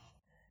 Roma.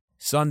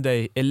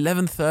 Sunday,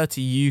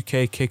 11:30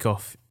 UK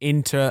kickoff.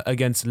 Inter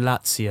against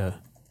Lazio.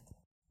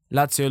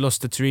 Lazio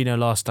lost to Torino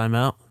last time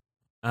out.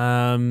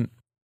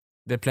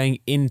 They're playing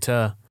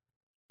Inter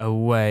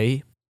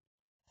away.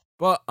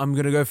 But I'm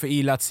going to go for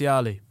I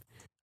Laziali.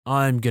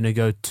 I'm going to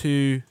go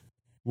 2-1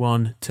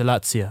 to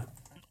Lazio.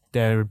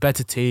 They're a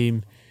better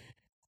team.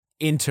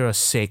 Inter are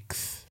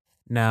 6th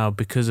now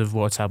because of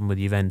what's happened with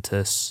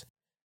Juventus.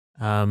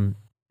 I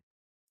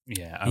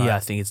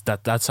think it's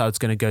that's how it's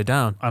going to go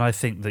down. And I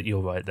think that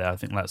you're right there. I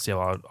think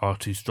Lazio are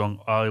too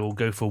strong. I will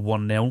go for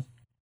 1-0.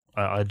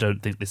 I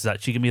don't think this is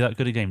actually going to be that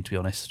good a game, to be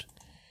honest.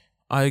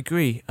 I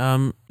agree.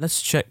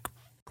 Let's check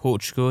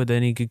Portugal. Are there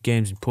any good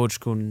games in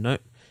Portugal? No.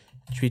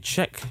 Should we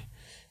check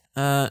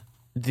the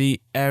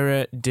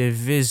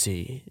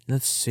Eredivisie?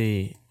 Let's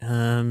see.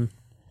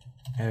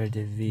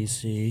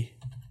 Eredivisie.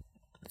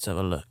 Let's have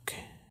a look.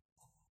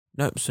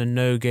 Nope, so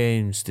no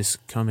games this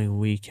coming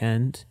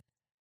weekend.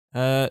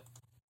 The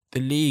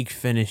league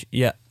finish.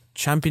 Yeah,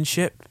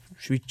 Championship.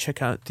 Should we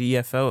check out the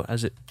EFL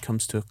as it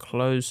comes to a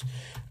close?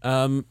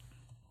 So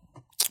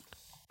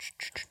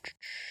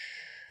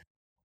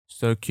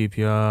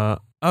QPR.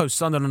 Oh,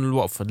 Sunderland and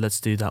Watford. Let's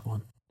do that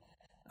one.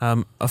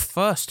 A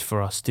first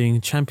for us doing a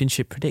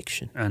championship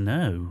prediction. I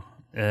know.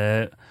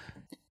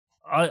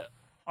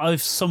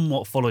 I've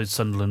somewhat followed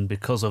Sunderland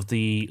because of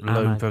the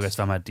loan progress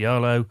of Amad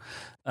Diallo.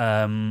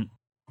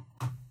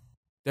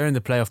 They're in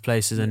the playoff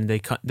places and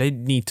they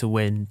need to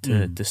win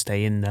to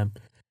stay in them.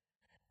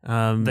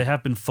 They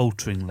have been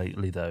faltering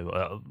lately,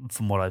 though,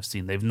 from what I've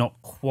seen. They've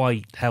not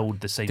quite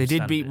held the same They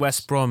did beat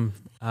West Brom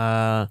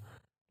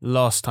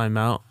last time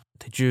out.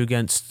 They drew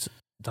against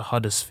the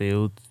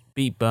Huddersfield,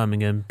 beat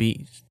Birmingham,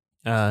 beat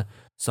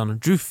Sunderland,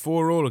 drew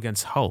 4-4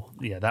 against Hull.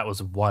 Yeah, that was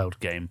a wild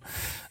game.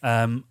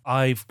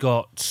 I've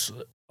got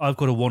a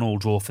 1-1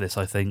 draw for this,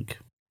 I think.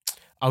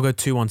 I'll go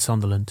 2-1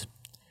 Sunderland.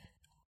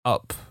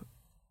 Up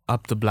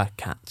the Black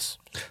Cats.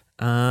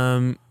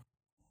 I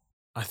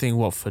think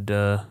Watford...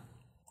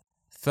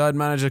 third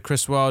manager,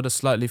 Chris Wilder,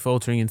 slightly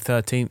faltering in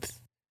 13th.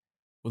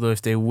 Although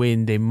if they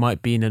win, they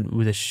might be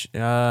Watford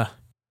are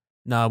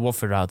out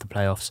of the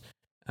playoffs.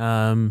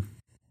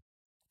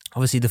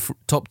 Obviously, the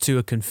top two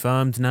are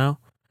confirmed now,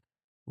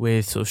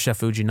 with sort of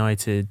Sheffield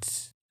United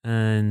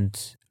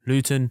and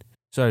Luton.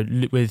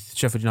 Sorry, with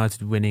Sheffield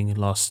United winning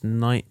last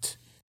night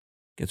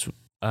against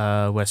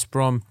West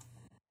Brom.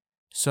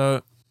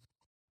 So,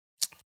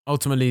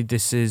 ultimately,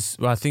 this is...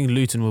 Well, I think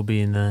Luton will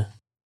be in the...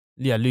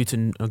 Yeah,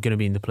 Luton are going to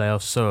be in the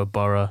playoffs, so are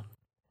Borough.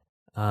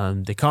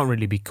 They can't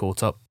really be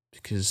caught up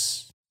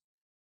because...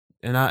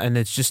 And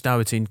it's just now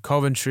between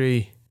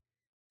Coventry,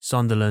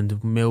 Sunderland,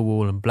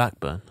 Millwall and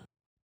Blackburn,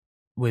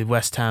 with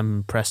West Ham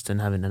and Preston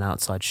having an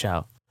outside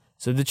shout.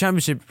 So the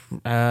championship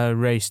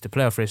race, the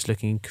playoff race,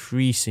 looking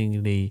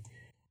increasingly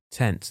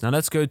tense. Now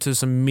let's go to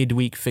some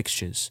midweek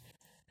fixtures.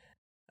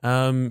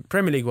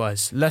 Premier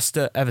League-wise,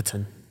 Leicester,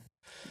 Everton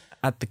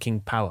at the King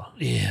Power.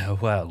 Yeah,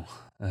 well...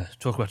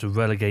 talk about a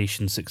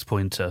relegation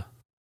 6-pointer.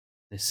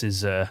 This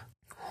is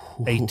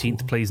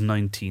 18th plays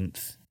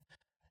 19th.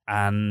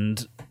 And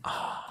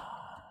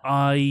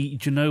do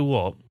you know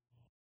what?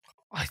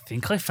 I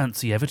think I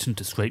fancy Everton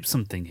to scrape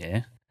something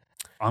here.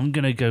 I'm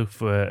going to go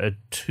for a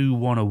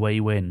 2-1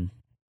 away win.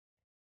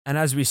 And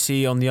as we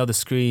see on the other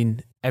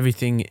screen,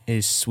 everything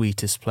is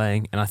sweetest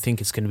playing. And I think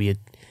it's going to be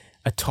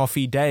a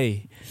toffee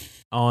day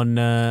on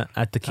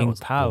at the King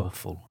Power.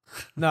 Awful.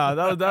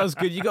 No, that was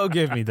good. You got to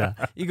give me that.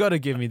 I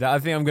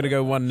think I'm going to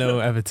go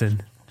 1-0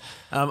 Everton.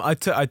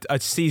 I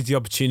seized the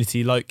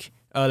opportunity like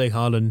Erling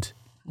Haaland.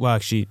 Well,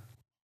 actually,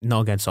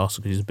 not against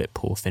Arsenal because he's a bit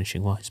poor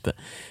finishing wise. But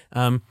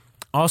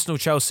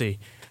Arsenal-Chelsea,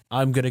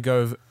 I'm going to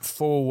go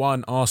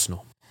 4-1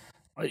 Arsenal.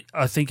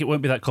 I think it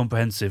won't be that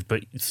comprehensive,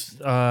 but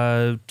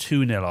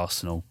 2-0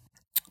 Arsenal.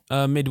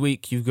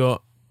 Midweek, you've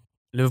got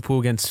Liverpool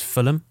against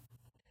Fulham.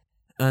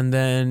 And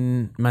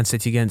then Man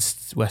City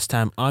against West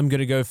Ham. I'm going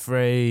to go for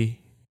a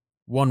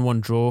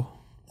 1-1 draw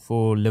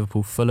for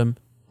Liverpool-Fulham.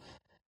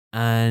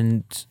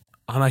 And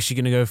I'm actually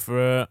going to go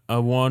for a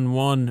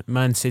 1-1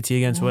 Man City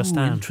against West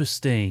Ham.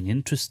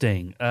 Interesting.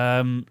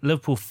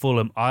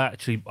 Liverpool-Fulham, I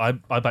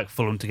back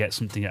Fulham to get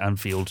something at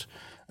Anfield.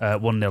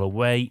 1-0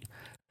 away.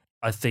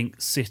 I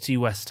think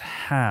City-West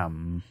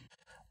Ham,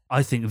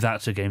 I think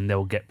that's a game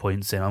they'll get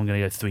points in. I'm going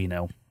to go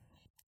 3-0.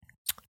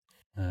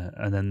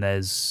 And then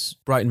there's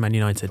Brighton-Man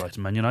United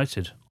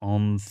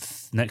on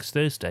next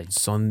Thursday.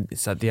 It's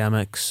at the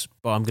Amex,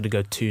 but I'm going to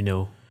go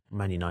 2-0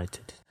 Man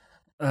United.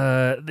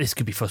 This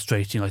could be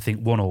frustrating, I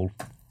think. 1-1.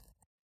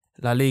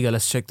 La Liga,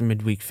 let's check the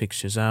midweek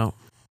fixtures out.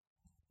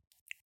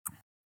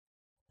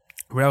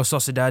 Real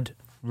Sociedad,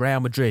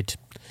 Real Madrid.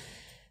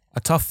 A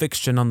tough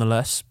fixture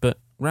nonetheless, but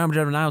Real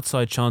Madrid have an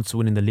outside chance of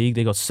winning the league.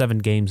 They got 7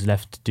 games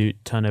left to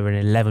turn over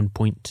an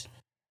 11-point.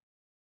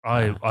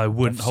 I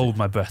wouldn't hold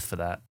my breath for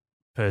that.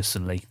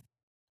 Personally,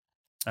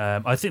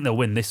 I think they'll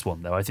win this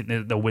one, though. I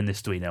think they'll win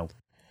this 3-0.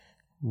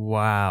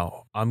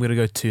 Wow. I'm going to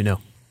go 2-0.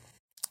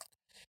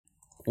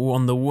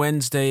 On the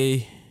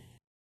Wednesday,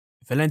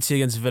 Valencia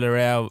against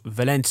Villarreal.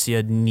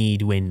 Valencia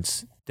need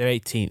wins. They're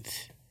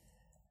 18th.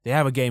 They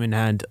have a game in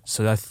hand,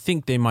 so I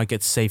think they might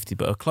get safety.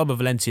 But a club of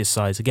Valencia's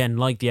size, again,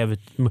 well, I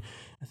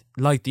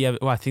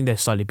think they're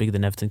slightly bigger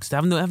than Everton. Because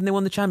haven't they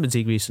won the Champions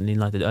League recently in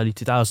like the early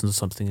 2000s or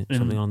something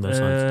on those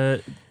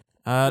lines?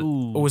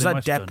 Or was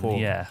that Depor?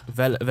 Yeah.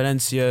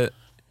 Valencia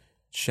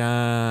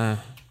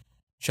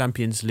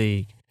Champions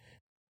League.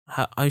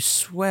 I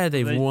swear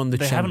they've won the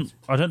Champions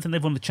League. I don't think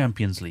they've won the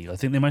Champions League. I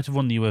think they might have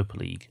won the Europa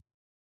League.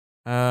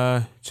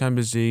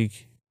 Champions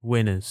League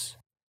winners.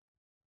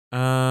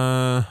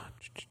 They've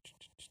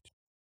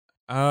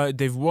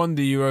won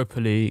the Europa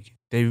League.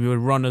 They were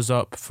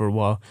runners-up for a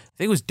while. I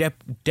think it was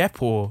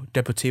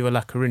Deportivo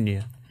La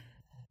Coruña,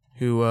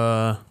 who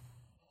are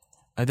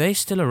they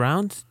still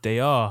around? They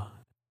are.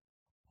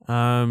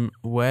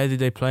 Where do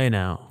they play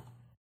now?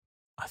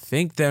 I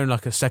think they're in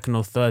like a second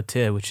or third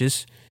tier, which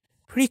is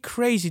pretty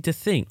crazy to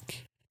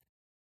think.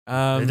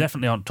 They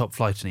definitely aren't top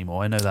flight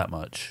anymore. I know that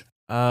much.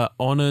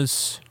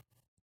 Honours.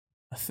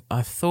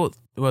 I thought.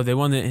 Well, they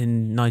won it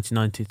in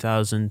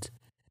 1990,000.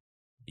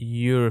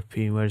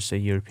 European. Where does it say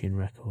European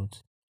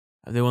records?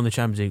 They won the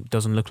Champions League.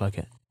 Doesn't look like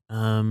it.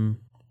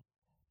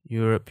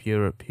 Europe.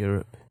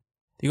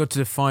 They got to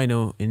the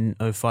final in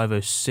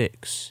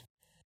 05-06.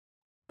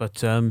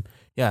 But yeah,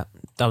 yeah,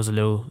 that was a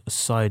little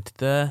aside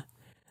there.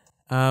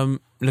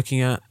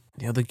 Looking at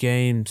the other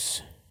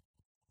games,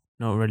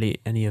 not really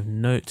any of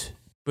note.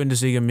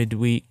 Bundesliga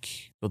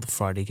midweek, got the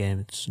Friday game.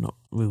 It's not.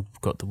 We've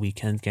got the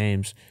weekend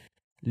games.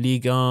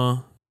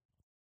 Liga,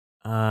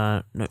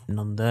 no,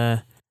 none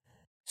there.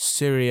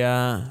 Serie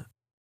A.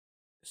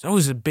 It's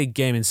always a big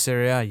game in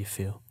Serie A, you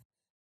feel.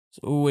 It's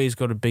always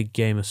got a big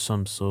game of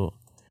some sort.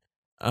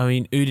 I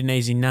mean,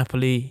 Udinese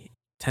Napoli,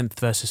 10th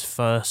versus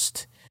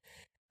 1st.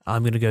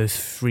 I'm going to go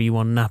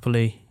 3-1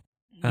 Napoli.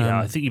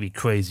 I think you'd be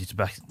crazy to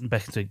back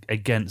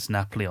against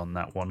Napoli on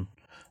that one.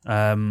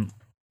 I'm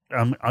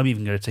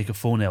even going to take a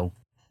 4-0.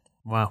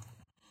 Wow.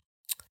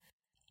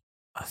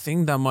 I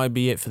think that might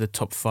be it for the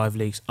top 5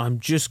 leagues. I'm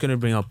just going to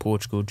bring up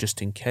Portugal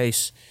just in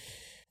case.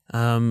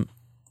 No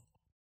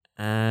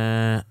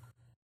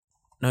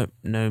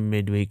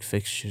midweek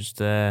fixtures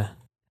there.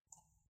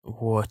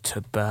 What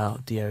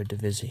about the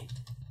Eredivisie?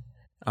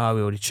 We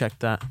already checked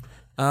that.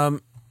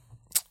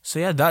 So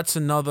yeah, that's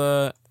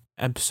another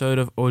episode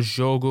of O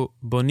Jogo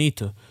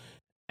Bonito.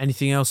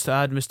 Anything else to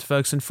add, Mr.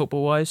 Ferguson,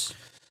 football-wise?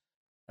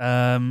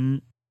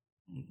 Tottenham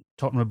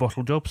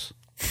bottle jobs.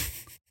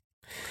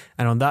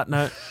 And on that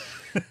note,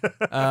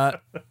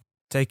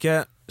 take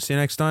care, see you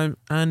next time,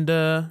 and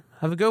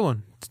have a good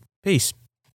one. Peace.